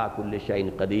انک علی کل شیء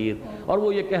قدیر، اور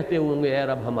وہ یہ کہتے ہوں گے اے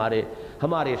رب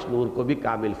ہمارے اس نور کو بھی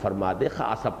کامل فرما دے،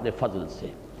 خاص اپنے فضل سے۔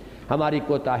 ہماری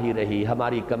کوتاہی رہی،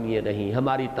 ہماری کمیاں رہی،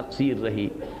 ہماری تقصیر رہی،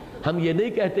 ہم یہ نہیں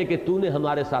کہتے کہ تو نے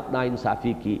ہمارے ساتھ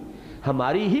ناانصافی کی،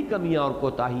 ہماری ہی کمیاں اور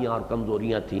کوتاہیاں اور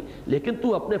کمزوریاں تھیں، لیکن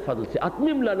تو اپنے فضل سے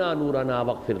اتمم لنا نورنا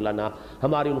واغفر لنا،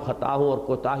 ہماری ان خطاؤں اور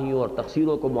کوتاہیوں اور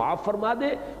تقصیروں کو معاف فرما دے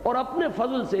اور اپنے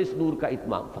فضل سے اس نور کا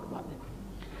اتمام فرما دے۔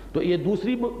 تو یہ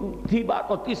دوسری تھی بات،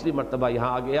 اور تیسری مرتبہ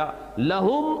یہاں آ گیا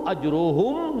لہم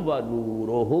اجرہم و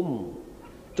نورہم۔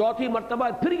 چوتھی مرتبہ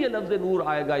پھر یہ لفظ نور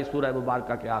آئے گا اس سورہ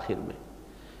مبارکہ کے آخر میں،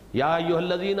 یا ایھا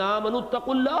الذین آمنوا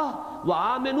اتقوا اللہ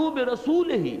وآمنوا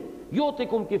برسولہ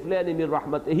یؤتکم کفلین من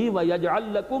رحمتہ ویجعل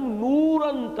لکم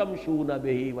نورا تمشون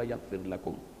بہ ویغفر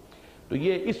لکم۔ تو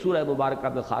یہ اس سورہ مبارکہ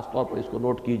میں خاص طور پر اس کو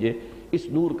نوٹ کیجئے، اس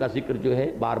نور کا ذکر جو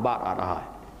ہے بار بار آ رہا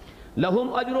ہے۔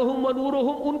 لہم اجرہم و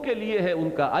نورہم، ان کے لیے ہے ان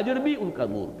کا اجر بھی ان کا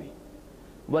نور بھی۔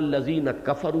 والذین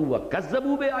کفروا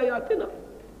وکذبوا بآیاتنا،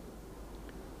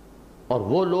 اور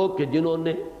وہ لوگ کہ جنہوں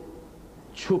نے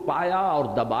چھپایا اور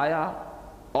دبایا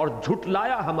اور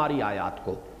جھٹلایا ہماری آیات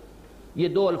کو۔ یہ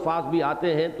دو الفاظ بھی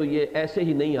آتے ہیں تو یہ ایسے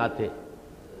ہی نہیں آتے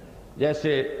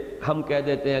جیسے ہم کہہ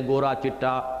دیتے ہیں گورا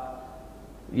چٹا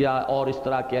یا اور اس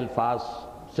طرح کے الفاظ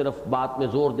صرف بات میں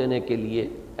زور دینے کے لیے،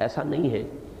 ایسا نہیں ہے،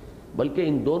 بلکہ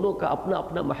ان دونوں کا اپنا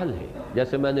اپنا محل ہے۔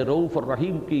 جیسے میں نے رؤوف اور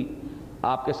رحیم کی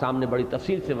آپ کے سامنے بڑی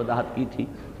تفصیل سے وضاحت کی تھی۔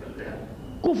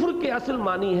 کفر کے اصل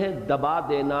معنی ہے دبا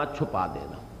دینا، چھپا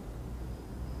دینا،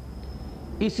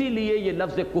 اسی لیے یہ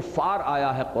لفظ کفار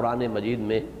آیا ہے قرآن مجید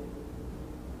میں،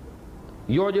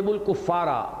 یعجب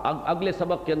الکفارا، اگلے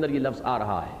سبق کے اندر یہ لفظ آ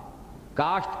رہا ہے۔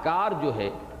 کاشتکار جو ہے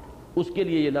اس کے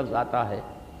لیے یہ لفظ آتا ہے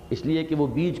اس لیے کہ وہ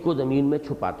بیج کو زمین میں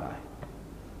چھپاتا ہے۔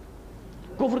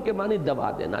 کفر کے معنی دبا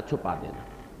دینا، چھپا دینا۔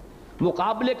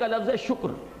 مقابلے کا لفظ ہے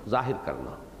شکر، ظاہر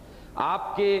کرنا۔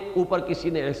 آپ کے اوپر کسی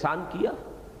نے احسان کیا،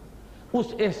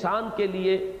 اس احسان کے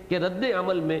لیے کہ رد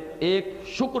عمل میں ایک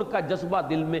شکر کا جذبہ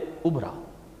دل میں ابھرا،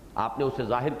 آپ نے اسے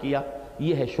ظاہر کیا،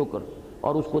 یہ ہے شکر،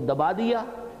 اور اس کو دبا دیا،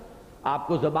 آپ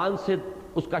کو زبان سے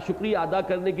اس کا شکریہ ادا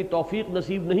کرنے کی توفیق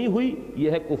نصیب نہیں ہوئی،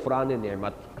 یہ ہے کفران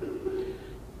نعمت۔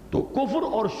 تو کفر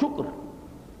اور شکر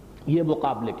یہ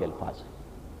مقابلے کے الفاظ ہیں۔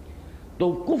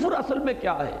 تو کفر اصل میں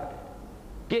کیا ہے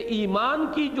کہ ایمان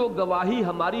کی جو گواہی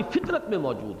ہماری فطرت میں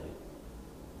موجود ہے،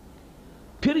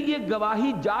 پھر یہ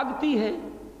گواہی جاگتی ہے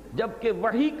جبکہ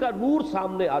وحی کا نور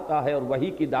سامنے آتا ہے اور وحی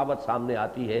کی دعوت سامنے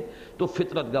آتی ہے، تو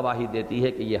فطرت گواہی دیتی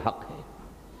ہے کہ یہ حق ہے۔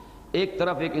 ایک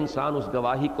طرف ایک انسان اس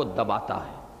گواہی کو دباتا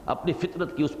ہے، اپنی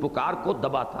فطرت کی اس پکار کو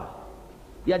دباتا ہے،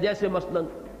 یا جیسے مثلا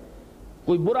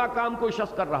کوئی برا کام کوئی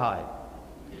شخص کر رہا ہے،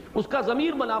 اس کا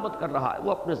ضمیر ملامت کر رہا ہے،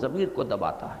 وہ اپنے ضمیر کو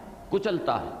دباتا ہے،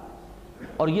 کچلتا ہے،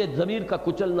 اور یہ ضمیر کا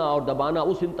کچلنا اور دبانا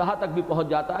اس انتہا تک بھی پہنچ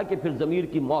جاتا ہے کہ پھر ضمیر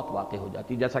کی موت واقع ہو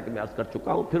جاتی ہے، جیسا کہ میں عرض کر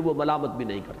چکا ہوں، پھر وہ ملامت بھی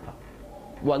نہیں کرتا،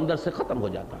 وہ اندر سے ختم ہو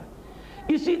جاتا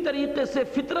ہے۔ اسی طریقے سے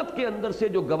فطرت کے اندر سے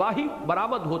جو گواہی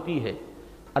برآمد ہوتی ہے،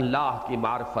 اللہ کی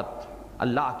معرفت،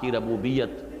 اللہ کی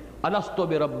ربوبیت، الست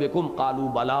بربکم قالوا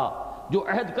بلا، جو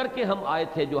عہد کر کے ہم آئے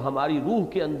تھے، جو ہماری روح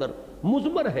کے اندر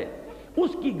مضمر ہے،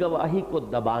 اس کی گواہی کو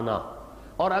دبانا،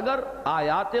 اور اگر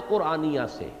آیات قرآنیہ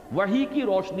سے، وحی کی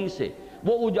روشنی سے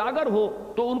وہ اجاگر ہو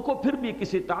تو ان کو پھر بھی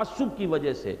کسی تعصب کی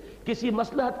وجہ سے، کسی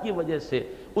مصلحت کی وجہ سے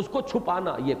اس کو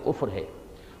چھپانا یہ کفر ہے۔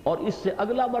 اور اس سے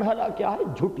اگلا مرحلہ کیا ہے؟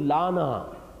 جھٹلانا۔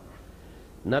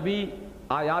 نبی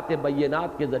آیات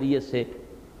بینات کے ذریعے سے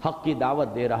حق کی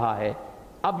دعوت دے رہا ہے،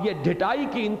 اب یہ ڈھٹائی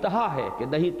کی انتہا ہے کہ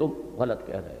نہیں تم غلط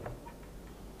کہہ رہے ہو،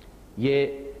 یہ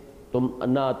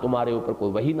نہ تمہارے اوپر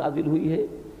کوئی وحی نازل ہوئی ہے،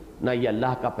 نہ یہ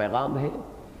اللہ کا پیغام ہے۔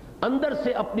 اندر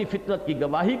سے اپنی فطرت کی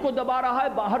گواہی کو دبا رہا ہے،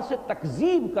 باہر سے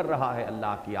تکذیب کر رہا ہے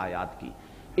اللہ کی آیات کی۔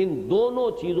 ان دونوں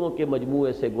چیزوں کے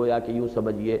مجموعے سے گویا کہ یوں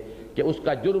سمجھیے کہ اس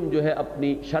کا جرم جو ہے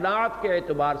اپنی شناعت کے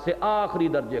اعتبار سے آخری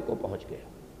درجے کو پہنچ گیا۔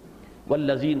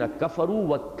 والذین کفروا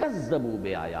وکذبوا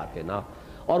بآیاتنا،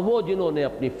 اور وہ جنہوں نے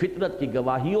اپنی فطرت کی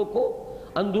گواہیوں کو،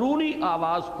 اندرونی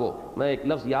آواز کو، میں ایک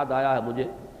لفظ یاد آیا ہے مجھے،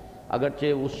 اگرچہ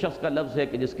اس شخص کا لفظ ہے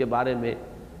کہ جس کے بارے میں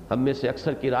ہم میں سے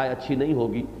اکثر کی رائے اچھی نہیں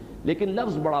ہوگی، لیکن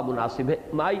لفظ بڑا مناسب ہے،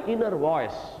 مائی انر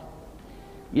وائس۔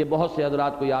 یہ بہت سے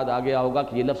حضرات کو یاد آ گیا ہوگا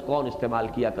کہ یہ لفظ کون استعمال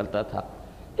کیا کرتا تھا۔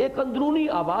 ایک اندرونی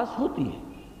آواز ہوتی ہے،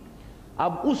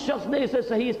 اب اس شخص نے اسے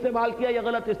صحیح استعمال کیا یا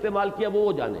غلط استعمال کیا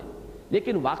وہ جانے،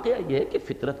 لیکن واقعہ یہ ہے کہ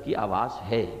فطرت کی آواز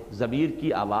ہے، ضمیر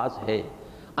کی آواز ہے،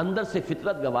 اندر سے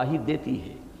فطرت گواہی دیتی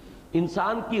ہے۔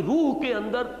 انسان کی روح کے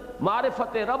اندر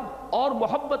معرفت رب اور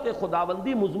محبت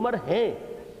خداوندی مضمر ہیں۔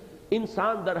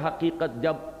 انسان در حقیقت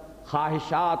جب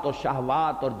خواہشات اور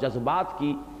شہوات اور جذبات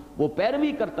کی وہ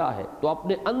پیروی کرتا ہے تو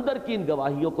اپنے اندر کی ان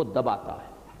گواہیوں کو دباتا ہے،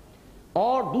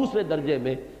 اور دوسرے درجے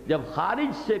میں جب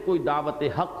خارج سے کوئی دعوت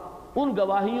حق ان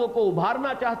گواہیوں کو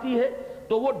ابھارنا چاہتی ہے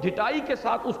تو وہ ڈھٹائی کے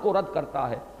ساتھ اس کو رد کرتا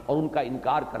ہے اور ان کا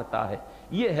انکار کرتا ہے۔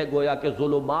 یہ ہے گویا کہ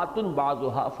ظلمات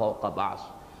بعضها فوق بعض۔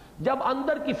 جب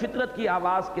اندر کی فطرت کی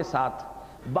آواز کے ساتھ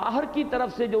باہر کی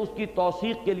طرف سے جو اس کی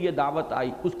توثیق کے لیے دعوت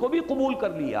آئی اس کو بھی قبول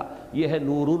کر لیا، یہ ہے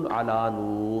نور علی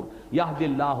نور یہدی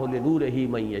اللہ لنورہ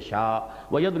من یشاء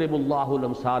ویضرب اللہ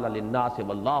الامثال للناس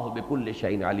واللہ بکل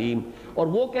شیء علیم۔ اور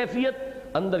وہ کیفیت،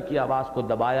 اندر کی آواز کو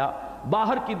دبایا،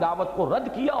 باہر کی دعوت کو رد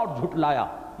کیا اور جھٹلایا،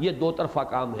 یہ دو طرفہ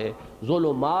کام ہے،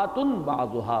 ظلمات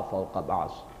بعضها فوق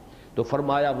بعض۔ تو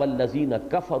فرمایا والذین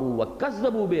کفروا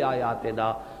وکذبوا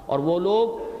بآیاتنا، اور وہ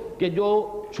لوگ کہ جو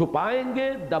چھپائیں گے،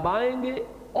 دبائیں گے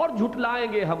اور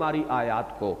جھٹلائیں گے ہماری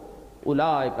آیات کو،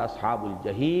 اولئک اصحاب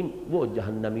الجحیم، وہ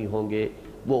جہنمی ہوں گے،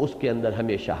 وہ اس کے اندر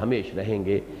ہمیشہ ہمیش رہیں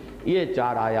گے۔ یہ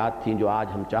 4 آیات تھیں جو آج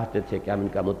ہم چاہتے تھے کہ ہم ان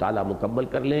کا مطالعہ مکمل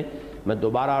کر لیں۔ میں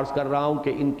دوبارہ عرض کر رہا ہوں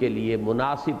کہ ان کے لیے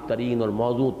مناسب ترین اور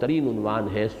موضوع ترین عنوان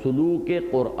ہے سلوک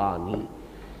قرآنی،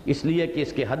 اس لیے کہ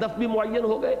اس کے ہدف بھی معین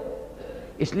ہو گئے،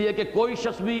 اس لیے کہ کوئی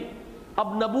شخص بھی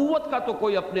اب نبوت کا تو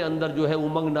کوئی اپنے اندر جو ہے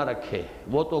امنگ نہ رکھے،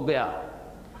 وہ تو گیا،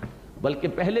 بلکہ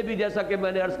پہلے بھی جیسا کہ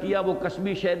میں نے عرض کیا وہ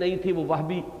کسبی شے نہیں تھی، وہ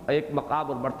وہبی ایک مقام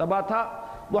اور مرتبہ تھا۔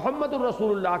 محمد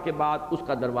الرسول اللہ کے بعد اس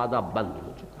کا دروازہ بند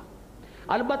ہو چکا،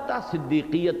 البتہ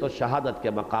صدیقیت اور شہادت کے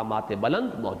مقامات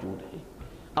بلند موجود ہیں،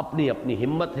 اپنی اپنی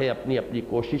ہمت ہے، اپنی اپنی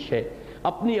کوشش ہے،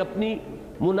 اپنی اپنی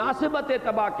مناسبت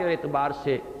تباہ کے اعتبار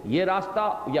سے یہ راستہ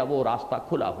یا وہ راستہ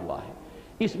کھلا ہوا ہے۔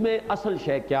 اس میں اصل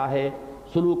شے کیا ہے؟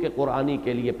 سلوک قرآنی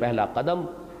کے لیے پہلا قدم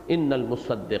ان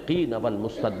المصدقین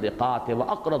والمصدقات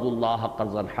واقرضوا اللہ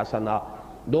قرضا حسنا،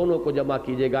 دونوں کو جمع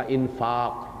کیجیے گا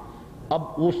انفاق۔ اب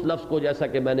اس لفظ کو جیسا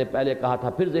کہ میں نے پہلے کہا تھا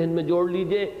پھر ذہن میں جوڑ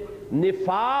لیجئے،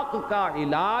 نفاق کا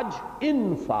علاج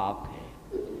انفاق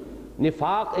ہے۔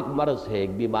 نفاق ایک مرض ہے،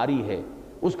 ایک بیماری ہے،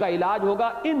 اس کا علاج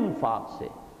ہوگا انفاق سے۔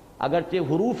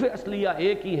 اگرچہ حروف اصلیہ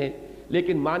ایک ہی ہیں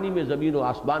لیکن معنی میں زمین و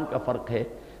آسمان کا فرق ہے۔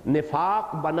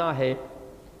 نفاق بنا ہے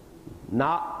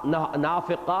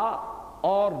نافقہ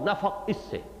اور نفق، اس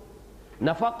سے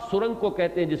نفق سرنگ کو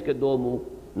کہتے ہیں جس کے 2 منہ،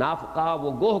 نافقہ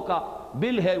وہ گوہ کا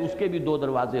بل ہے، اس کے بھی 2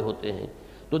 دروازے ہوتے ہیں۔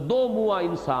 تو 2 منہ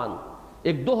انسان،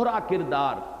 ایک دوہرا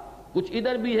کردار، کچھ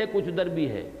ادھر بھی ہے کچھ ادھر بھی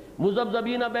ہے،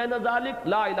 مذبذبین بین ذالک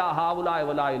لا الہ ہؤلاء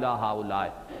ولا الہ ہؤلاء،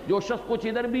 جو شخص کچھ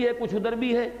ادھر بھی ہے کچھ ادھر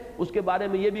بھی ہے، اس کے بارے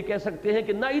میں یہ بھی کہہ سکتے ہیں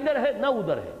کہ نہ ادھر ہے نہ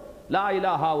ادھر ہے، لا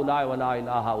الہ ہؤلاء ولا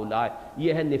الہ ہؤلاء،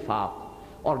 یہ ہے نفاق۔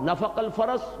 اور نفق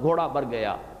الفرس، گھوڑا مر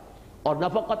گیا، اور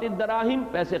نفقت الدراہم،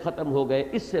 پیسے ختم ہو گئے،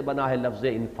 اس سے بنا ہے لفظ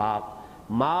انفاق۔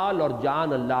 مال اور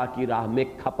جان اللہ کی راہ میں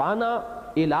کھپانا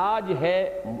علاج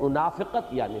ہے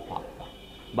منافقت یا نفاق کا۔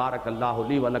 بارک اللہ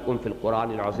لی ولکم فی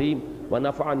القرآن العظیم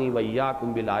ونفعنی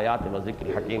وإیاکم بالآیات وذکر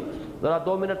الحکیم۔ ذرا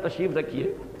 2 منٹ تشریف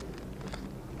رکھیے۔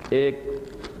 ایک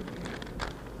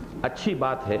اچھی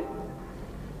بات ہے،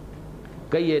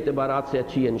 کئی اعتبارات سے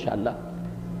اچھی ہے انشاءاللہ،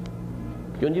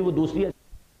 کیوں جی وہ دوسری